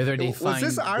 Whether they find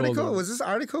was this gold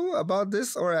article about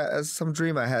this or some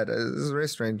dream I had? It's very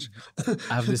strange.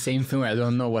 I have the same thing. I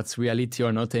don't know what's reality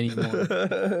or not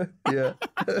anymore. Yeah.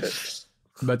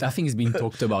 But I think it's been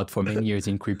talked about for many years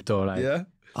in crypto. Like,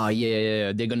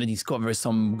 yeah, they're gonna discover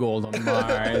some gold on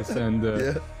Mars, and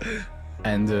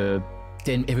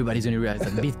then everybody's gonna realize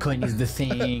that Bitcoin is the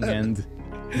thing, and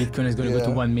Bitcoin is gonna go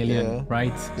to 1 million,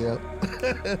 right? Yeah.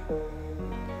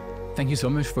 Thank you so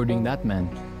much for doing that, man.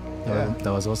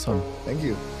 That was awesome. Thank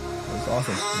you. That was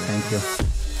awesome. Thank you.